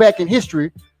if you look back in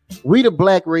history, we the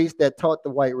black race that taught the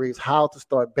white race how to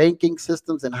start banking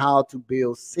systems and how to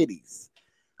build cities.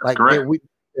 Like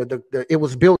it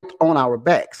was built on our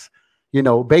backs, you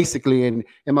know, basically. And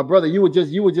my brother, you were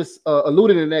just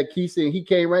alluding to that, Kesey, and he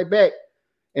came right back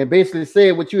and basically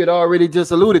said what you had already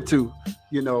just alluded to,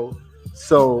 you know.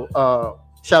 So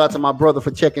shout out to my brother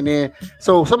for checking in.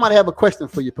 So somebody have a question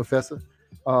for you, Professor.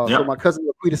 So my cousin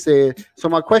Laquita said, so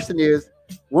my question is,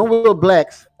 when will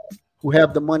blacks who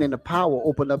have the money and the power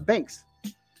open up banks?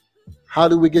 How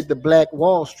do we get the Black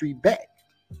Wall Street back?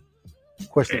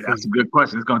 That's a good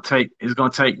question. It's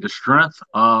gonna take the strength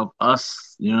of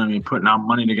us, you know what I mean, putting our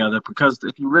money together. Because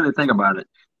if you really think about it,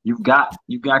 you've got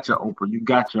your Oprah, you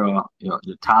got your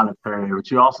Tyler Perry, but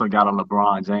you also got a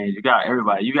LeBron James, you got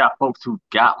everybody, you got folks who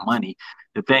got money.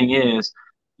 The thing is,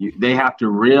 they have to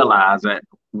realize that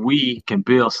we can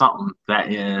build something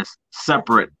that is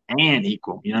separate and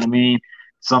equal. You know what I mean?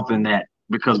 Something that,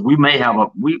 because we may have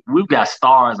we've got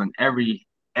stars in every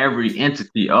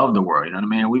entity of the world. You know what I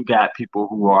mean? We've got people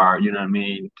who are, you know what I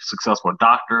mean, successful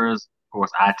doctors, of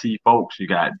course, IT folks. You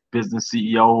got business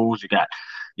CEOs. You got,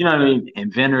 you know what I mean,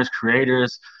 inventors,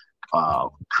 creators,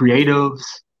 creatives.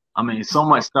 I mean, so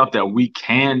much stuff that we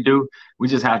can do. We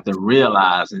just have to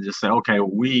realize and just say, okay,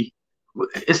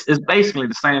 it's basically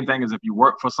the same thing as if you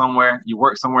work somewhere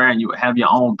and you have your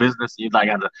own business. You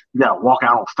gotta walk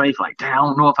out on faith, like, damn, I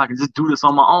don't know if I can just do this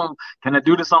on my own. Can I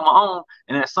do this on my own?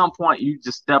 And at some point, you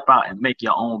just step out and make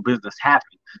your own business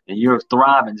happen, and you're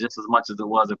thriving just as much as it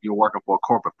was if you're working for a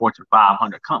corporate Fortune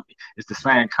 500 company. It's the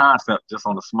same concept, just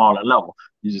on a smaller level.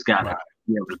 You just gotta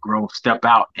be able to grow, step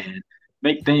out, and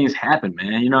make things happen,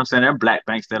 man. You know what I'm saying? There are black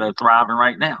banks that are thriving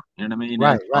right now. You know what I mean?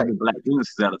 There's other black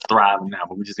businesses that are thriving now,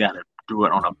 but we just gotta do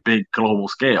it on a big global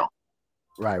scale.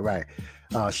 Right.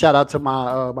 Shout out to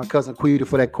my cousin Quita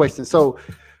for that question. So,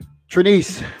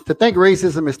 Trinice, to think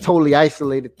racism is totally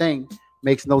isolated thing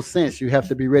makes no sense. You have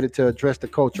to be ready to address the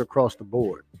culture across the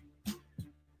board.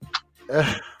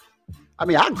 I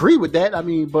mean, I agree with that. I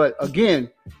mean, but again,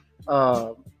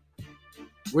 we're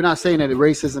not saying that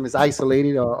racism is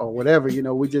isolated or whatever. You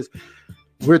know,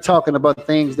 we're talking about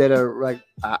things that are like,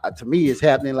 to me, it's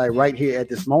happening like right here at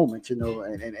this moment. You know,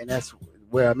 and that's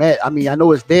where I'm at. I mean, I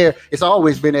know it's there. It's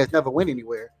always been there. It's never went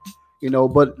anywhere. You know,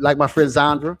 but like my friend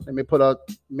Zandra, let me put a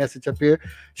message up here.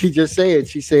 She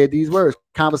said these words: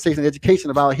 conversation and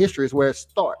education about history is where it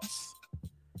starts.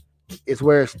 It's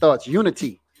where it starts.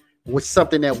 Unity was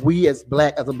something that we as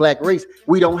a black race,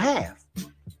 we don't have.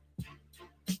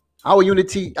 Our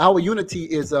unity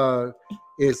is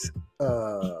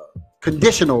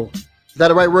conditional. Is that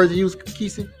the right word to use,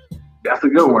 Kesey? That's a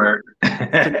good word.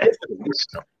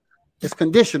 It's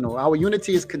conditional. Our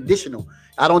unity is conditional.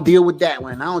 I don't deal with that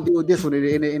one. I don't deal with this one.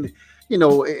 And you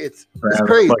know, it's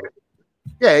crazy.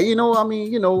 Yeah, you know, I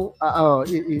mean, you know,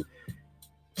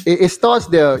 it starts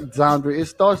there, Zandra. It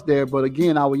starts there, but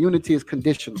again, our unity is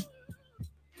conditional.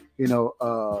 You know,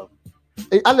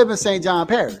 I live in St. John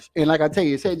Parish, and like I tell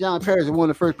you, St. John Parish is one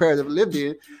of the first parishes I've lived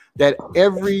in that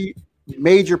every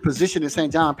major position in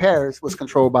St. John Parish was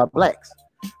controlled by blacks,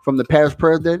 from the parish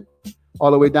president all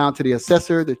the way down to the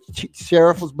assessor. The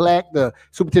sheriff was black, the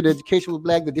superintendent of education was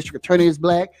black, the district attorney is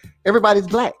black. Everybody's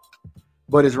black,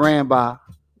 but it's ran by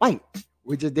white.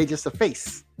 They just a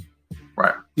face.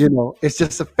 Right. You know, it's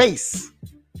just a face.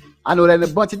 I know that in a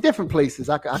bunch of different places.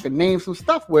 I can name some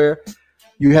stuff where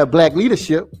you have black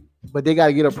leadership, but they got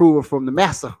to get approval from the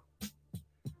massa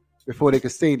before they can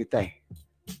say anything.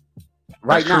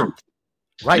 Right now.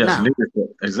 Right now.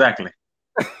 Leadership. Exactly.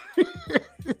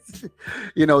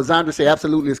 You know, Zandra say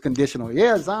absolutely it's conditional.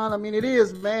 Yeah, Zon, I mean, it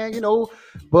is, man, you know,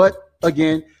 but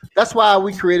again, that's why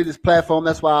we created this platform.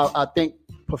 That's why I thank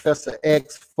Professor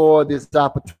X for this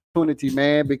opportunity,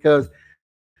 man, because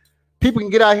people can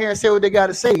get out here and say what they got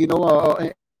to say, you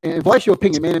know, and voice your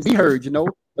opinion, man, and be heard, you know.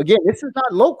 Again, this is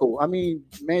not local. I mean,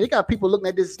 man, they got people looking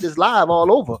at this live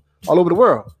all over the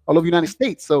world, all over the United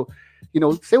States. So, you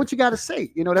know, say what you got to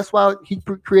say. You know, that's why he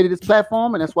created this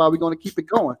platform, and that's why we're going to keep it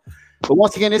going. But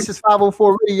once again, this is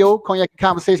 504 Radio, Cognac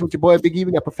Conversation with your boy Big E.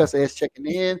 We got Professor S checking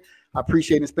in. I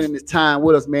appreciate him spending this time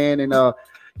with us, man. And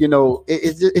you know,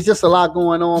 it's just a lot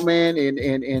going on, man.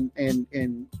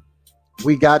 And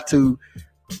we got to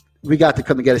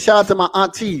come together. Shout out to my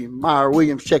auntie Myra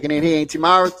Williams checking in. Hey, Auntie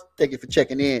Myra, thank you for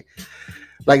checking in.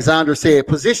 Like Zandra said,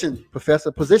 position,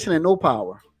 Professor, position and no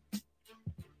power.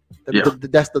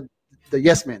 That's the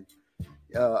yes men.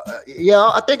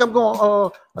 I think I'm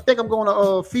going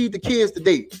to feed the kids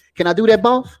today. Can I do that,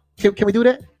 boss? Can we do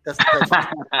that?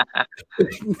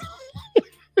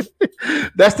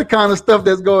 That's the kind of stuff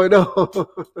that's going on.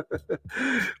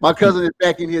 My cousin is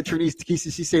back in here, Trinice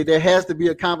Takisi. She said there has to be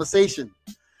a conversation,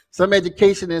 some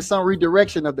education, and some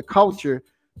redirection of the culture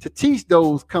to teach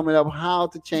those coming up how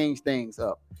to change things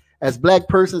up as black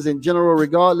persons in general,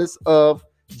 regardless of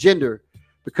gender,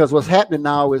 because what's happening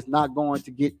now is not going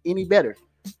to get any better.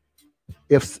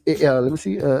 It's not going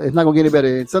to get any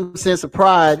better. In some sense of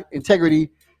pride,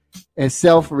 integrity, and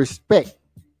self-respect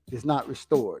is not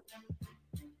restored.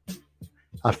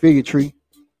 I feel you, Tree.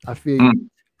 I feel you.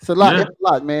 It's a lot. Yeah. It's a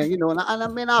lot, man. You know, and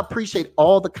I appreciate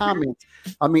all the comments.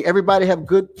 I mean, everybody have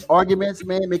good arguments,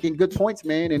 man, making good points,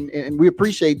 man, and we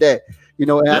appreciate that. You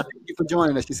know, and I thank you for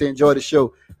joining us. You say enjoy the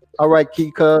show. All right, Key,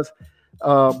 cuz.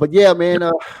 But yeah, man.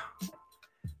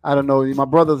 I don't know. My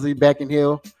brothers are back in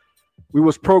here. We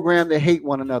was programmed to hate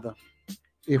one another.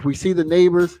 If we see the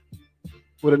neighbors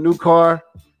with a new car,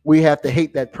 we have to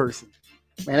hate that person.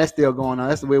 Man, that's still going on.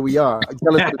 That's the way we are.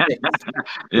 Jealous of the things.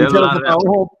 We're jealous of our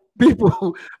own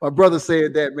people. My brother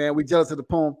said that, man. We jealous of the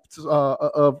poem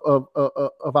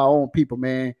of our own people,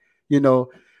 man. You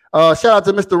know. Shout out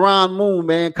to Mr. Ron Moon,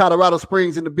 man. Colorado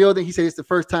Springs in the building. He said it's the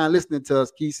first time listening to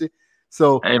us, Kesey.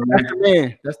 So hey,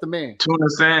 that's the man. Tune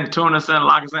us in,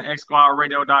 lock us in,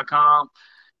 xsquadradio.com.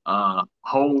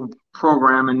 Whole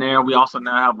program in there. We also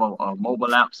now have a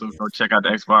mobile app, so go check out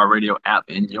the X-Squad Radio app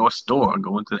in your store.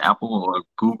 Go into Apple or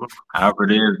Google, however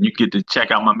it is. You get to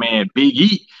check out my man Big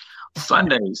E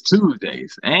Sundays,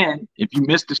 Tuesdays, and if you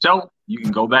missed the show, you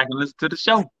can go back and listen to the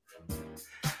show.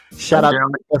 Shout out to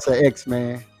Professor X,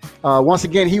 man. Once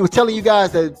again, he was telling you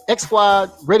guys that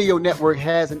X-Squad Radio Network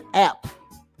has an app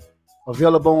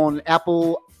available on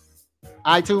Apple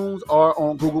iTunes or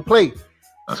on Google Play.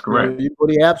 That's correct. You go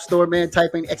to the App Store, man,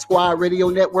 type in X-Squad Radio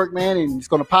Network, man, and it's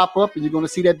going to pop up, and you're going to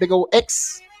see that big old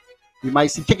X. You might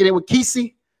see Kicking It with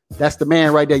Kesey. That's the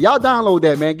man right there. Y'all download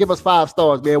that, man. Give us 5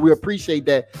 stars, man. We appreciate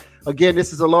that. Again,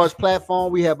 this is a large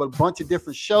platform. We have a bunch of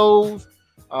different shows.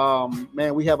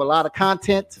 Man, we have a lot of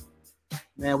content.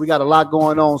 man. We got a lot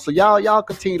going on. So y'all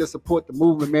continue to support the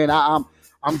movement, man.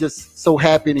 I'm just so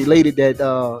happy and elated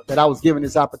that I was given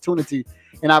this opportunity.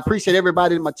 And I appreciate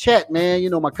everybody in my chat, man. You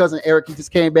know, my cousin Eric, he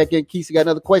just came back in. Keith, you got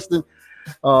another question,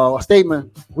 a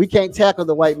statement. We can't tackle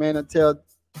the white man until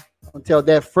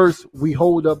that first we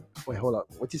hold up. Wait, hold up.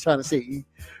 What you trying to say, E?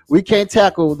 We can't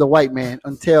tackle the white man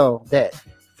until that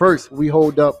first we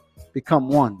hold up, become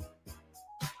one.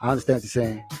 I understand what you're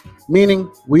saying.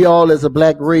 Meaning we all as a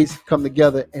black race come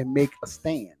together and make a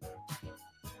stand.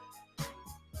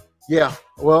 Yeah,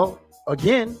 well,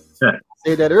 again, I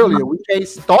said that earlier. We can't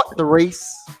start the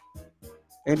race,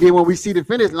 and then when we see the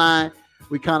finish line,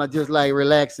 we kind of just like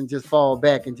relax and just fall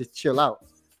back and just chill out.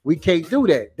 We can't do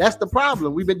that. That's the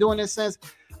problem. We've been doing this since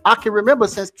I can remember,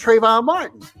 since Trayvon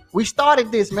Martin. We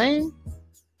started this, man.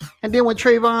 And then when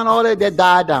Trayvon, all that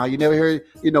died down. You never heard,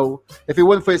 you know, if it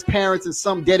wasn't for his parents and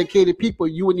some dedicated people,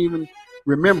 you wouldn't even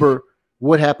remember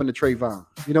what happened to Trayvon.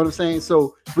 You know what I'm saying?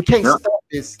 So we can't start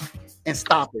this and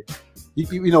stop it.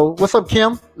 You know, what's up,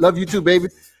 Kim? Love you too, baby.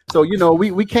 So, you know,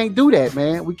 we can't do that,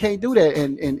 man. We can't do that.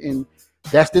 And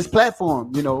that's this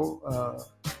platform, you know.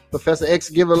 Professor X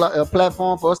give a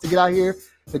platform for us to get out here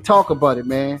and talk about it,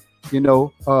 man. You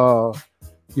know,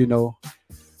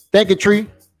 thank you, Tree.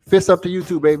 Fist up to you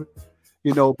too, baby.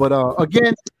 You know, but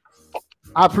again,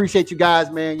 I appreciate you guys,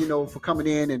 man, you know, for coming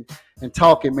in and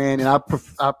talking, man. And I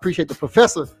appreciate the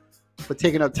professor for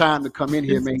taking up time to come in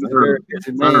here, man. He's a very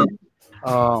busy man.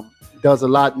 Does a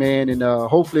lot, man. And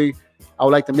hopefully I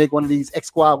would like to make one of these X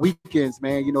Squad weekends,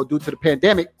 man, you know, due to the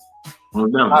pandemic. A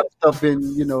lot of stuff been,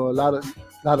 you know, a lot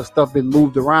of stuff been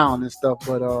moved around and stuff.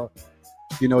 But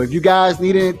you know, if you guys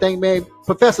need anything, man,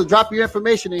 Professor, drop your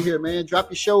information in here, man. Drop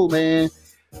your show, man,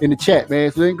 in the chat,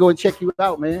 man. So they can go and check you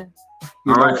out, man.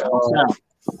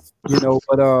 You know,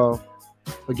 but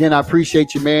again, I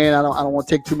appreciate you, man. I don't want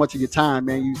to take too much of your time,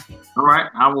 man. All right,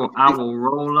 I will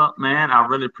roll up, man. I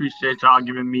really appreciate y'all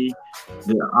giving me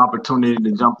the opportunity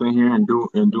to jump in here and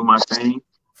do my thing.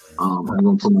 I'm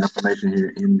gonna put my information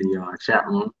here in the chat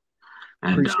room.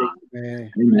 And appreciate you,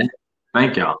 man. Amen.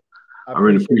 Thank y'all. I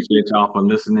really appreciate y'all for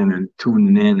listening and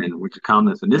tuning in and with your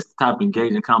comments. And this is the type of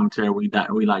engaging commentary we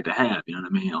like to have. You know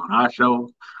what I mean? On our show,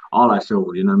 all our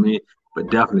shows. You know what I mean? But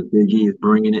definitely Big E is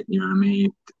bringing it. You know what I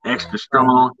mean? Extra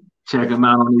strong. Check him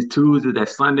out on these Tuesdays, that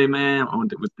Sunday, man.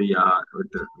 With the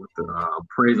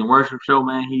praise and worship show,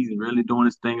 man. He's really doing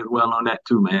his thing as well on that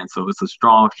too, man. So it's a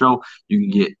strong show. You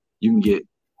can get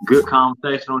good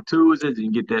conversation on Tuesdays. You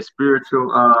can get that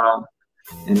spiritual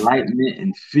enlightenment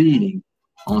and feeding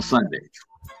on Sundays.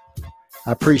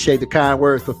 I appreciate the kind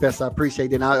words, Professor. I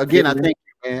appreciate it. Now, again, I thank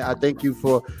you, man. I thank you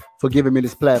for giving me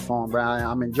this platform, bro.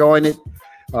 I'm enjoying it.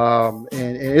 And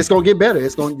it's gonna get better.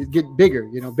 It's gonna get bigger,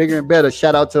 you know, bigger and better.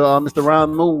 Shout out to Mr.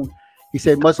 Ron Moon. He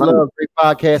said, "Much love, great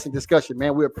podcast and discussion,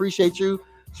 man. We appreciate you.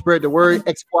 Spread the word.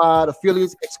 X Squad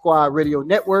affiliates, X Squad Radio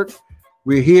Network.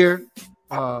 We're here.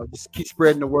 Just keep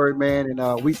spreading the word, man.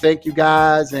 And we thank you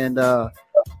guys. And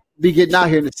be getting out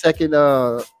here in a second.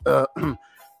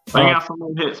 Bang out some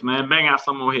more hits, man. Bang out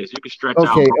some more hits. You can stretch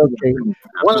out. Okay.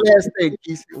 One last thing,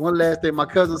 Keith. One last thing. My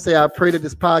cousin said, I pray that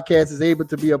this podcast is able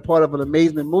to be a part of an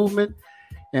amazing movement,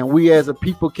 and we as a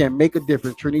people can make a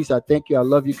difference. Trinice, I thank you. I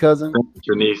love you, cousin. Thank you,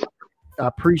 Trinice. I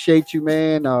appreciate you,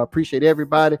 man. I appreciate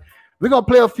everybody. We're going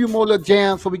to play a few more little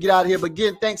jams before we get out of here. But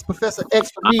again, thanks, Professor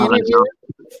X, for being in here.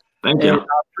 Thank you. I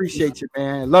appreciate you,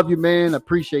 man. Love you, man.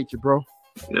 Appreciate you, bro.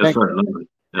 Yes, sir.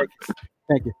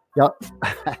 Thank you. Y'all.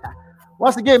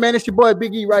 Once again, man, it's your boy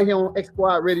Big E right here on X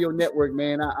Squad Radio Network,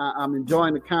 man. I'm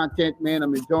enjoying the content, man.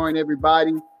 I'm enjoying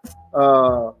everybody.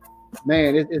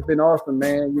 Man, it's been awesome,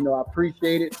 man. You know, I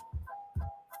appreciate it.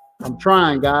 I'm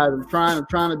trying, guys. I'm trying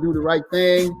to do the right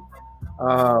thing.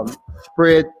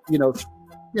 Spread,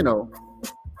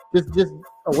 just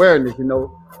awareness,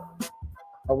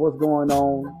 of what's going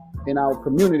on in our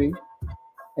community.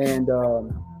 And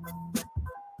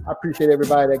I appreciate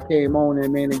everybody that came on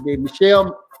and, man, and gave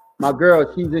Michelle, my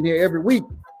girl, she's in here every week.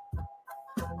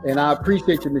 And I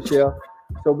appreciate you, Michelle.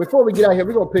 So before we get out here,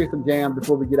 we're going to play some jams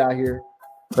before we get out here.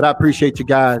 But I appreciate you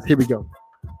guys. Here we go.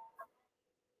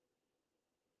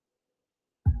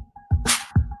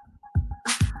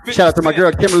 Shout out to my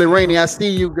girl, Kimberly Rainey. I see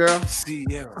you, girl. I see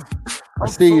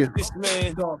you.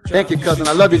 Thank you, cousin.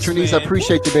 I love you, Trinice. I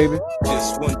appreciate you, baby.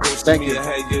 Thank you.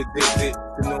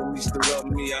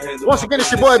 Once again,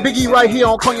 it's your boy Big E right here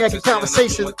on Cognac and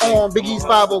Conversation on Big E's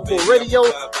 504 Radio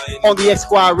on the X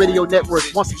Squad Radio Network.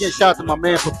 Once again, shout out to my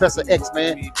man, Professor X,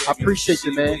 man. I appreciate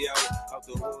you, man.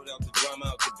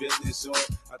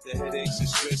 the headaches and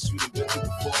stress you done been through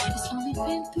before. It's only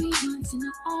been 3 months and I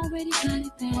already got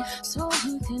it back. So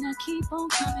good, then I keep on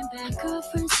coming back.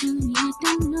 Girlfriends telling me I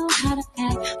don't know how to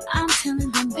act. I'm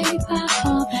telling them, babe, I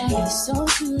fall back. It's so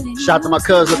good. And Shout out to my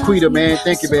cousin Laquita, man.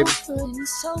 Thank you, baby. so good and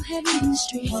it's so heavy in the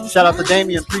streets. Shout out to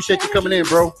Damien. Appreciate you coming in,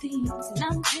 bro.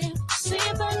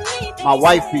 My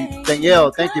wifey,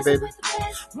 Danielle. Thank you, baby.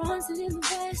 Runs it in the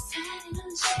west, had it on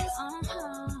the chest.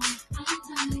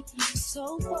 I like it.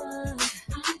 So what?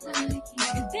 I like it.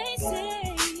 And they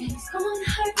say it's gonna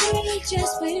hurt me.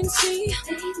 Just wait and see.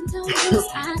 They know who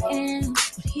I am.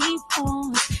 What he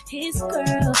wants, his girl,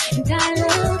 and I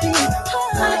love it.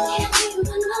 Oh, I can't leave him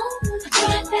alone. I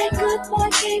tried that good boy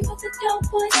game, but the dope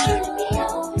boy turning me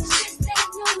on. It's just they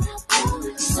know what I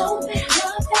want. So bad,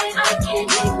 love that I can't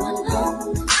leave him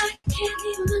alone. I can't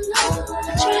leave him alone.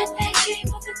 I tried that game,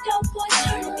 but the dope boy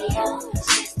turning me on. It's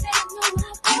just they know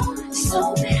what I want. So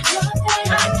bad, love that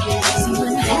I can't see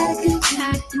when I had a good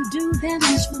guy and do that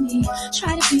much for me.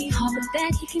 Try to be hard, but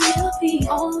that he can never be.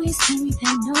 Always told me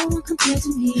that no one compared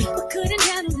to me, but couldn't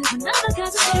handle it when other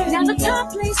guys are there. Now the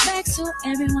top lays back so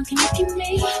everyone can look at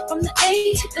me. From the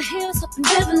A to the hills up in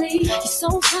Beverly, he's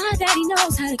so fine that he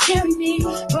knows how to carry me.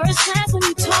 First class when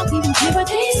you talk, even hear what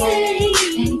they say.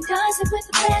 And he does it with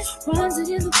the best, runs it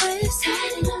in the west,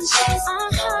 had it on the chest.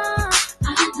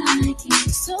 I like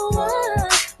it. So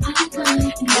what? I like it.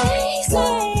 And they say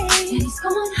he's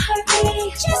gonna hurt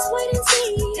me. Just wait and see.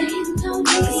 They know me.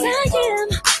 'Cause I am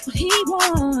what he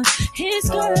wants, his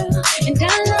girl, and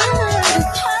I love it.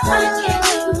 I can't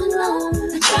leave him alone.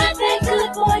 I tried that good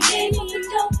boy game, and you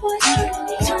dope boy turning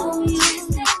me on.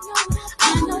 I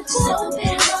know it's so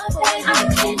bad, love that I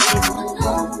can't leave him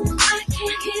alone. I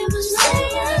can't keep him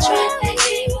alone. I tried that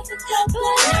game with the dope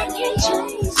boy, I can't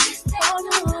change.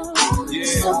 Yeah.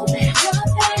 So bad,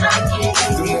 love that I can't.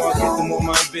 The more I get, the more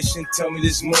my ambition tell me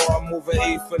there's more. I'm over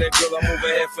A for that girl, I'm over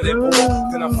head for that boy.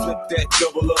 Then I flip that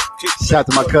double up, kick. Shout out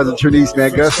to my cousin Trinice,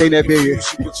 man. Girl, stay that big.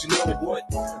 But you know what?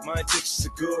 My intentions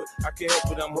are good. I can't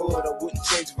help it, I'm hood. I wouldn't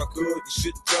change if I could. You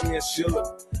should tell me I should.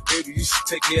 Baby, you should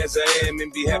take me as I am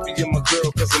and be happy you're my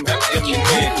girl, cause I'm happy I'm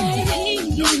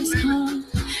your man.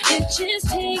 It just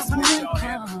takes one call.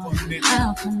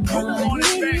 I'll come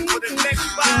running. Boy,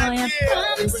 I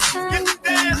promise I'll be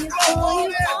there for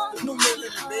you all.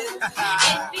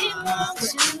 It belongs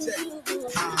to you.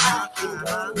 I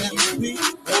belong to you.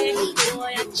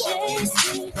 Boy, I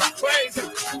just need crazy.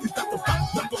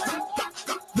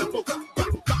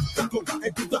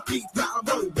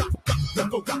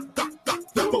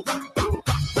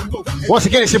 Once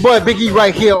again, it's your boy Big E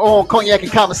right here on Cognac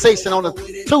and Conversation on a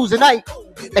Tuesday night.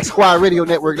 X-Squire Radio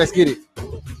Network. Let's get it.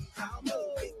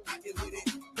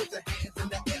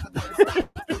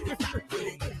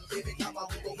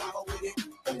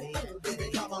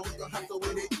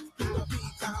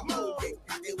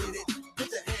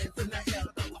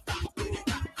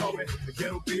 The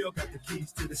ghetto bill got the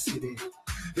keys to the city.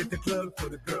 Hit the club for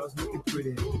the girls looking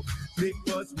pretty. Big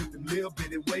bus with them little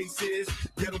bitty waists.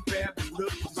 Ghetto bad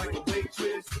look like a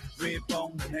waitress. Red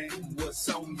bone name, what's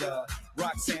on ya?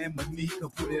 Roxanne Monica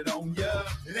put it on ya.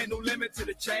 It ain't no limit to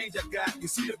the change I got. You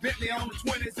see the Bentley on the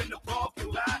 20s in the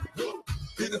parking lot.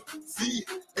 In the sea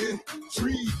and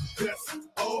trees, that's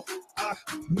all I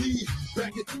need.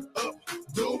 Back it up,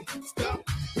 don't stop.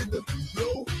 In the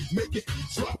flow, make it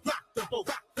drop. Rock the boat,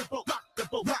 rock the boat, rock the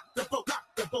boat, rock the boat, rock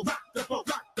the boat, rock the boat,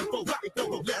 rock the boat, rock the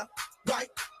boat.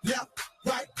 Left,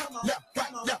 right, come on, left,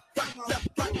 right, left, right, left,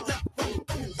 right, left. Oh,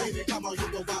 baby, come on, you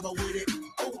go wobble with it.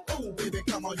 Oh, baby,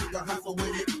 come on, you can hustle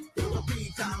with it. Do the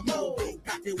beat time, oh,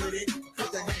 cocky with it.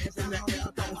 Put your hands in the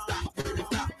air, don't stop with it,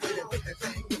 stop with it. Hit the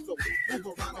thing whistle, move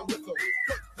around and whistle.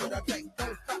 For the thing,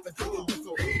 don't stop until you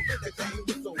whistle. Hit the thing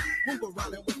whistle, move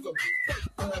around and whistle.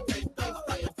 For the thing, don't stop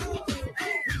until you whistle.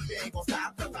 We ain't gonna stop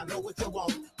 'cause I know what you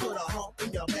want. Put a hump in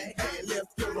your back and lift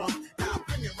your rump. Now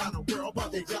bring it around the world,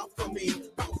 but they jump for me.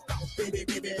 Bounce, bounce, baby,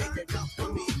 baby, make it jump for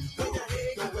me. Where your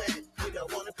head go at? You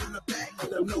don't want it from the back. You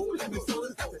don't know, let me so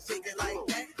it's got to shake it like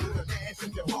that. You can dance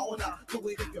if you wanna, do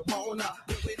it if you wanna.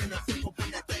 Do it in a simple,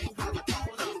 bring that thing round the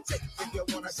corner. Shake if you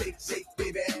wanna, shake, shake,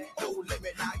 baby. No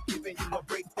limit, not giving you a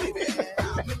break, baby.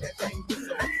 Now make that thing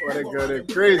whistle. Boy, they go there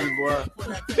crazy, boy.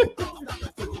 Rock the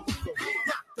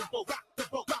boat, rock the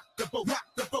boat, rock the boat, rock the boat, rock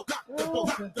the boat, rock the boat,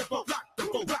 rock the boat, rock the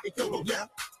boat, rock it go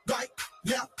left,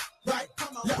 right,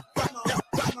 come on, left, right, left,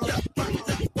 right, left.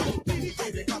 Oh,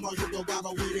 baby, come on, you go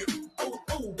wobble with it.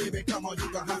 Oh, baby, come on, you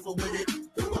can hustle with it.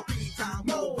 Do a beat time,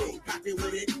 oh, cocky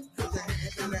with it. Put your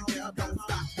hands in the air, don't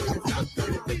stop with it, stop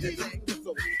with it. Make the thing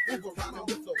whistle, move around and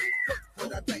whistle. For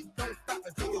the thing, don't stop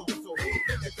until you whistle.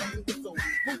 Make the thing whistle,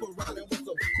 move around and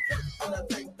whistle. For the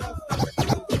thing, don't stop until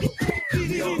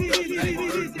you whistle.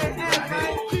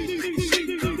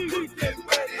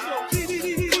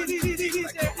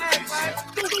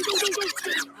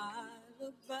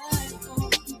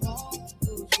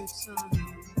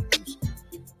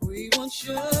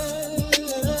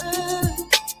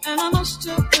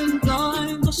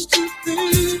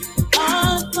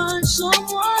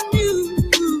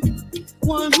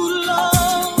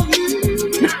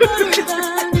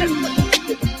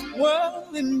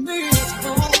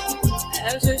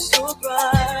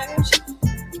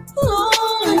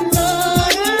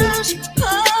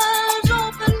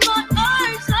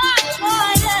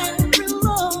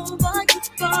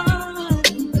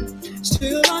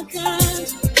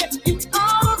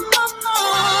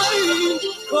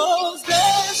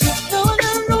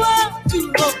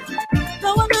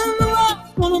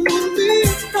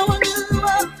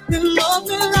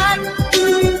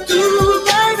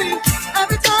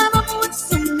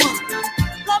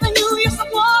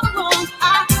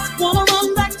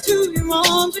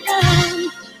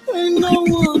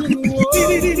 one in the world.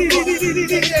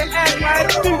 Act right.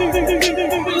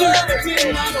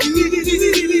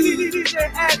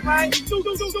 Act right.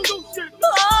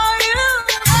 Are you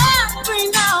happy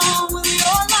now with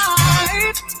your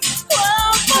life?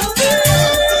 Well, for me,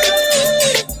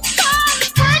 I'm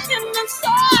breaking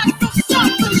inside for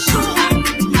something true, and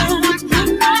I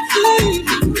cannot see.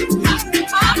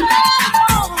 I'm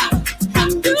alone,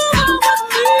 and you are with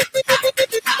me, baby.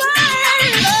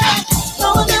 No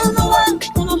one in the world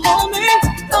gonna hold me.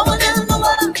 No one in the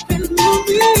world can move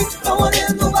me. No one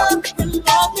in the world can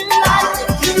love me like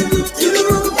you do,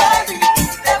 baby.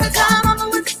 Every time I'm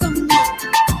with someone,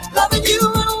 loving you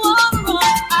and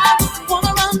I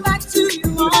wanna run back to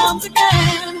your arms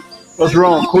again. What's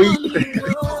wrong, Queen?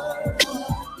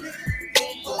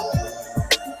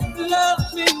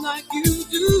 Love me like you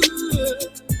do.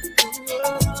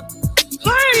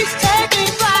 Please take me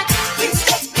back. Please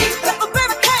take me back. But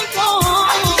baby, can't go on.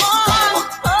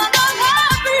 I'm not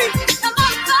happy and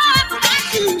I'm sad without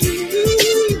you.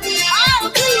 I'll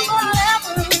do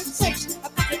whatever it takes. I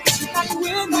got to get you back with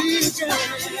me again.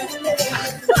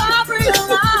 I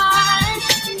realize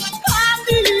I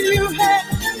need you here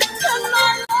in my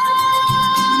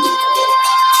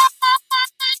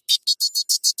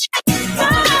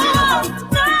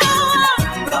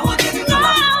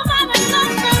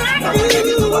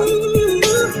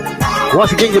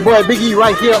Once again, your boy Big E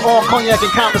right here on Cognac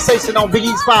and Conversation on Big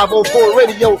E's 504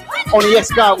 Radio on the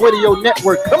X-God Radio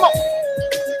Network. Come on.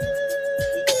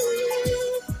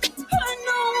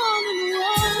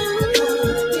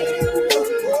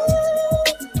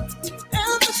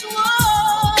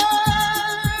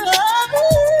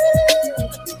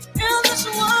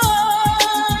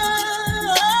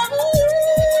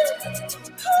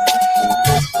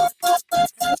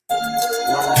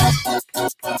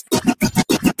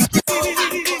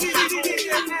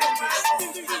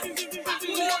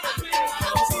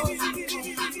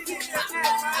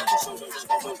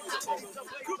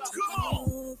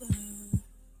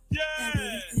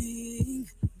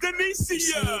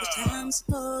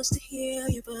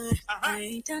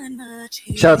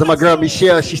 Shout out to my girl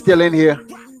Michelle, she's still in here.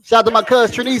 Shout out to my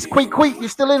cousin Trinice, Queek, you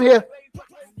still in here?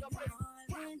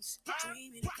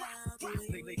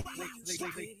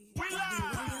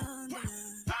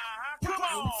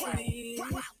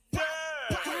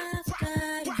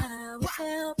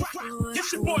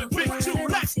 It's your boy Big 2,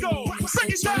 let's go. Bring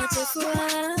it down.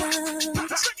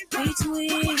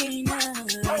 Between us.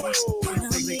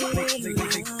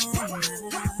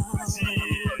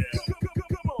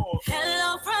 Hello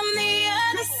from the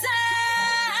other side.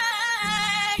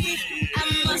 I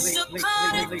must have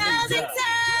called 1,000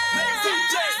 times to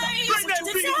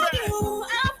tell you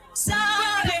I'm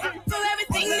sorry for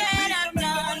everything that I've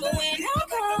done. But when I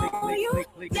call you,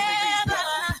 never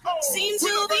seem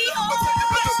to be on.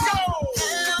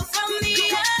 Hello from the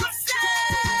other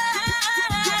side.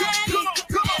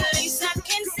 At least I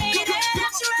can say that I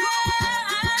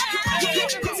tried to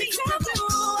tell you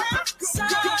I'm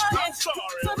sorry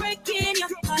for breaking your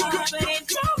heart, but it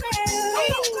don't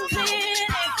really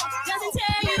doesn't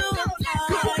tell you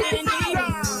apart anymore.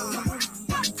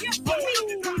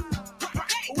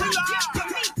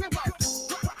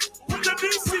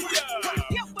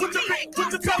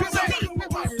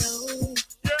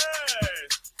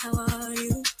 How are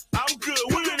you? I'm good.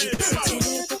 What it is?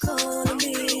 It's difficult for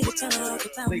me to talk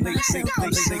about myself. I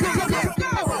hope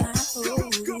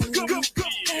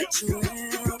that you will.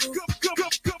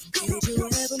 Did you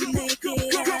ever make it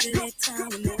out of that time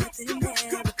when nothing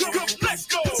ever got?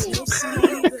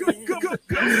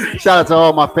 Shout out to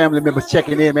all my family members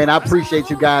checking in, man. I appreciate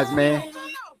you guys, man.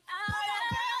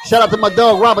 Shout out to my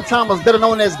dog Robert Thomas, better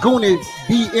known as Goonie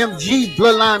BMG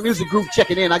Bloodline Music Group,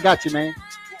 checking in. I got you, man.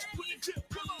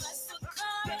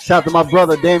 Shout out to my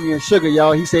brother Damian Sugar,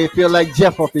 y'all. He said it feel like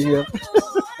Jeff up in here.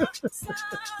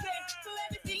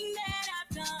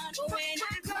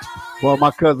 Well,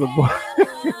 my cousin, boy.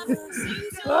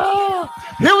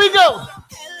 Here we go.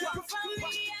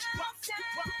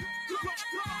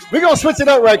 We're going to switch it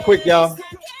up right quick, y'all.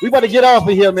 We about to get off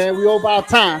of here, man. We over our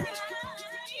time.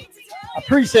 I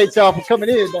appreciate y'all for coming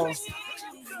in, though.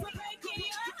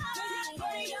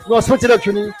 We're going to switch it up,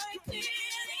 Trini.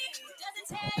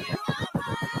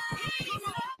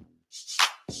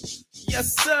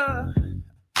 Yes, sir.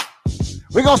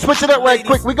 We're going to switch it up right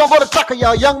quick. We're going to go to Tucker,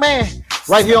 y'all. Young man.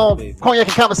 Right here on Cognac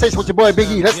and Conversation with your boy Big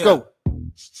E. Let's go.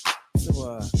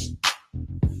 So,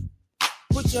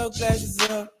 put your glasses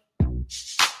up.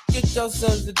 Get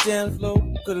yourselves the dance floor,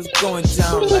 cause it's going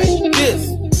down like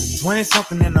this. 20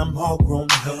 something and I'm all grown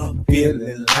up,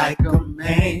 feeling like a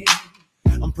man.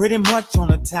 I'm pretty much on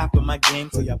the top of my game,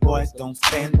 so your boys don't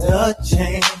stand a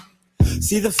chance.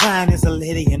 See the finest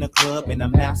lady in the club, and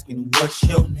I'm asking, what's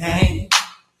your name?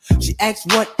 She asks,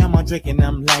 what am I drinking?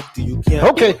 I'm like, do you care?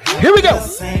 Okay, here we go.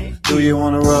 Do you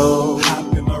want to roll?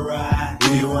 Hop in my ride.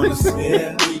 Do you want to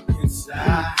sit deep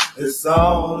inside? It's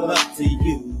all up to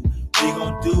you. We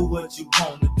gon' do what you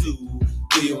want to do.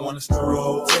 Do you want to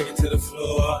stroll? Take it to the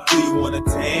floor. Do you want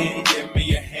to tan? Give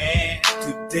me a hand.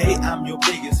 Today I'm your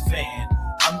biggest fan.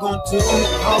 I'm gon' do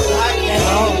all I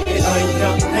can. It's a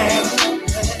young man.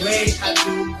 The way I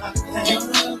do my thing.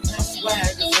 My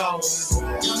swag is always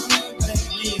right. The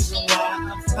reason why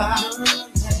I'm fine.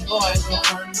 Boys don't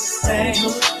understand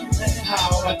how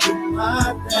I do my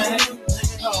thing.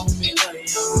 Call me a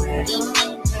young man.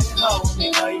 Call me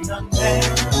a young man.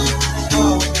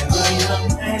 Call me a young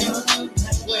man.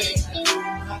 The way I do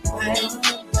my thing.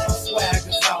 My swag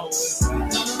is always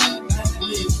right. The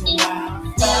reason why I'm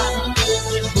fine.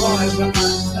 Boys don't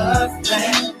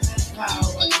understand how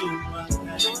I do my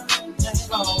thing.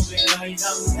 Call me a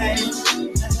young man.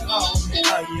 Call me a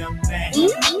young man.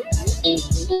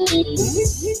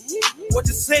 What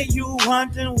you say, you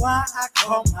wondering why I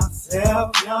call myself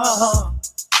young?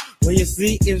 Well, you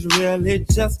see, it's really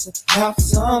just to have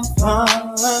some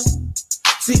fun.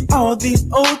 See, all these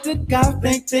older guys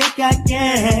think they got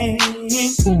game.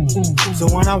 So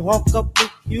when I walk up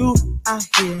with you, I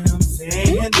hear them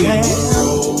saying, damn.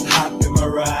 Hop in my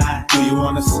ride. Do you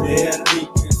want to sit? We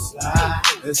can slide.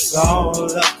 It's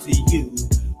all up to you.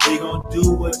 We gon'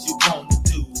 do what you want to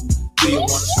do. Do you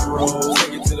want to stroll?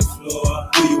 Take it to the floor.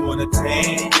 Do you want to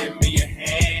tan? Give me a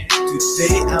hand.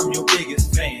 Today I'm your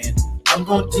biggest fan. I'm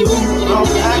gon' do all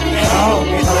I can. Call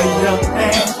me a young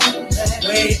man. The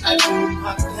way I do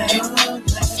my thing.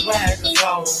 My swag is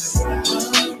always right.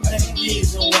 The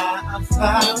reason why I'm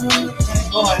fine.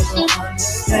 Boys don't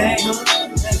understand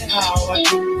how I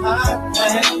do my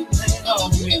thing. Call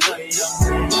me a young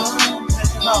man.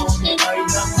 Call me a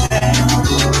young man.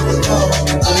 Call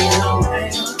me a young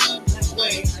man. The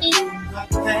way I do my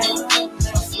thing.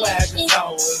 My swag is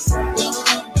always right.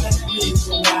 The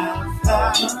reason why I'm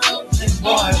fine.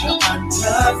 Boys don't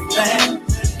understand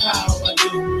how I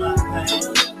do my thing.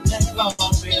 Call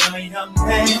me a young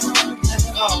man.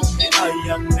 Call me a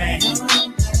young man.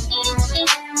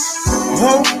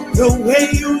 Oh, the way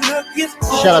you look is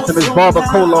Shout out to Miss Barbara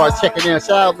Collard checking in.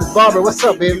 Shout out Miss Barbara. What's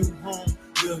up, baby?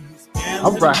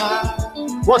 All right.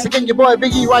 Once again, your boy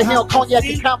Big E right here on Cognac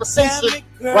and Conversation.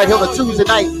 Right here on a Tuesday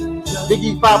night. Big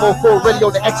E 504 Radio,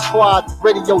 the X Squad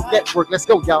Radio Network. Let's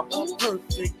go, y'all.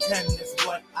 Perfect is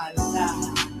what I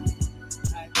like.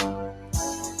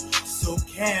 So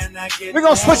can I get We're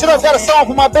going to switch it up. Got a song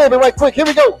for my baby right quick. Here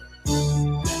we go.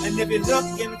 And if you're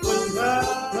looking for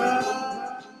love.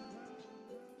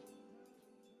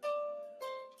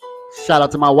 Shout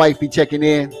out to my wifey checking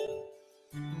in.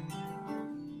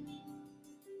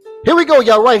 Here we go,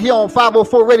 y'all, right here on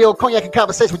 504 Radio, Cognac and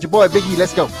Conversation with your boy Big E.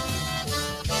 Let's go.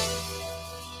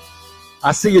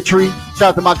 I see you, Tree. Shout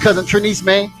out to my cousin Trinice,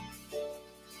 man.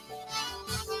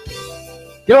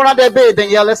 Get on out that bed, then,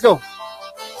 y'all. Let's go.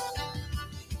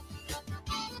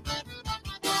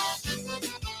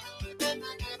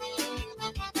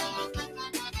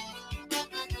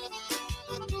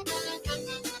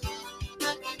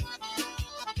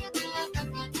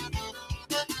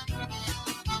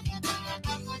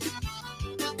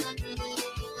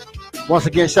 Once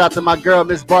again, shout out to my girl,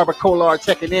 Miss Barbara Collard,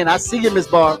 checking in. I see you, Miss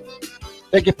Barb.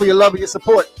 Thank you for your love and your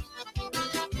support.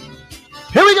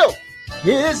 Here we go.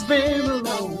 It's been a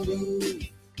long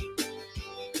day.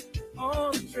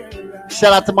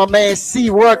 Shout out to my man, C.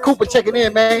 Roy Cooper, checking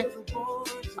in, man.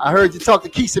 I heard you talk to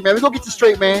Keisha, man. We're going to get you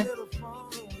straight, man.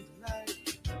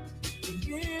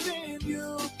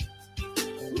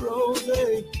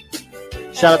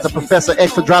 Shout out to Professor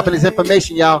X for dropping his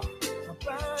information, y'all.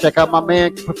 Check out my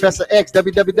man, Professor X,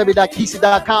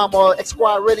 www.keisha.com or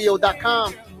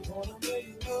xsquadradio.com.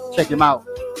 Check him out.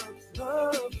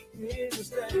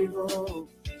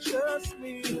 Just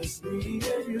me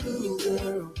and you,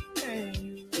 girl.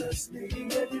 Just me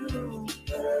and you,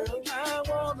 girl. I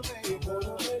wanna make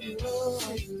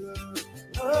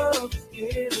love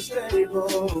is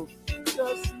stable.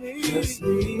 Just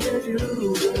me and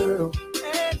you, girl.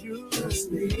 And you,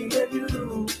 just me and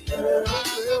you, girl.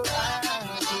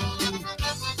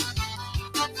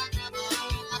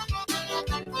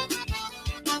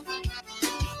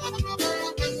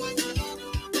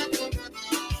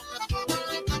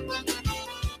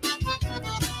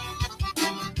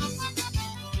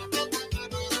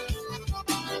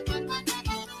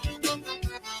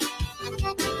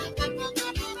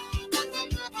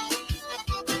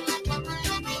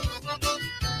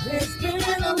 It's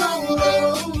been a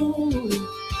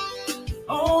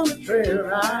on the trail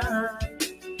ride.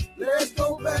 Let's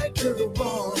go back to the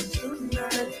barn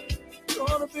tonight.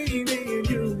 Gonna be me and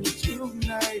you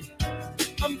tonight.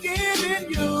 I'm giving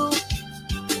you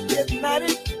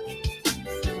hypnotic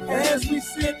as we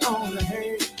sit on the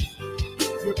hay.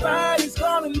 Your body's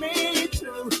calling me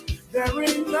too. There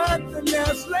ain't nothing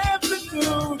else left to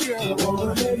do. Yeah, I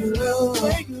wanna make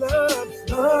love,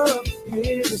 love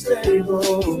in the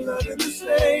stable, love in the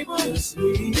stable. Just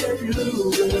me and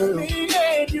you, girl. Me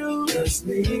and you, just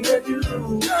me and you,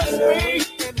 just me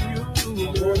and you.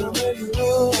 I wanna make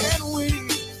love, and we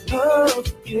love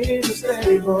in the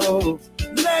stable.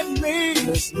 Let me,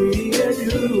 just me and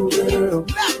you, girl.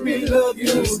 Let me love you,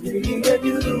 just me and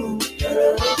you,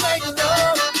 girl. Make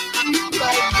love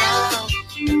right now.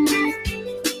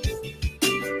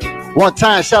 One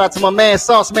time, shout out to my man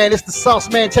Sauce Man. It's the Sauce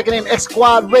Man checking in, X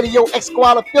Squad Radio, X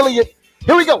Squad affiliate.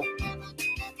 Here we go.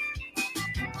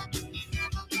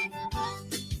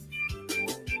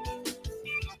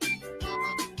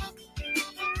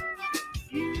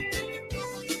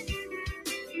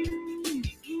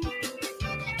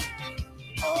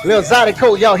 Lil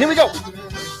Zydeco, y'all. Here we go.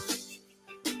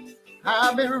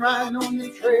 I've been riding on the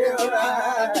trail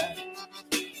ride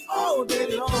all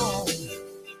day long.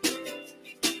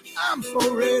 I'm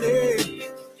so ready.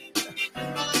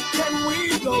 Can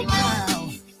we go now?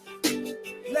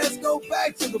 Let's go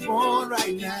back to the barn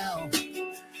right now.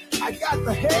 I got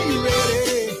the hay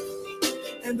ready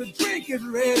and the drink is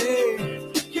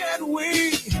ready. Can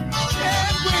we?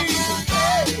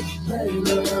 Hey,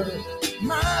 love.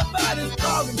 My body's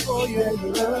calling for you.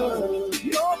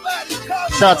 Your body's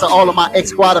calling. Shout out to all of my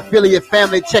X Squad affiliate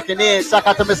family checking in. Shout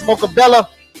out to Miss Mocha Bella.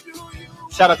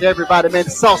 Shout out to everybody, man. The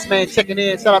Sauce Man checking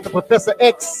in. Shout out to Professor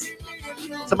X.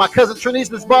 To my cousin Trinice,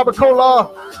 Miss Barbara Kolar.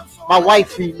 My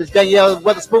wifey, Miss Danielle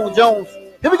Weatherspoon Jones.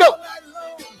 Here we go.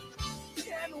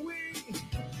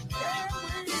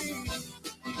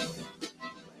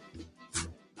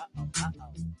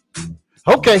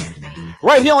 Okay.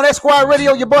 Right here on X Squad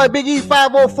Radio, your boy Big E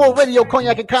 504 Radio,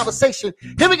 Cognac and Conversation.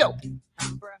 Here we go.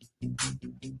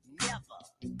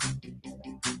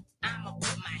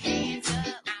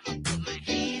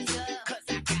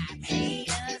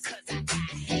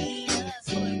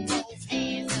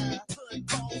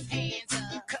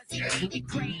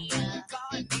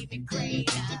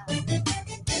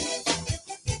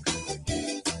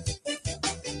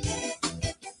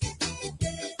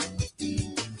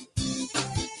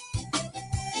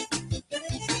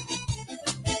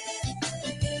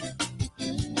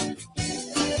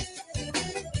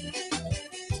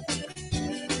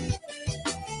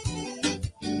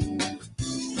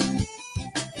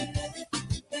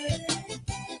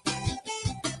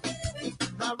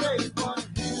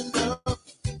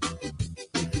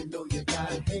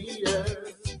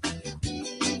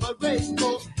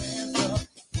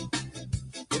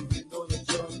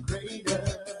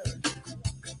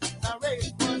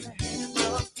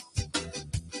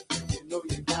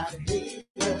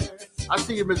 I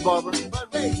see you, Miss Barbara.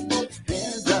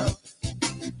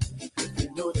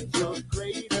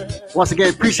 Once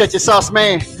again, appreciate your Sauce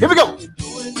Man. Here we go.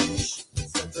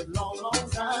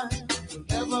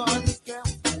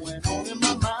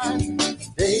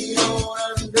 They don't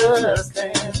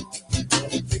understand.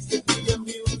 It takes to be a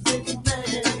music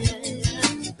man.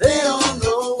 They don't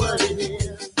know what it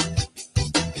is.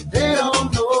 They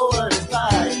don't know what it's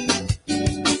like.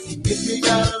 If you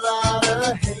got a lot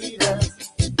of haters,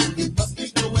 you must be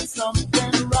doing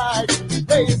something right.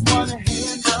 Raise one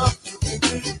hand up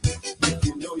if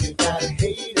you know you got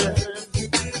haters.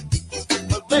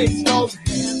 But raise those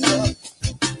hands up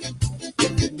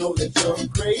if you know that you're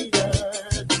greater.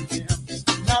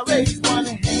 Now raise one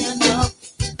hand up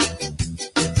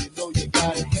if you know you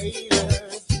got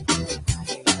haters.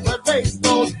 But raise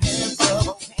those hands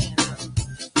up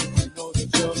if you know that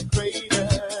you're greater.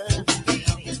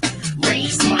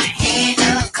 Raise my hand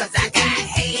up, cause I got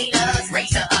haters. Raise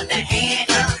the other hand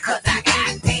up, cause I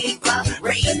got paper.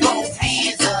 Raise both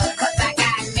hands up, cause I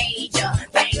got major.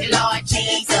 Thank the Lord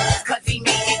Jesus, cause he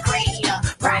made it greater.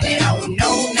 Probably don't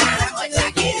know now how much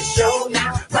I get to show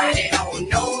now. Probably don't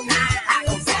know now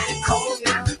how I'm sound cold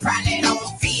now. Probably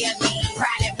don't fear me,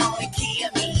 probably wanna kill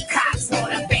me. Cops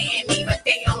wanna ban me, but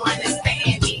they don't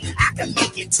understand me. I can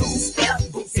make it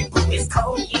two-step, boots and boots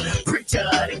cold. Preacher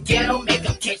of the ghetto, make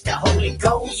them catch the Holy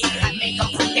Ghost. I make them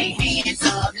put their hands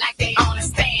up like they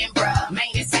understand, bruh. Man,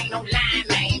 this ain't no line,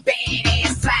 man.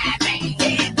 Badass fly, man.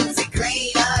 Yeah, Bootsy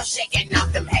greater, shaking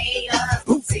off them haters.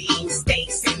 Bootsy eating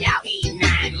steaks and y'all eating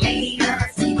 9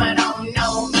 later. People don't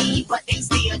know me, but they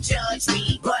still judge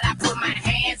me. But I put my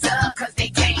hands up, cause they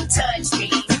can't touch me.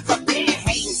 Fuck been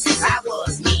hating since I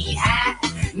was knee high.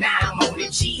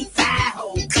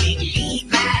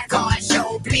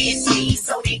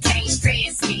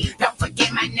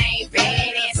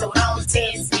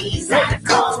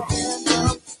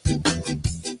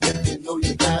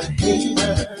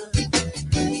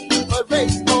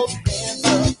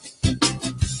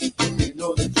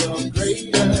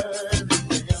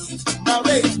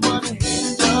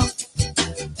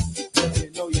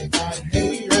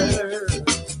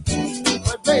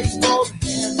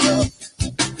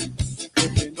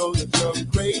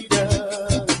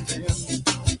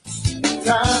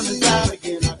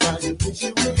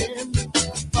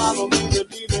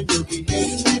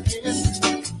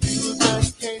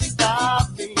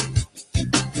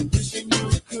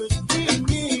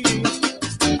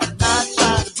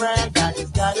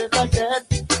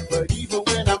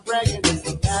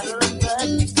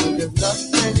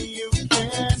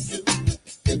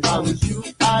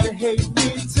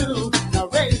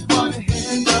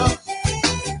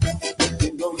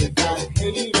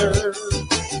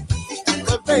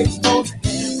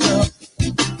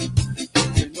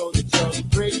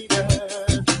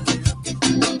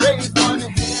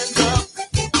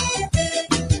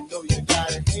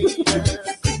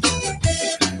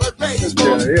 But baby,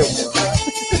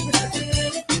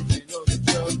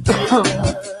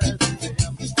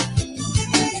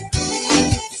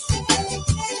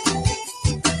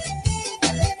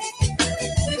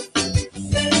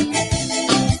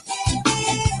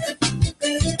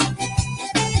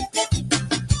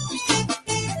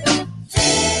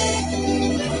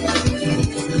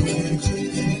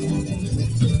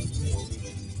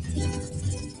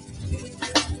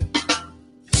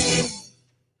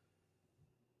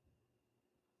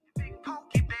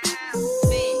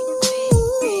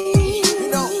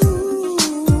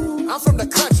 I'm from the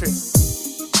country.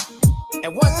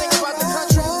 And one thing about the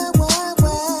country,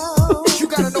 you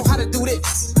gotta know how to do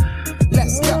this.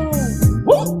 Let's go.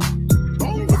 Woo!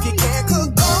 If you can't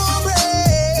cook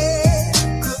cornbread,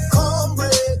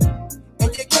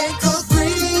 and you can't cook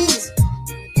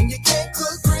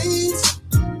greens,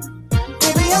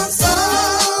 baby, I'm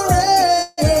sorry.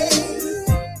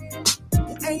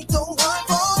 You ain't the one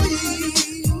for me.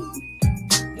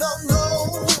 No.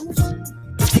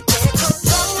 If you can't cook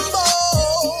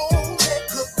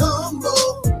gumbo,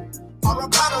 or a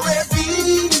pot of red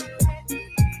beans,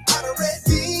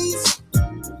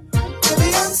 baby,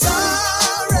 I'm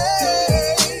sorry.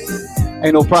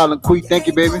 Ain't no problem, Queen. Thank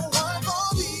you, baby.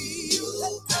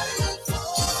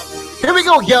 Here we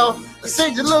go, y'all.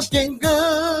 Say you're looking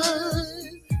good.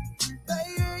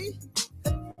 Baby,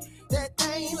 that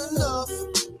ain't enough.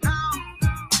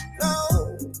 No,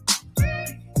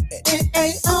 it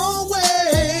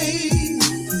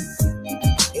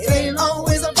ain't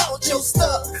always about your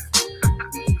stuff.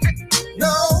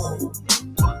 No,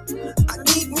 I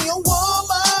need me a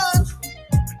woman,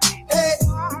 hey,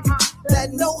 that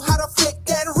know how to flick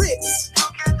that wrist.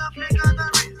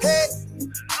 Hey,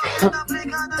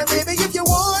 and baby, if you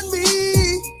want me,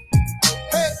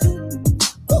 hey,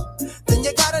 then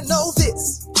you gotta know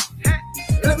this.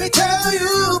 Let me tell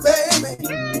you, baby,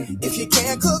 if you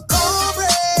can't cook cornbread,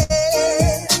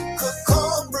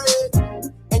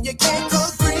 and you can't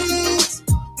cook greens,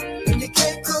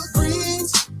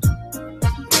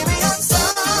 baby, I'm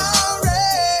sorry.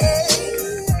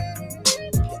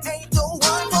 You ain't the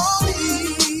one for me.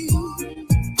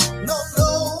 No.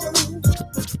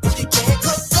 If you can't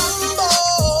cook gumbo,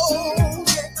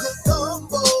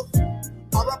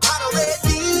 or a pot of red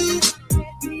beans,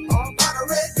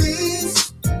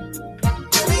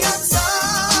 baby, I'm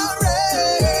sorry.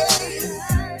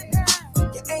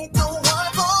 You ain't the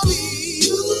one for me.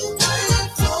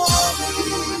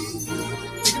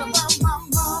 Thinking about my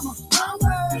mama,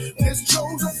 Miss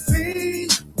Josephine.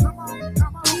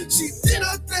 She did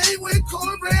her thing with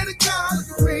cornbread and collard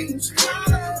greens. I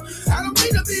don't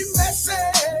mean to be messy,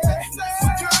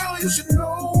 but girl, you should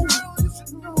know.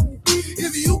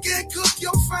 If you can't cook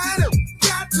your fire,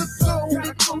 got to go.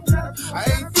 I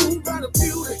ain't fooled by the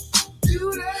beauty,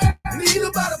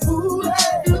 neither by the booty,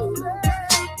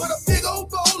 but a big old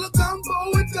bowl of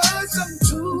gumbo, it does something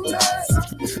to me.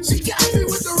 She got me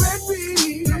with the red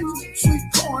beans, sweet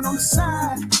corn on the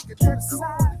side,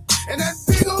 and that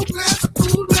big old glass of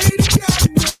Kool-Aid got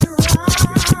me right.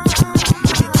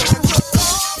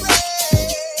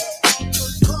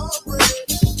 Cornbread,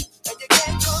 and you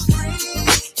can't cook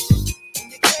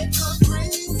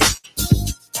greens,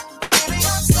 baby,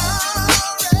 I'm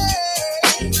sorry.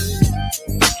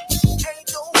 Ain't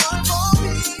no one for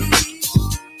me.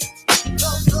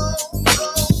 No.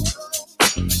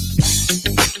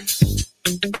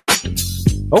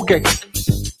 Okay.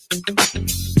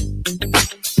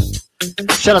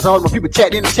 Shout out to all my people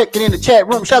checking in the chat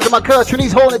room. Shout out to my cousin,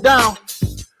 he's holding it down.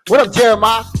 What up,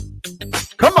 Jeremiah?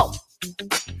 Come on.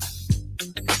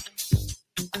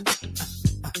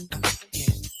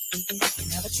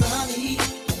 Never try me,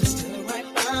 but still right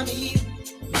by me.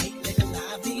 Make nigga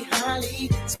lively, highly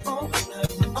spoken of.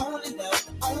 The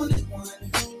only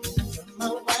one. You're my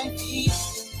wifey.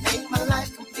 Make my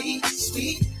life complete,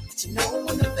 sweet. But you know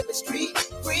when the liquor street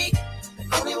freak,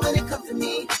 but only when it comes to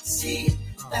me. See,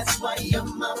 that's why you're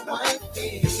my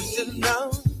wifey. You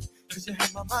know, cause you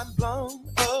had my mind blown.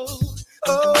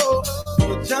 Oh, you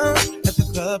were drunk at the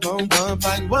club on one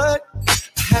fight. What?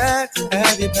 I had to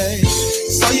have you, babe.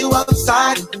 Saw you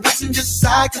outside, passenger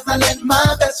side, cause I let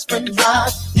my best friend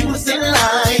drive. You was in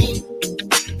line.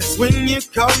 That's when you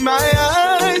caught my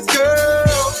eyes,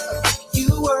 girl.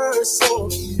 You were so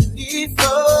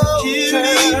beautiful.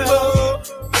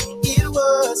 It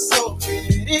was so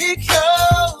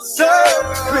critical. So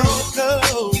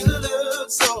critical. You look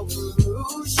so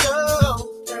crucial.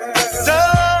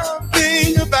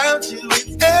 Something about you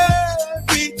is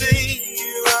everything.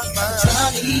 You are my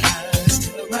Johnny,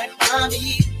 still right by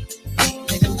me.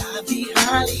 Make a lively,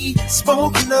 highly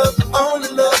spoken of, only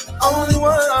love,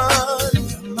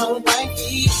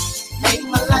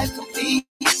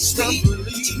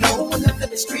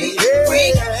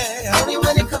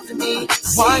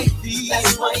 wifey.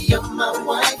 That's why you're my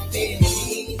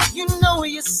wifey. You know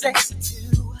you're sexy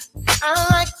too. I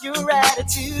like your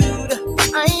attitude.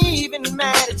 I ain't even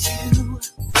mad at you.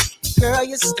 Girl,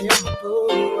 you're still my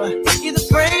boo. Either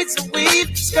braids or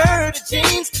weave, skirt or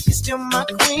jeans, you're still my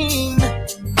queen.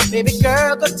 Baby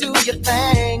girl, go do your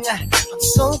thing. I'm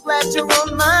so glad you're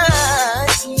on my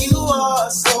team. You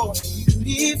are so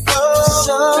beautiful,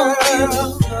 So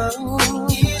girl.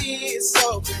 It is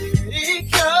so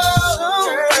critical,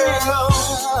 girl.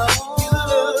 You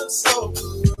look so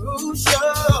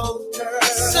crucial, girl.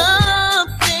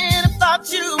 something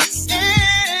about you is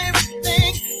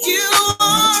everything. You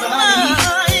are mine.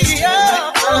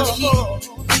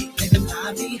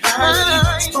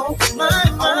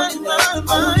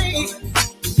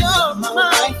 You're my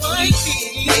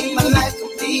wifey. Make my life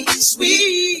complete,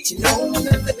 sweet. You know I'm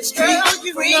gonna live it straight, Girl,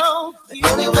 you free. know, The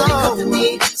only one that come to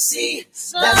me, see,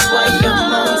 that's why you're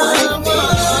my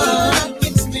wifey. I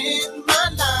can spend my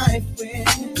life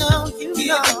with. You Give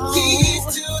know, the keys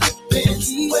to the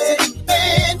Benz, wedding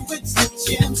band with some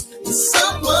gems. You're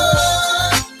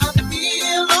someone I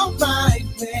feel alright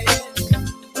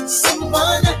with.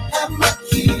 Someone to have my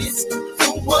kids,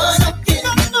 the one I get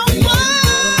with.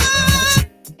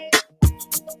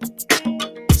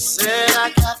 said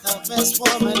I got the best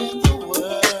woman in the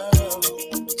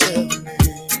world. Tell me,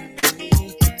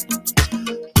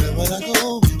 where would I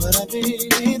go? Where would I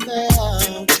be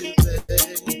without you,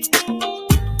 baby?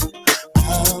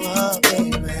 Oh,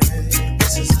 baby,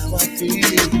 this is how I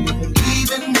feel.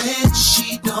 Even when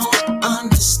she don't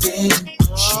understand,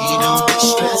 she don't be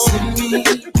stressing me.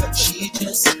 She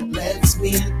just lets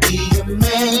me be a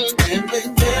man. And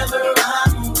whenever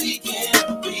I'm weak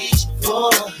and reach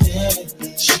for her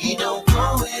hand, she don't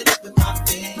throw it up in my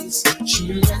face.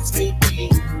 She lets me be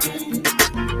a man.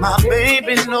 My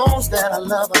baby knows that I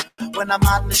love her. When I'm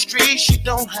out in the street, she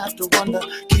don't have to wonder.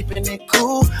 Keeping it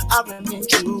cool, I remain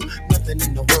true. Nothing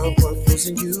in the world worth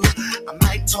losing you. I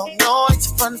might talk noise,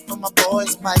 fun for my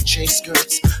boys, might chase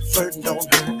skirts, flirting don't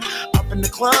hurt. Up in the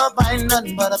club, I ain't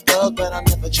nothing but a thug, but I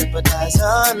never jeopardize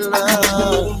her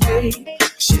love.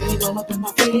 She ain't all up in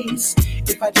my face.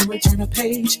 If I do it, turn a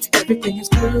page, everything is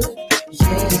good.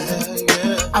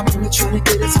 Yeah. I'm only trying to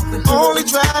get it something. Only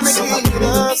trying to get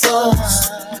us up.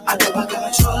 I know I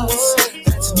gotta trust.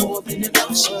 That's more than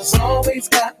enough. She's always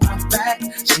got my back.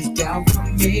 She's down for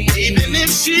me. Even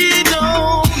if she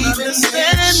don't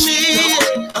understand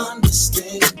me.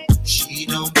 Understand. She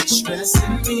don't be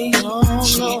stressing me.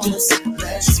 She just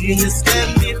lets She just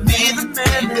let me be the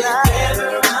man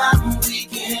that I'm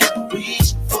weak and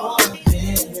reach for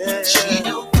it. She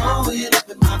don't throw it up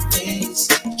in my face.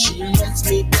 She lets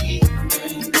me be.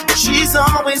 She's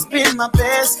always been my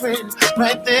best friend,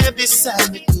 right there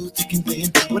beside me through thick and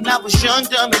thin. When I was young,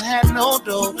 dumb, and had no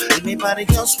dough, anybody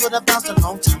else would have bounced a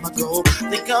long time ago.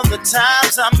 Think of the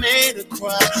times I made her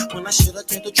cry, when I should have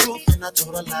told the truth and I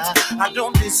told a lie. I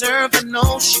don't deserve her,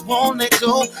 no, she won't let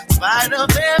go, in spite of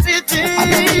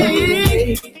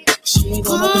everything. She ain't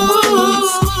gonna be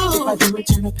my If I do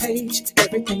return a page,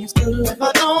 everything is good. If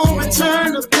I don't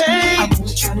return the page, I'm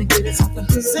only trying to get it something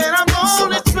good. Said I'm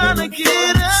only trying to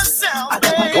get us out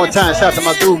there. One time, shout out to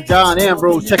my dude John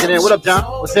Ambrose checking in. What up, John?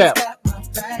 What's up?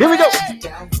 Here we go.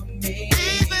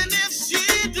 Even if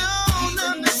she don't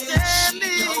understand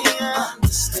me,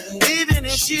 even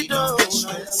if she don't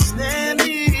understand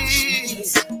me,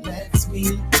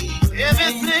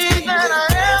 everything that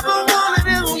I ever wanted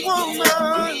in a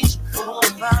woman,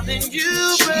 found in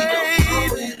you,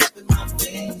 baby.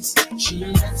 She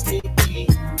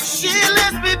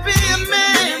lets me be a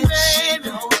man,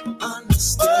 baby.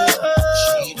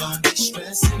 She don't be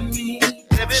stressing me.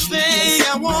 Everything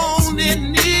I want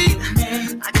and need,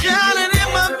 I got it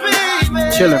in my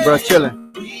baby. Chilling, bro,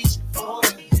 chilling.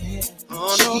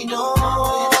 Oh, no.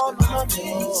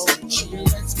 She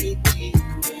lets me be.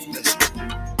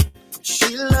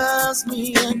 She loves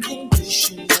me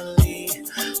unconditionally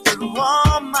through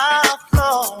all my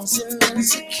flaws and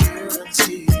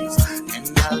insecurities,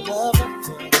 and I love her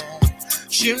for that.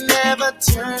 She'll never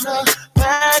turn her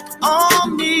back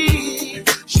on me.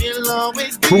 She'll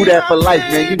always be Who that for life,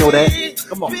 man? You know that.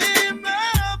 Come on.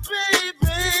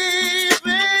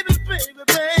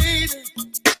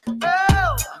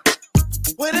 Oh,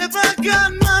 whatever I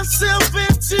got myself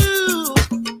into,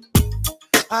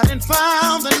 I done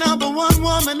found the number one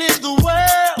woman in the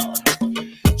world.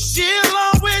 She'll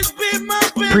always be my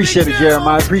baby. Appreciate it,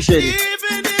 Jeremiah. Appreciate it.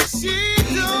 Even if she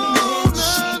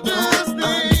don't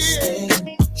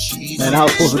understand. Man, I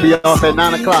was supposed to be off at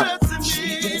 9 o'clock.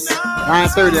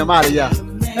 9:30, I'm out of here.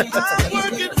 I'm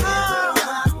working hard.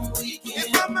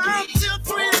 If I'm out till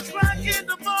 3 o'clock in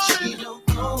the morning,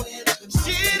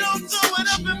 she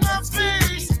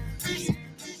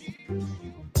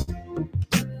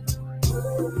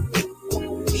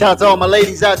Shout out to all my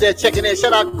ladies out there checking in.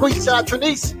 Shout out Queen. Shout out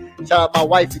Trinice. Shout out my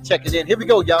wife for checking in. Here we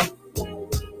go, y'all.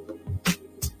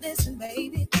 Listen,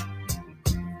 baby,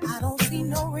 I don't see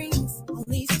no rings on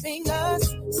these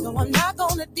fingers, so I'm not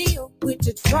gonna deal with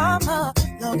the drama.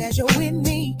 Long as you're with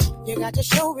me, you got to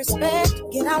show respect.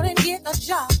 Get out and get a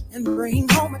job and bring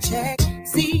home a check.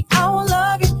 See, I will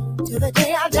love you till the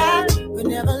day I die, but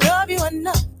never love you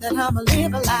enough that I'ma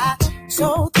live a lie.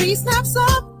 So 3 snaps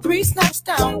up, 3 snaps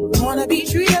down. Wanna be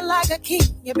treated like a king,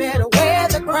 you better wear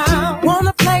the crown.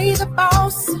 Wanna play the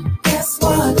boss? Guess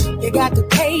what? You got to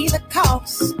pay the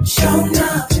cost. Show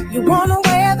enough. You wanna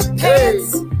wear the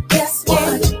pants? Guess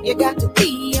what? You got to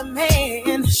be a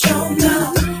man. Show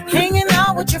enough. Hanging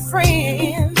out with your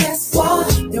friends. Guess what?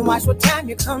 Then watch what time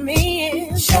you come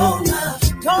in. Show enough.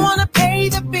 Don't wanna pay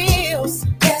the bills.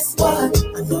 Guess what?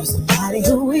 I know somebody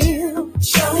who will.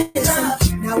 Show enough.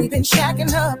 Now we've been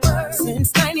shacking up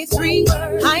since 93.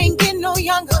 I ain't getting no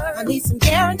younger. I need some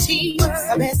guarantees.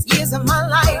 The best years of my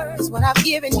life is what I've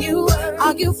given you.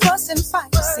 Argue, fuss, and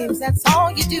fight. Seems that's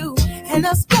all you do. And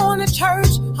us going to church,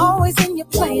 always in your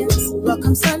plans. But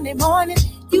come Sunday morning,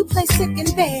 you play sick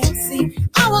and bad. See,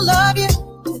 I will love you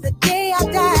to the day I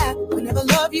die. Will never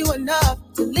love you enough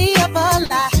to live a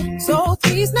lie. So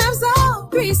 3 snaps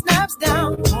up, 3 snaps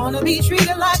down. Wanna be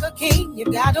treated like a king, you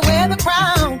got to wear the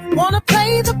crown. Wanna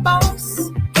play the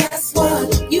boss? Guess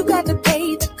what? You got to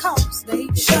pay the cost,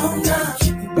 baby. Show enough.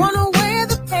 You wanna wear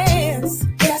the pants?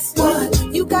 Guess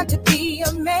what? You got to be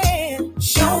a man.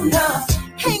 Show enough.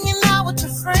 Hanging out with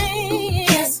your friends.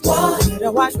 Guess what? You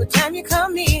better watch what time you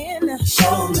come in.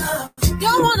 Show enough.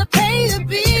 Don't wanna pay the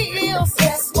bills.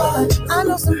 Guess what? I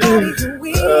know somebody who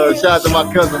will. Shout out to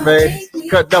my cousin, man.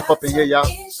 Cutting up in here, y'all.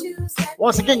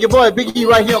 Once again, your boy Big E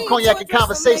right here on Cognac and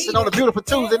Conversation on a beautiful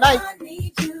Tuesday night.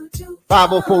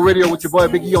 504 Radio with your boy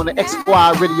Big E on the X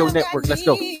Squad Radio Network. Let's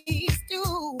go.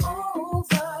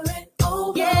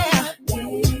 Yeah,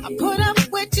 I put up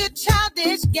with your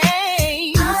childish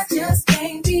game. I just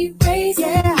can't be raised.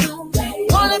 Yeah,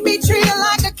 wanna be treated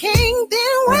like a king,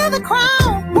 then wear the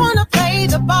crown. Wanna play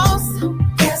the boss?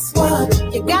 Guess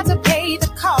what? You got to pay the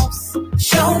cost.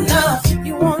 Show enough.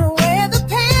 You wanna wear the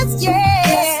pants? Yeah.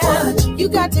 Guess what? You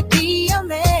got to be a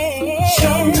man.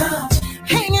 Show enough.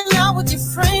 Hanging out with your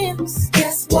friends.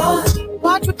 Guess what?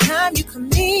 Watch what time you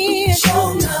come in.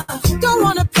 Show enough. Don't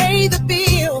wanna pay the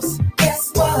bills.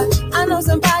 Guess what? I know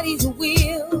somebody who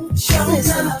will. Show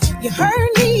enough. You heard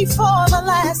me for the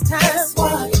last time. Guess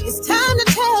what? It's time to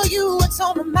tell you what's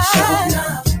on my mind.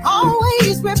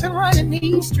 Always ripping, running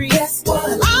these streets. Guess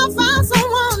what? I'll find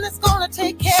someone that's gonna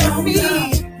take care of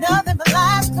me. Nothing but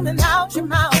lies coming out your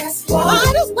mouth.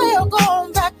 Might as well go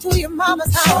on back to your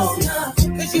mama's house.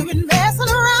 Cause you've been messing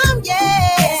around,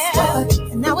 yeah.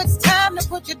 And now it's time to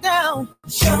put you down.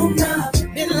 Show enough.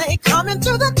 Been late coming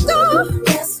through the door.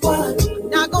 Guess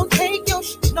what? Not gonna take your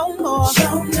shit no more.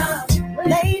 Show enough.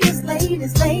 Ladies,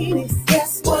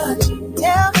 guess what?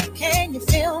 Tell me, can you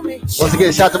feel me? Once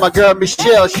again, shout out to my girl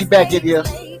Michelle. She back in here.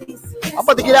 I'm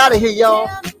about to get out of here, y'all.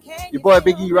 Your boy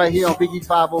Big E right here on Big E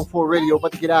 504 Radio.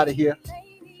 About to get out of here.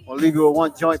 I'll leave you with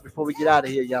one joint before we get out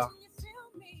of here, y'all.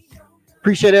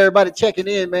 Appreciate everybody checking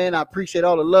in, man. I appreciate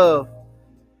all the love.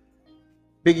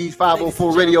 Big E's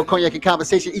 504 Radio, Cognac and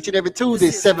Conversation, each and every Tuesday,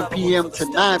 7 p.m. to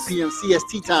 9 p.m.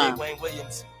 CST time.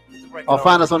 Or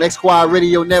find us on X Squad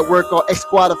Radio Network or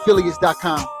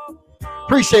xsquadaffiliates.com.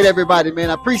 Appreciate everybody, man.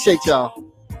 I appreciate y'all.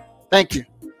 Thank you.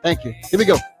 Thank you. Here we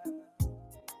go.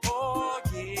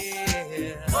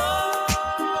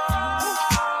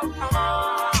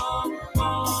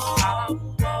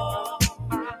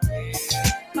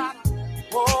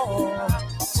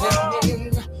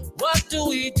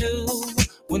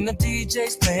 When the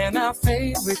DJ's playing our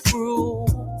favorite groove,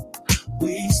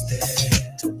 we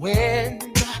stand to win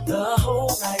the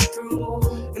whole night through.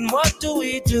 And what do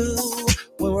we do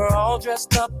when we're all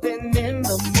dressed up and in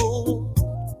the mood?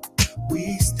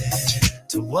 We stand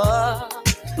to what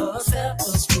a step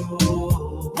was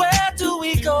through. Where do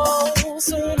we go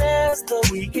soon as the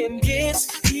weekend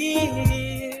gets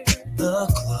here? The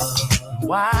club.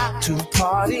 Why? To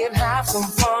party and have some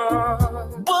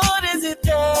fun. What is it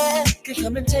that can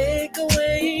come and take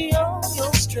away all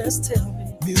your stress? Tell me.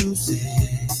 Music.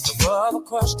 Of all the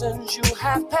questions you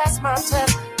have passed my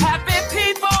test. Happy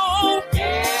people.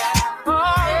 Yeah.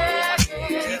 Oh, yeah.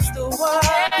 Keeps the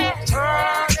world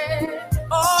turning.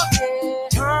 Oh, yeah.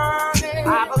 Turning.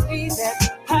 I believe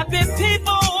that happy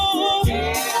people.